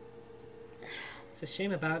tell. It's a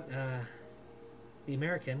shame about the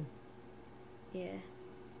American. Yeah.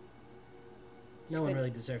 No one really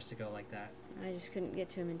deserves to go like that. I just couldn't get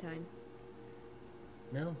to him in time.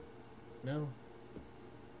 No.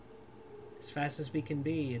 As fast as we can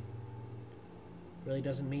be, it really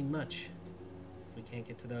doesn't mean much if we can't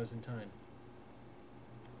get to those in time.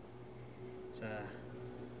 It's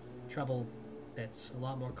trouble that's a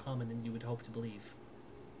lot more common than you would hope to believe.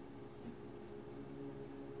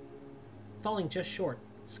 Falling just short.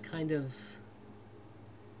 It's kind of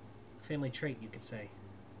a family trait, you could say.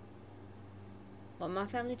 What, my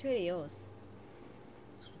family trait or yours?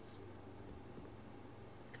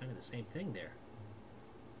 Kind of the same thing there.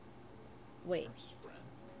 Wait, Spread.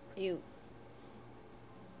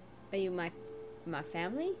 are you my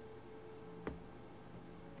family?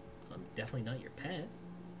 I'm definitely not your pet.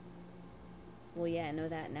 Well, yeah, I know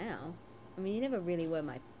that now. I mean, you never really were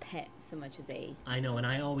my pet so much as a... I know, and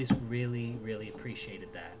I always really, really appreciated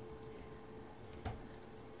that.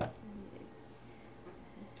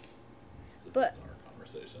 This is a But- bizarre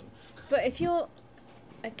conversation. But if you're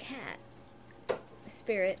a cat, a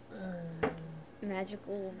spirit,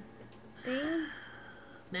 magical thing,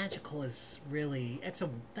 Magical is really that's a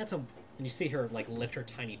And you see her like lift her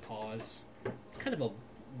tiny paws. It's kind of a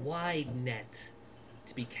wide net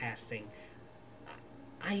to be casting.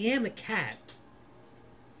 I am a cat.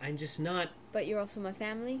 I'm just not. But you're also my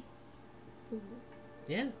family?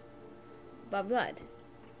 Yeah, By blood.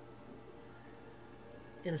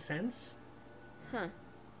 in a sense. Huh.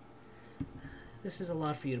 This is a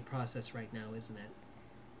lot for you to process right now, isn't it?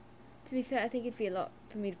 To be fair, I think it'd be a lot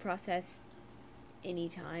for me to process any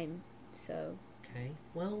time. So, Okay.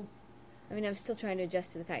 Well, I mean, I'm still trying to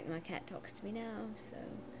adjust to the fact that my cat talks to me now, so.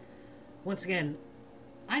 once again,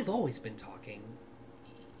 I've always been talking.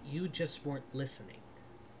 You just weren't listening.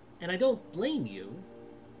 And I don't blame you.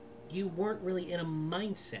 You weren't really in a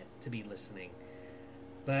mindset to be listening.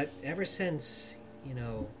 But ever since,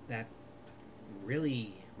 that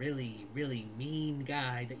really, really, really mean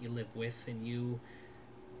guy that you live with, and you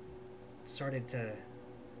started to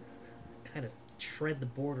kind of tread the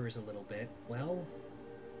borders a little bit, well,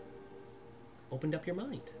 opened up your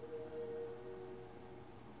mind.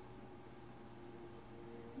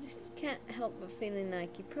 I just can't help but feeling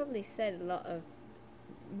like you probably said a lot of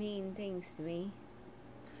mean things to me.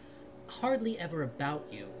 Hardly ever about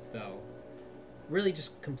you, though. Really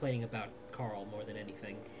just complaining about Carl more than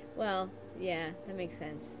anything. Well, yeah, that makes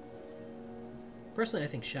sense. Personally, I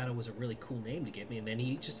think Shadow was a really cool name to give me, and then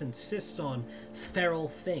he just insists on feral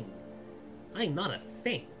thing. I'm not a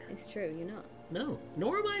thing. It's true, you're not. No,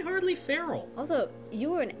 nor am I hardly feral. Also, you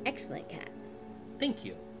were an excellent cat. Thank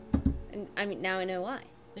you. And I mean, now I know why.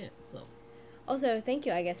 Yeah, well, Also, thank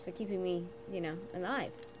you, I guess, for keeping me,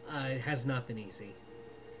 alive. it has not been easy.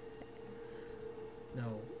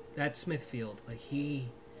 No, that Smithfield, like, he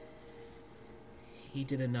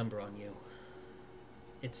did a number on you.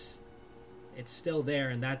 It's still there,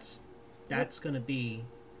 and that's gonna be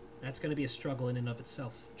a struggle in and of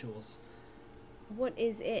itself, Jules. What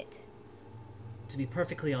is it? To be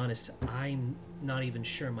perfectly honest, I'm not even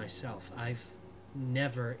sure myself. I've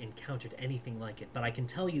never encountered anything like it, but I can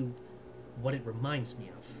tell you what it reminds me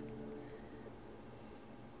of.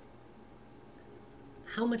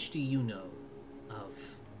 How much do you know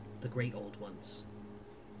of the Great Old Ones?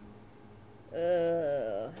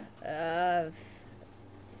 I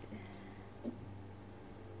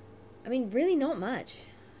mean, really not much.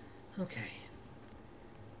 Okay.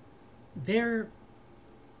 There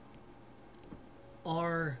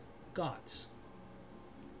are gods.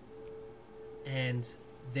 And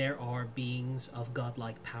there are beings of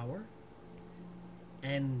godlike power.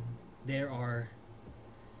 And there are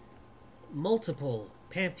multiple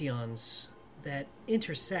pantheons that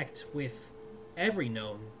intersect with every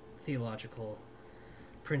known theological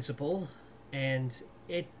principle. And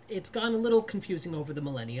it's gotten a little confusing over the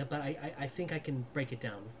millennia, but I think I can break it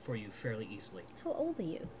down for you fairly easily. How old are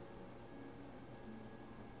you?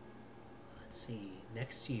 Let's see.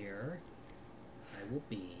 Next year, I will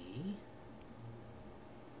be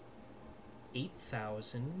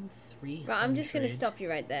 8,300. Right, I'm just going to stop you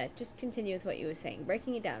right there. Just continue with what you were saying.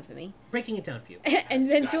 Breaking it down for me. Breaking it down for you. And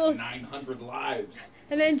then It's got Jules... 900 lives.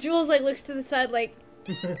 And then Jules, looks to the side like...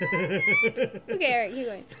 Okay, Eric, keep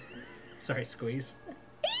going. Sorry, Squeeze.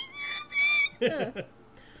 Oh.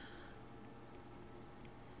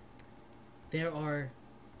 There are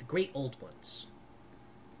the Great Old Ones.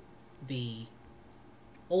 The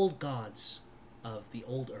old gods of the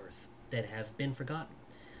old earth that have been forgotten.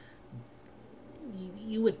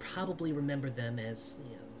 You would probably remember them as,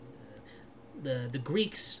 the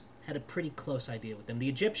Greeks had a pretty close idea with them. The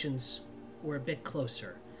Egyptians were a bit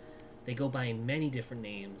closer. They go by many different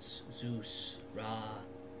names: Zeus, Ra,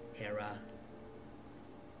 Hera,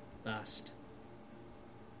 Bast.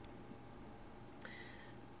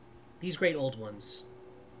 These Great Old Ones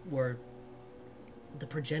were the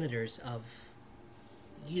progenitors of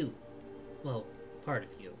you. Well, part of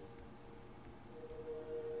you.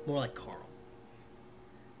 More like Carl.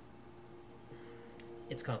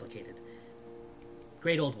 It's complicated.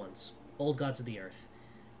 Great Old Ones, old gods of the earth.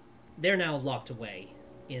 They're now locked away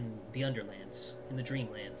in the Underlands, in the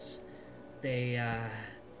Dreamlands. They,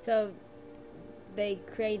 So, they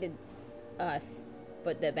created us,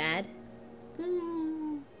 but they're bad?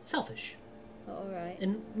 selfish. Oh, alright.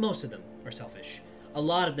 And most of them are selfish. A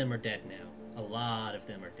lot of them are dead now. A lot of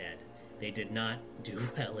them are dead. They did not do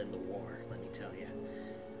well in the war, let me tell you.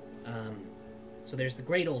 So there's the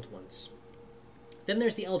Great Old Ones. Then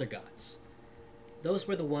there's the Elder Gods. Those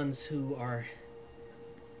were the ones who are...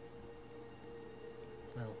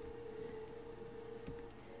 well...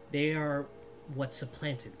 they are what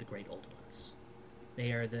supplanted the Great Old Ones.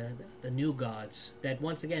 They are the new gods that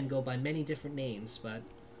once again go by many different names, but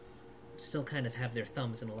still kind of have their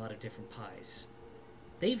thumbs in a lot of different pies.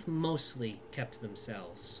 They've mostly kept to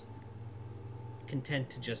themselves. content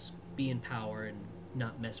to just be in power and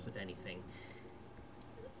not mess with anything.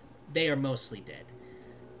 They are mostly dead.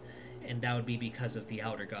 And that would be because of the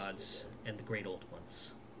Outer Gods and the Great Old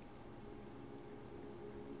Ones.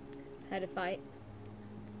 Had a fight.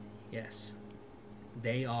 Yes.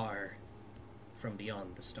 They are from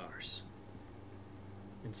beyond the stars.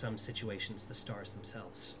 In some situations, the stars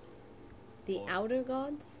themselves. The Or- outer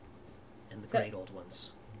gods? And the So- Great Old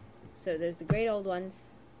Ones. So there's the great old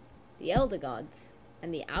ones, the elder gods,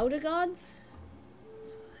 and the outer gods?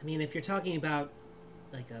 I mean, if you're talking about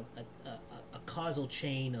like a causal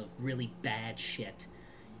chain of really bad shit,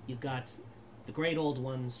 you've got the Great Old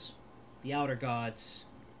Ones, the Outer Gods,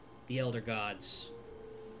 the Elder Gods.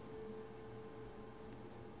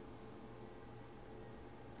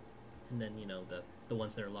 And then, the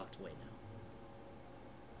ones that are locked away now.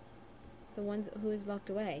 The ones who is locked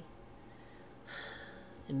away.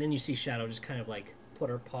 And then you see Shadow just kind of like put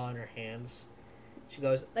her paw in her hands. She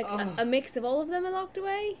goes, Like "Oh, a mix of all of them are locked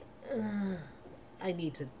away? I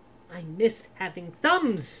miss having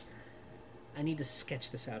thumbs. I need to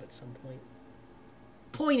sketch this out at some point.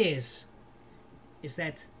 Point is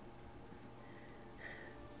that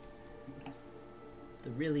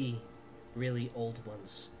the really, really old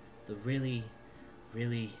ones, the really,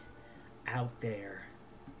 really out there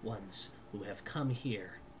ones who have come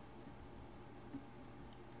here,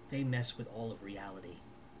 they mess with all of reality.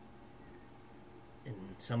 And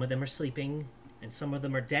some of them are sleeping, and some of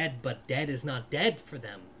them are dead, but dead is not dead for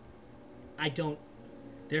them.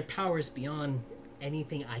 Their power is beyond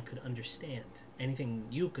anything I could understand, anything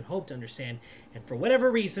you could hope to understand, and for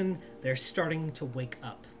whatever reason, they're starting to wake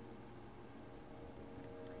up.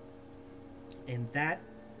 And that,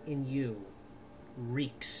 in you,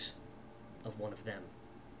 reeks of one of them.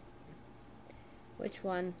 Which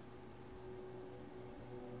one?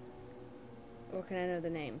 Or can I know the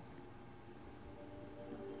name?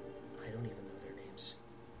 I don't even know their names.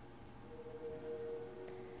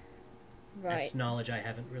 Right. That's knowledge I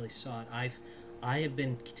haven't really sought. I have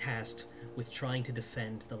been tasked with trying to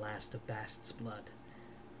defend the last of Bast's blood.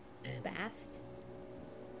 And Bast?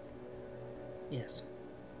 yes,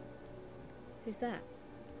 Who's that?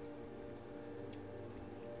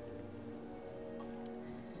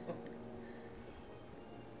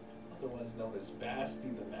 Otherwise known as Basti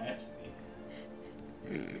the Nasty.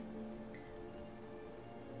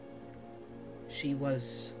 she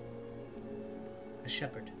was a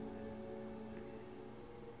shepherd.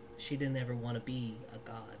 She didn't ever want to be a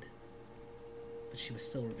god, but she was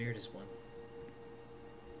still revered as one.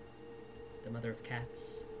 The mother of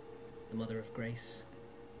cats, the mother of grace,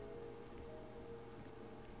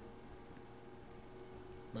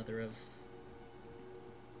 mother of...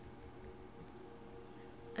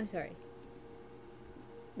 I'm sorry.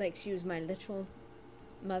 Like she was my literal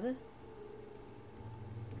mother?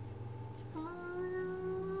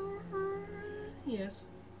 Yes.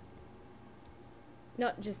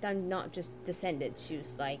 I'm not just descended. She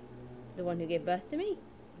was like the one who gave birth to me?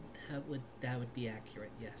 That would be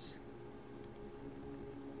accurate, yes.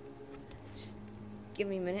 Just give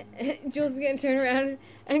me a minute. Jules is gonna turn around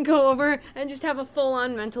and go over and just have a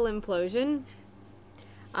full-on mental implosion.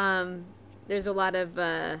 There's a lot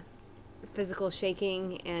of physical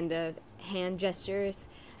shaking and hand gestures,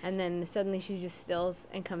 and then suddenly she just stills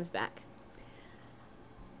and comes back.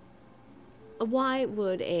 Why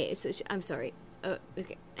would I'm sorry.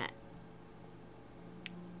 Okay.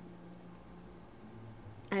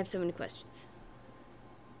 I have so many questions.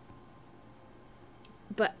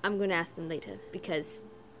 But I'm going to ask them later because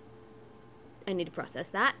I need to process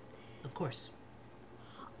that. Of course.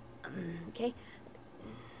 Okay.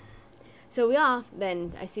 So we are,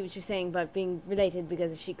 then, I see what you're saying about being related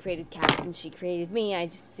because she created cats and she created me. I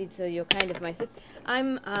just see, so you're kind of my sister.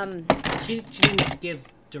 She didn't give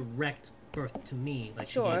direct birth to me like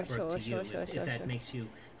Sure, she gave birth to you, if that makes you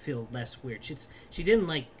feel less weird. She didn't,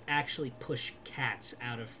 like, actually push cats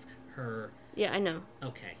out of her... Yeah, I know.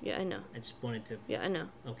 Okay. Yeah, I know. I just wanted to... Yeah, I know.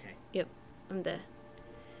 Okay. Yep, I'm there.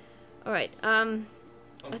 Alright, I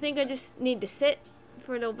think I just need to sit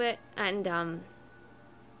for a little bit and,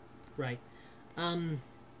 Right.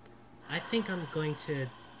 I think I'm going to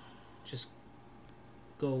just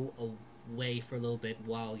go away for a little bit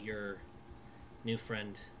while your new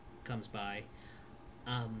friend comes by.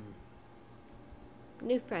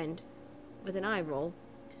 New friend with an eye roll.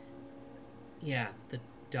 Yeah, the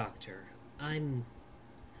doctor. I'm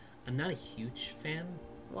not a huge fan.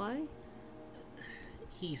 Why?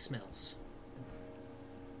 He smells.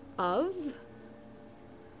 Of?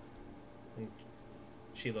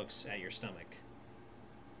 She looks at your stomach.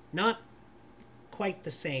 Not quite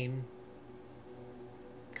the same.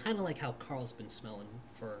 kind of like how Carl's been smelling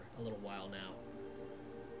for a little while now.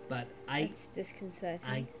 But It's disconcerting.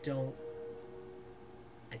 I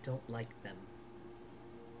don't like them.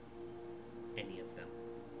 Any of them.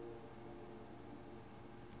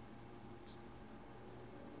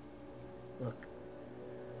 Look,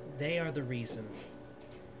 they are the reason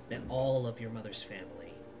that all of your mother's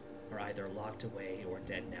family are either locked away or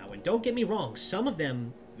dead now. And don't get me wrong, some of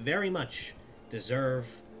them very much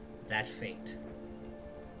deserve that fate.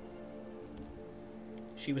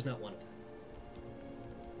 She was not one of them.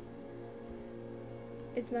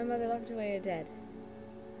 Is my mother locked away or dead?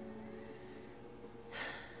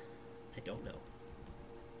 I don't know.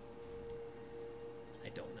 I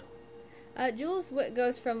don't know. Jules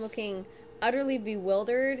goes from looking utterly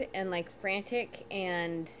bewildered and like frantic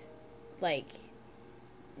and like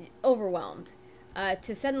overwhelmed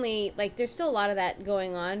to suddenly like there's still a lot of that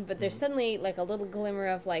going on, but there's suddenly like a little glimmer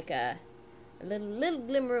of like a little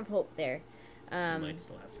glimmer of hope there. You might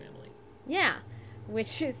still have family. Yeah,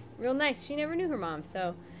 which is real nice. She never knew her mom,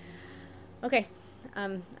 so okay.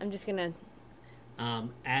 I'm just gonna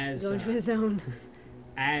As go into his zone.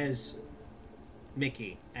 as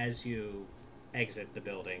Mickey, as you exit the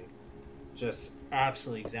building, just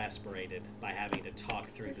absolutely exasperated by having to talk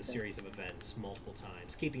through the series of events multiple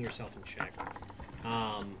times, keeping yourself in check.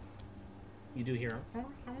 You do hear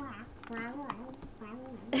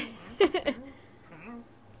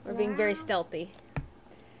We're being very stealthy.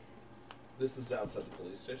 This is outside the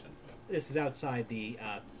police station. this is outside the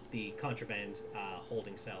contraband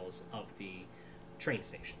holding cells of the train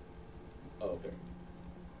station. Oh, okay.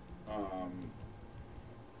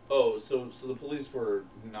 Oh, so the police were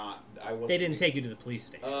not. I wasn't. They didn't take you to the police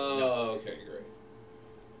station. Oh, No. okay, great.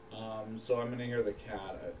 So I'm gonna hear the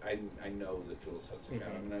cat. I know that Jules has the cat.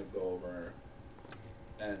 Mhm. I'm gonna go over,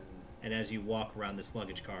 and And as you walk around this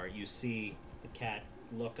luggage car, you see the cat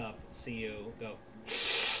look up, see you, go,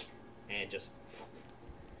 and just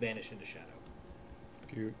vanish into shadow.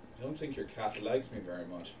 Cute. I don't think your cat likes me very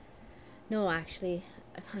much. No, actually,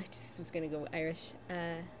 I just was gonna go Irish.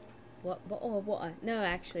 What? No,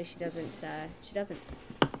 actually, she doesn't. She doesn't.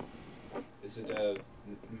 Is it a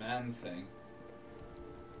man thing?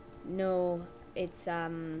 No, it's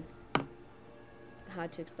hard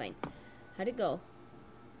to explain. How'd it go?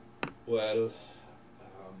 Well,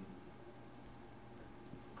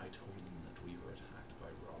 I told them that we were attacked by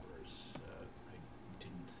robbers. I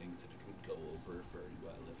didn't think that it would go over very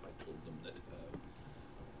well if I told them that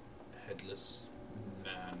a headless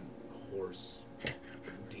man, horse,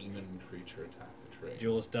 demon creature attacked the train.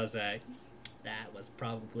 Jules does a, that was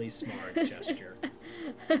probably smart gesture.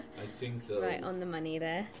 I think, though, Right on the money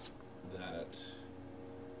there. that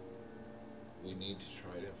we need to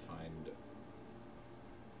try to find.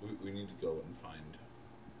 We need to go and find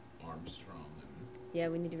Armstrong and Yeah,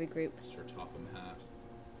 we need to regroup. Sir Topham Hatt.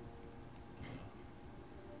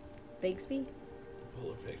 Bigsby?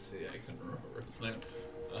 Polar Pixie, I couldn't remember his name.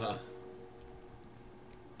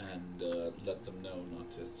 And let them know not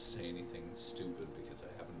to say anything stupid because I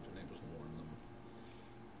haven't been able to warn them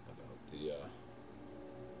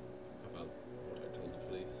about what I told the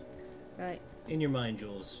police. Right. In your mind,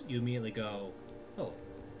 Jules, you immediately go, oh,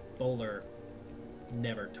 Bowler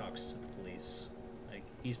never talks to the police. Like,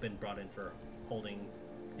 he's been brought in for holding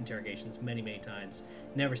interrogations many, many times,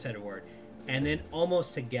 never said a word. And then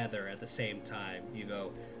almost together at the same time, you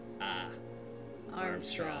go,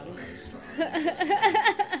 Armstrong.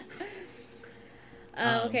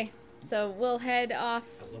 Okay, so we'll head off.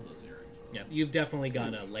 I love those earrings. Yeah, you've definitely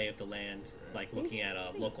gotten a lay of the land, like looking Thanks.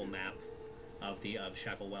 at a local map of the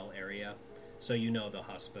Shacklewell area, so you know the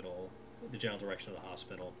hospital, the general direction of the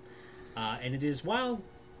hospital. And it is while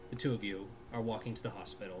the two of you are walking to the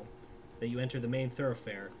hospital that you enter the main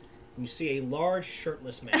thoroughfare, and you see a large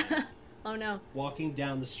shirtless man Oh no. walking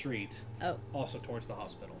down the street, Oh. also towards the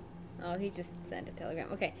hospital. Oh, he just sent a telegram.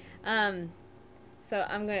 Okay. So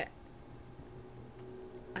I'm gonna.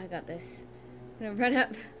 I got this. I'm gonna run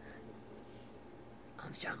up.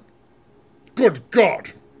 Armstrong. Good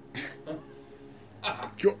God!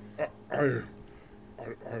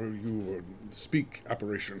 You speak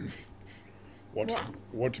apparition.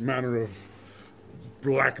 What manner of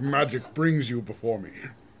black magic brings you before me?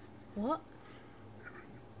 What?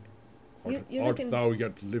 Art, You're art looking- thou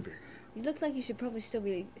yet living? You look like you should probably still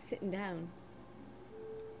be sitting down.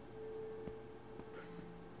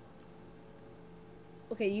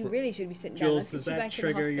 Okay, you really should be sitting down. Jules, Let's does get you that back to the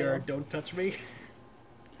trigger your hospital. don't touch me?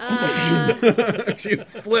 She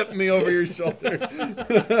flipped me over your shoulder.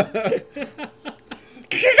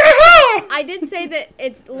 I did say that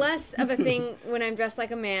it's less of a thing when I'm dressed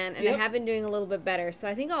like a man, and I Yep. have been doing a little bit better. So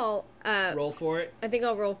I think I'll Roll for it. I think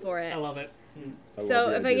I'll roll for it. I love it. I So love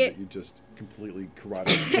the if I idea get- that you just completely karate.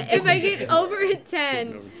 If I get over a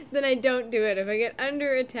 10, then I don't do it. If I get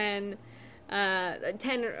under a 10,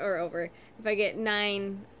 10 or over. If I get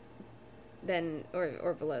 9, then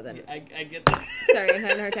or below, then I get that. sorry, I'm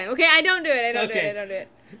having a hard time. Okay, I don't do it. I don't Okay. do it. I don't do it.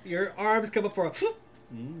 Your arms come up for a.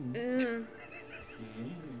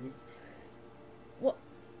 Well,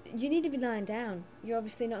 you need to be lying down. You're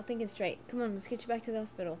obviously not thinking straight. Come on, let's get you back to the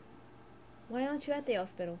hospital. Why aren't you at the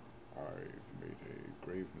hospital? I've made a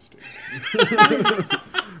grave mistake.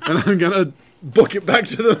 And I'm gonna book it back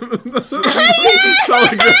to the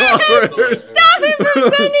telegraph. Stop him from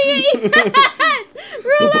sending it! Yes!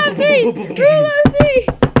 Rule of threes! Rule of threes!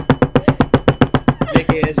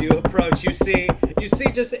 Mickey, as you approach, you see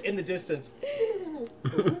just in the distance.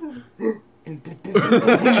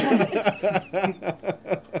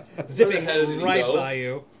 Zipping Where the hell did he right go? by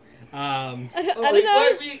you. I don't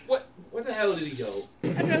know. Where the hell did he go? I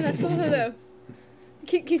don't know if that's follow though.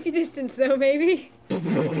 Keep your distance though, maybe.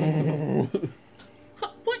 What?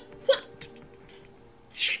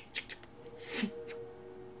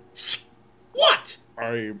 What?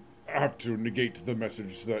 I have to negate the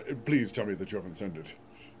message that. Please tell me that you haven't sent it.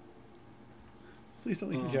 Please don't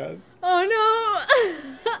think he has. Oh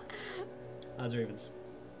no! Odds or evens?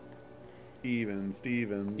 Even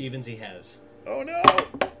Stevens. Evens he has. Oh no!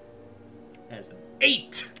 As an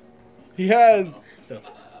 8. He has. So,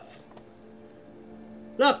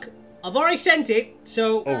 look, I've already sent it,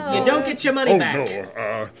 so Oh, you don't get your money Oh back.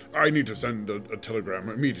 no! I need to send a telegram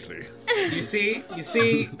immediately. You see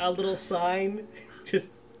a little sign,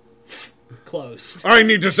 just closed. I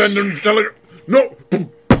need to send a telegram. No!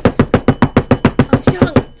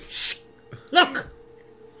 Armstrong, look,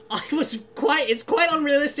 it's quite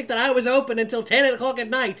unrealistic that I was open until 10 o'clock at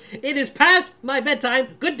night. It is past my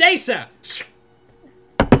bedtime. Good day, sir.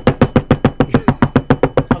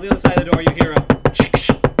 On the other side of the door, you hear a.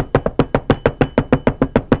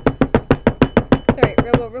 Sorry,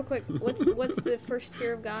 real quick. What's the first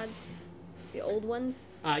tier of gods? The old ones?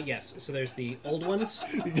 Yes. So there's the old ones.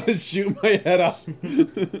 You're gonna shoot my head off.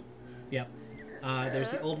 Yep. There's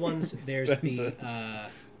the old ones. There's the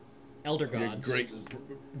elder Your gods. great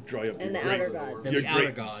dry up. And your the great- outer gods. Then Your the outer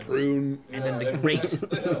great gods. prune. And then the great.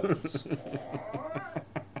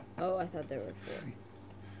 Oh, I thought there were 4.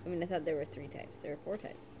 I mean, I thought there were 3 types. There are 4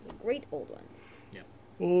 types. The great old ones. Yep.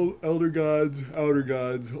 Old elder gods, outer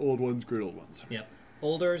gods, old ones, great old ones. Yep.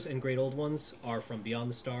 Elders and great old ones are from beyond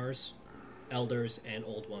the stars. Elders and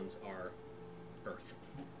old ones are Earth.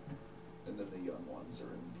 And then the young ones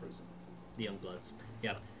are in prison. The young bloods.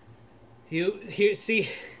 Yep. You see.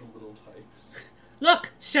 The little tykes.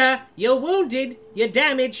 Look, sir, you're wounded. You're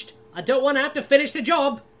damaged. I don't want to have to finish the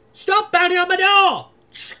job. Stop pounding on my door.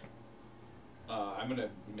 I'm gonna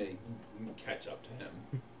catch up to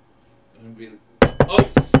him. And be oh,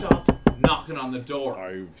 stop knocking on the door.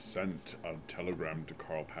 I've sent a telegram to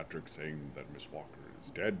Carl Patrick saying that Miss Walker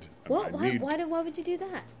is dead. And What? I need... Why would you do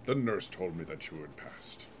that? The nurse told me that you had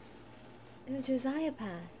passed. No, Josiah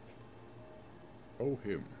passed. Oh,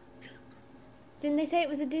 him. Didn't they say it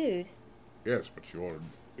was a dude? Yes, but you're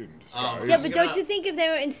in disguise. Oh, Yeah, He's but gonna- don't you think if they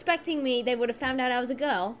were inspecting me, they would have found out I was a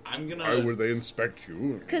girl? I'm gonna Why would they inspect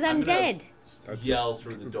you? Because I'm I'm gonna- dead. That's yell just-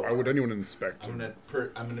 through the door. Why would anyone inspect I'm you?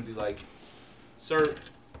 gonna be like, sir,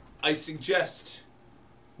 I suggest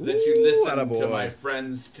that you listen to attaboy. my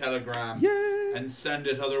friend's telegram and send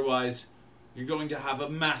it. Otherwise, you're going to have a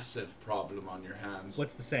massive problem on your hands.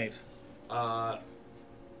 What's the save?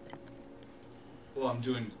 Well, I'm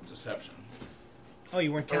doing deception. Oh,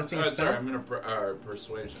 you weren't casting a spell? Sorry, I'm gonna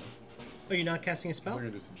persuasion. Oh, you're not casting a I'm spell?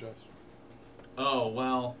 going to suggest. Oh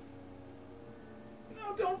well.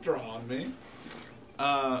 No, don't draw on me.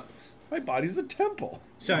 My body's a temple.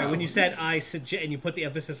 Sorry, when you said I suggest, and you put the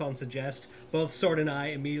emphasis on suggest, both Sword and I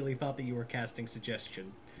immediately thought that you were casting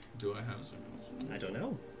suggestion. Do I have some? I don't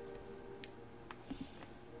know.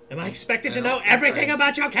 Am I expected to I know don't- everything I-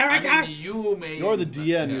 about your character? I mean, you may. You're the DM.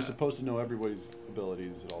 Yeah. You're supposed to know everybody's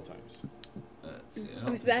abilities at all times. See, I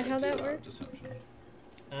don't Was think that I how do that have works? Deception.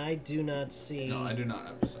 I do not see. No, I do not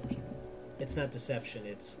have deception. It's not deception,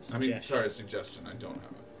 it's I suggestion. mean, sorry, suggestion. I don't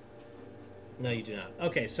have it. No, you do not.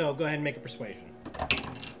 Okay, so go ahead and make a persuasion.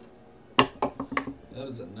 That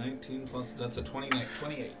is a 19 plus. That's a 28.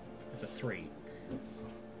 That's a 3.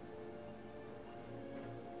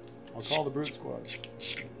 I'll call the brute squad.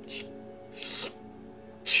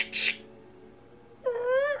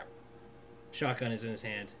 Shotgun is in his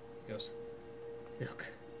hand. He goes, look,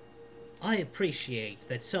 I appreciate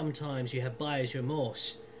that sometimes you have buyer's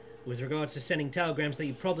remorse, with regards to sending telegrams that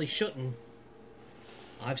you probably shouldn't,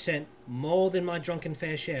 I've sent more than my drunken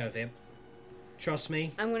fair share of it. Trust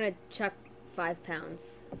me. I'm gonna chuck 5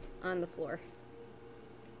 pounds on the floor.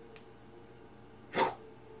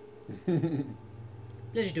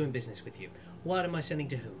 Pleasure doing business with you. What am I sending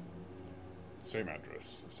to who? Same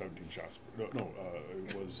address, 17 Shasper. No,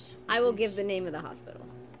 it was. I will give the name of the hospital.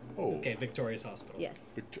 Oh, Okay, Victoria's Hospital.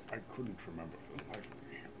 Yes. I couldn't remember for the life of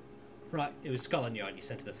me. Right, it was Scotland Yard you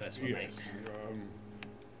sent to the first one, Yes.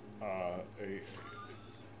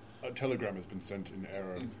 A telegram has been sent in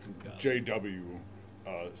error. JW.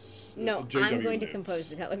 No, I'm JW going to lives. compose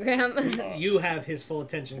the telegram. mate. You have his full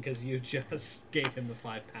attention because you just gave him the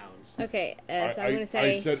 5 pounds. Okay, so I'm going to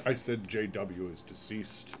say... I said JW is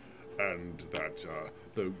deceased, and that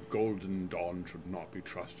the Golden Dawn should not be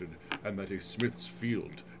trusted, and that a Smith's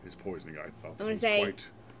Field is poisoning. I thought that gonna was say,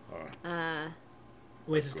 quite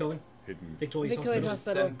Where's this going? hidden. Victoria's Victoria's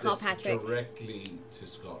Hospital? Hospital. Sent Call this Patrick. directly to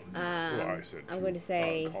Scotland. Well, I said I'm going to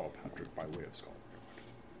say- call Patrick by way of Scotland.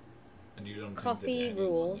 and you don't coffee think that anyone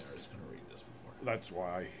rules. there is going to read this before. That's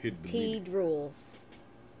why I hid the Teed rules.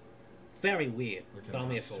 Very weird, We're but I'm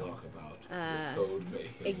going here to for have to it. talk about the code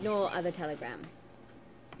breaking. Ignore other telegram.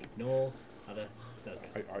 Ignore other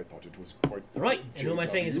telegrams. I thought it was quite. Right, and who am I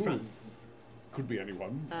saying is in JW. front? Could be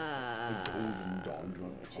anyone. The Golden Dawn. do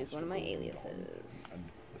not Choose trust one of the my Golden Dawn. aliases. And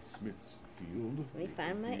the Smith's Field. Let me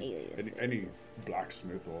find my aliases. Any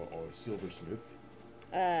blacksmith or silversmith.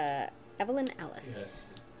 Evelyn Alice. Yes.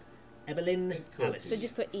 Evelyn It could Alice. So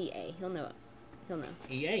just put EA. He'll know it. He'll know.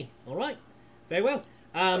 EA. All right. Very well.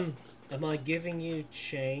 Am I giving you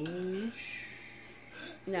change?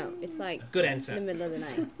 No, it's like Good in the answer. middle of the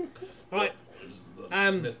night. All right.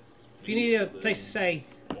 If you need a place to stay,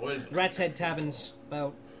 Rat's Head Tavern's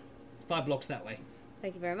about 5 blocks that way.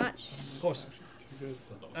 Thank you very much. Of course.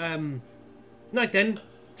 Night then.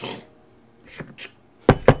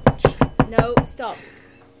 No, stop.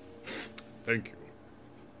 Thank you.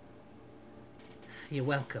 You're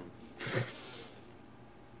welcome.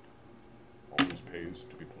 Always pays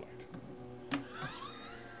to be polite.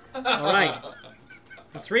 All right.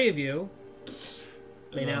 The 3 of you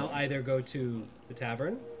may now either go to the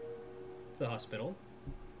tavern, to the hospital.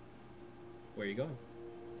 Where are you going?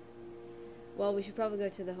 Well, we should probably go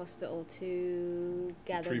to the hospital to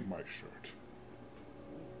gather Retrieve my shirt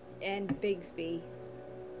and Bigsby.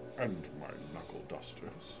 and my knuckle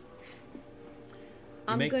dusters.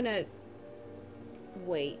 I'm make- gonna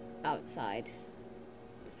wait outside.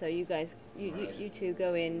 So you guys, you two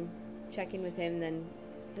go in, check in with him, then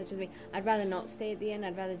that's with me. I'd rather not stay at the inn.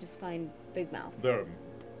 I'd rather just find Big Mouth. There are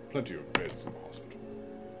plenty of beds in the hospital.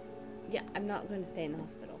 Yeah, I'm not going to stay in the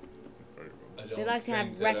hospital. Very well. I don't They like to have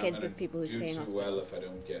think that I'm records gonna of people who do stay in too well if hospitals. I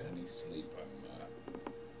don't get any sleep. I'm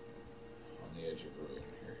on the edge of ruin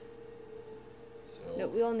here. So No,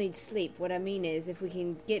 we all need sleep. What I mean is, if we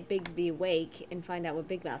can get Bigsby awake and find out what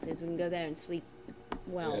Big Mouth is, we can go there and sleep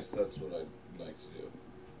well. yes, that's what I'd like to do.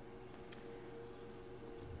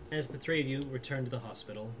 As the 3 of you return to the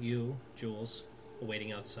hospital, you, Jules, are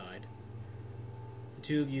waiting outside. The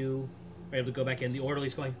 2 of you are able to go back in. The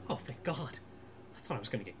orderly's going, oh, thank God. I thought I was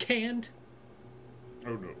going to get canned. Oh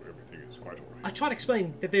no, everything is quite all I right. tried to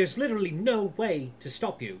explain that there's literally no way to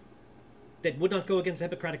stop you that would not go against the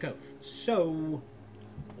Hippocratic Oath. So,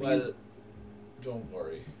 Well, don't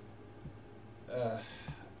worry.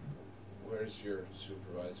 Where's your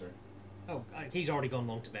supervisor? he's already gone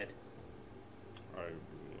long to bed. I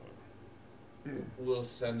will, We'll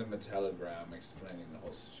send him a telegram explaining the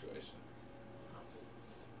whole situation.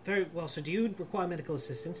 Very well, so do you require medical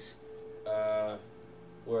assistance?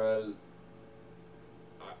 Well,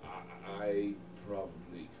 I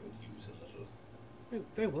probably could use a little. Oh,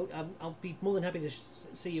 very well, I'll be more than happy to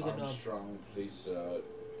see you. But, Armstrong, please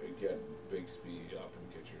get Bixby up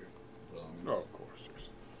and get your belongings. oh, of course, yes.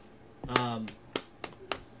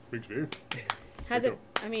 Bigsby. Has it?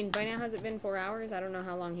 I mean, by now has it been 4 hours? I don't know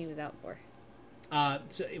how long he was out for.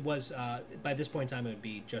 So it was by this point in time it would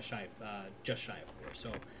be just shy of 4.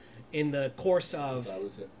 So, in the course of So I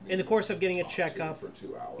was in the course of getting a talked to checkup, for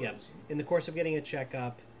 2 hours. yeah, in the course of getting a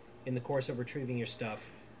checkup, in the course of retrieving your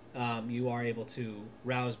stuff, you are able to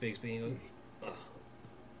rouse Bigsby. And go, oh,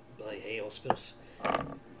 bloody hate hospitals.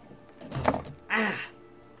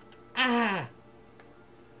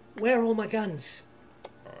 Where are all my guns?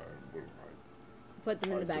 Well, Put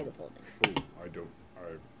them in the bag of holding. I have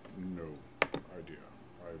no idea.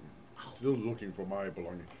 I'm still looking for my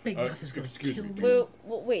belongings. Big Mouth is gonna excuse kill me. me.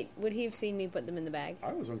 Well, wait, would he have seen me put them in the bag?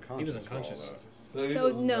 I was unconscious. He was for all unconscious. that. he So,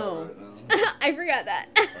 doesn't no. know right now. I forgot that.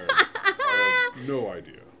 I have no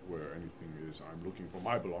idea where anything is. I'm looking for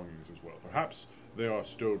my belongings as well. Perhaps They are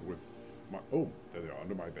stowed with my... Oh, there they are,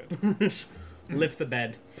 under my bed. Lift the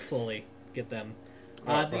bed fully. Get them.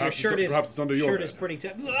 Your Perhaps shirt is perhaps it's under your shirt bed. is pretty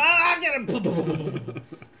tight. No,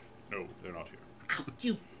 they're not here.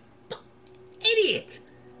 You idiot!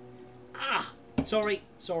 Sorry.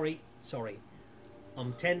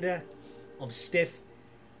 I'm tender. I'm stiff.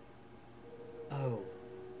 Oh.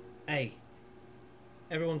 Hey.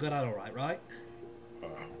 Everyone got out alright, right?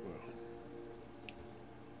 Well,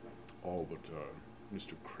 all but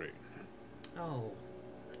Mr. Crane. Oh.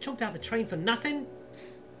 I jumped out the train for nothing?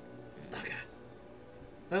 Bugger.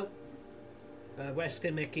 Well,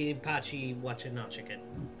 Weston, Mickey, Pachi, watching not chicken.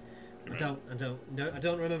 I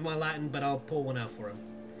don't remember my Latin, but I'll pull one out for him.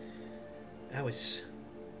 That was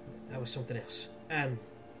something else.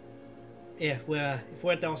 Yeah, if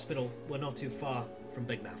we're at the hospital, we're not too far from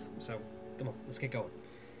Big Mouth. So, come on, let's get going.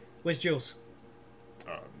 Where's Jules?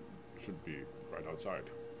 Should be right outside.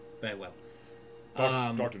 Very well.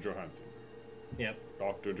 Dr. Johansson. Yep.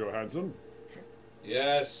 Dr. Johansson?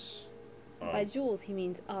 Yes. By Jules, he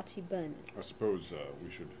means Archie Bernard. I suppose we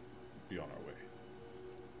should be on our way.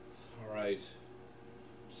 All right.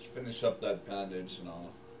 Just finish up that bandage and I'll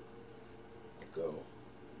go.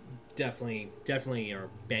 Definitely are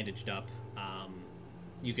bandaged up.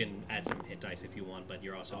 You can add some hit dice if you want, but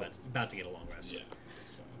you're also about to get a long rest. Yeah.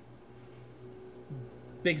 That's fine.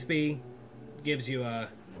 Bigsby gives you a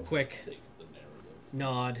quick For the sake of the narrative.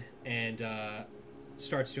 nod and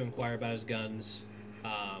starts to inquire about his guns.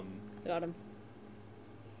 Got him.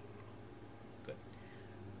 Good.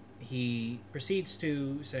 He proceeds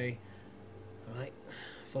to say, "All right,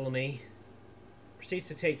 follow me." Proceeds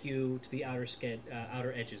to take you to the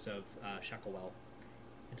outer edges of Shacklewell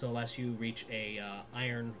until as you reach a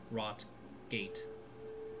iron wrought gate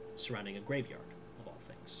surrounding a graveyard of all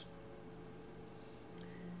things.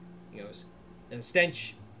 He goes, "The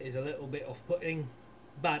stench is a little bit off-putting,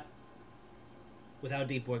 but with how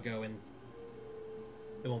deep we're going,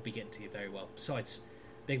 it won't be getting to you very well. Besides,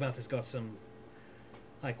 Big Mouth has got some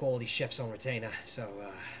high-quality chefs on retainer,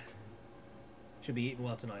 so should be eating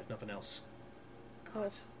well tonight, if nothing else." Cool.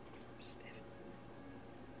 Stiff.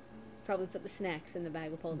 Probably put the snacks in the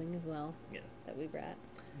bag of holding as well Yeah. that we brought.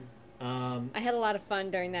 Um, I had a lot of fun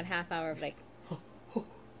during that half hour of like,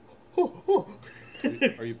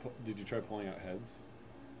 Did you try pulling out heads?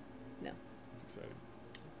 no. That's exciting.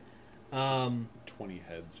 20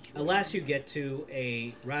 heads. Just rolling alas, you around. get to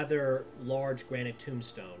a rather large granite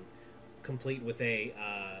tombstone, complete with a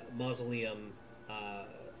mausoleum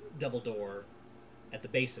double door at the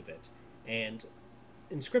base of it, and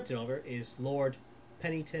inscripted over it is Lord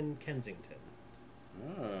Pennington Kensington,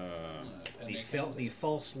 Ah, the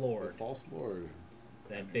false lord the false lord.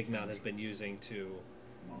 that Big Mouth has been using to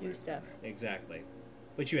Do stuff. exactly,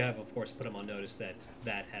 which you have of course put him on notice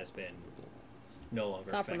that has been no longer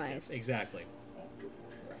effective. Compromised. Exactly.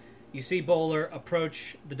 You see Bowler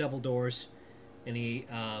approach the double doors, and he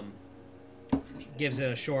gives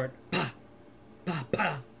it a short pa pa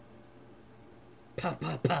pa pa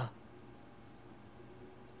pa pa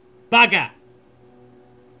baga.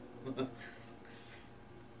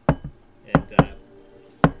 And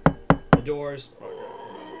the doors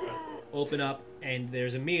open up, and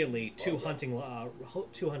there's immediately two hunting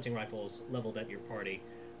rifles leveled at your party.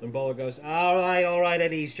 When Bowler goes, all right,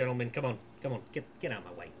 at ease, gentlemen. Come on, get out of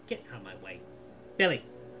my way. Get out of my way. Billy,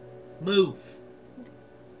 move.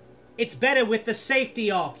 It's better with the safety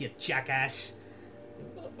off, you jackass.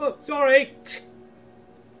 Oh, sorry.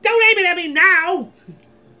 Don't aim it at me now!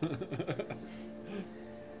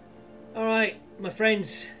 All right, my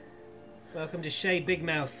friends. Welcome to Shea Big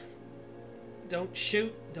Mouth. Don't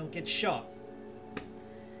shoot, don't get shot.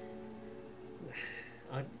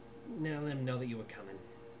 I'll now let him know that you were coming.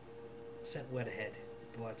 Sent word ahead.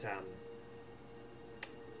 But,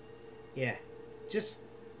 yeah, just...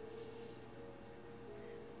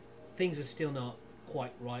 Things are still not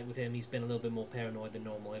quite right with him. He's been a little bit more paranoid than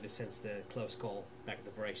normal ever since the close call back at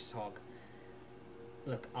the Voracious Hog.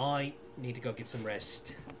 Look, I need to go get some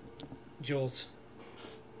rest. Jules,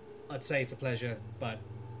 I'd say it's a pleasure, but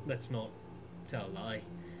let's not tell a lie.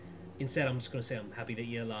 Instead, I'm just going to say I'm happy that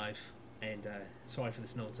you're alive, and sorry for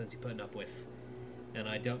this nonsense you're putting up with. And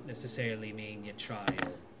I don't necessarily mean your trial,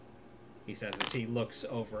 he says as he looks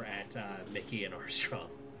over at Mickey and Armstrong.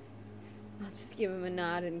 I'll just give him a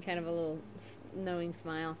nod and kind of a little knowing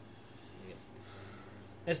smile.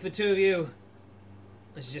 As for the two of you,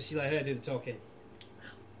 I suggest you let her do the talking.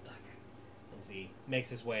 As he makes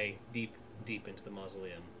his way deep into the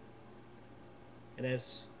mausoleum. And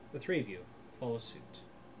as the three of you follow suit,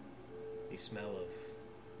 the smell of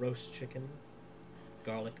roast chicken,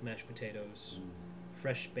 garlic mashed potatoes,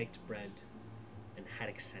 fresh baked bread, and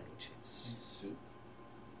haddock sandwiches Soup.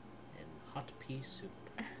 and hot pea soup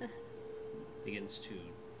begins to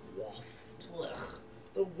waft Ugh,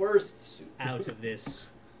 the worst soup. out of this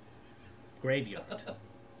graveyard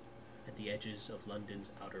at the edges of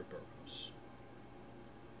London's outer boroughs.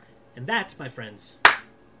 And that, my friends,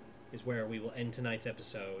 is where we will end tonight's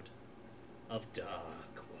episode of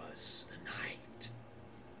Dark Was the Night.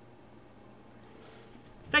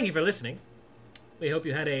 Thank you for listening. We hope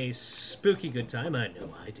you had a spooky good time. I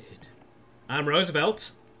know I did. I'm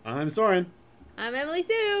Roosevelt. I'm Soren. I'm Emily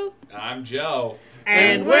Sue. I'm Joe.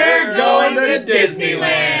 And we're going to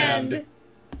Disneyland.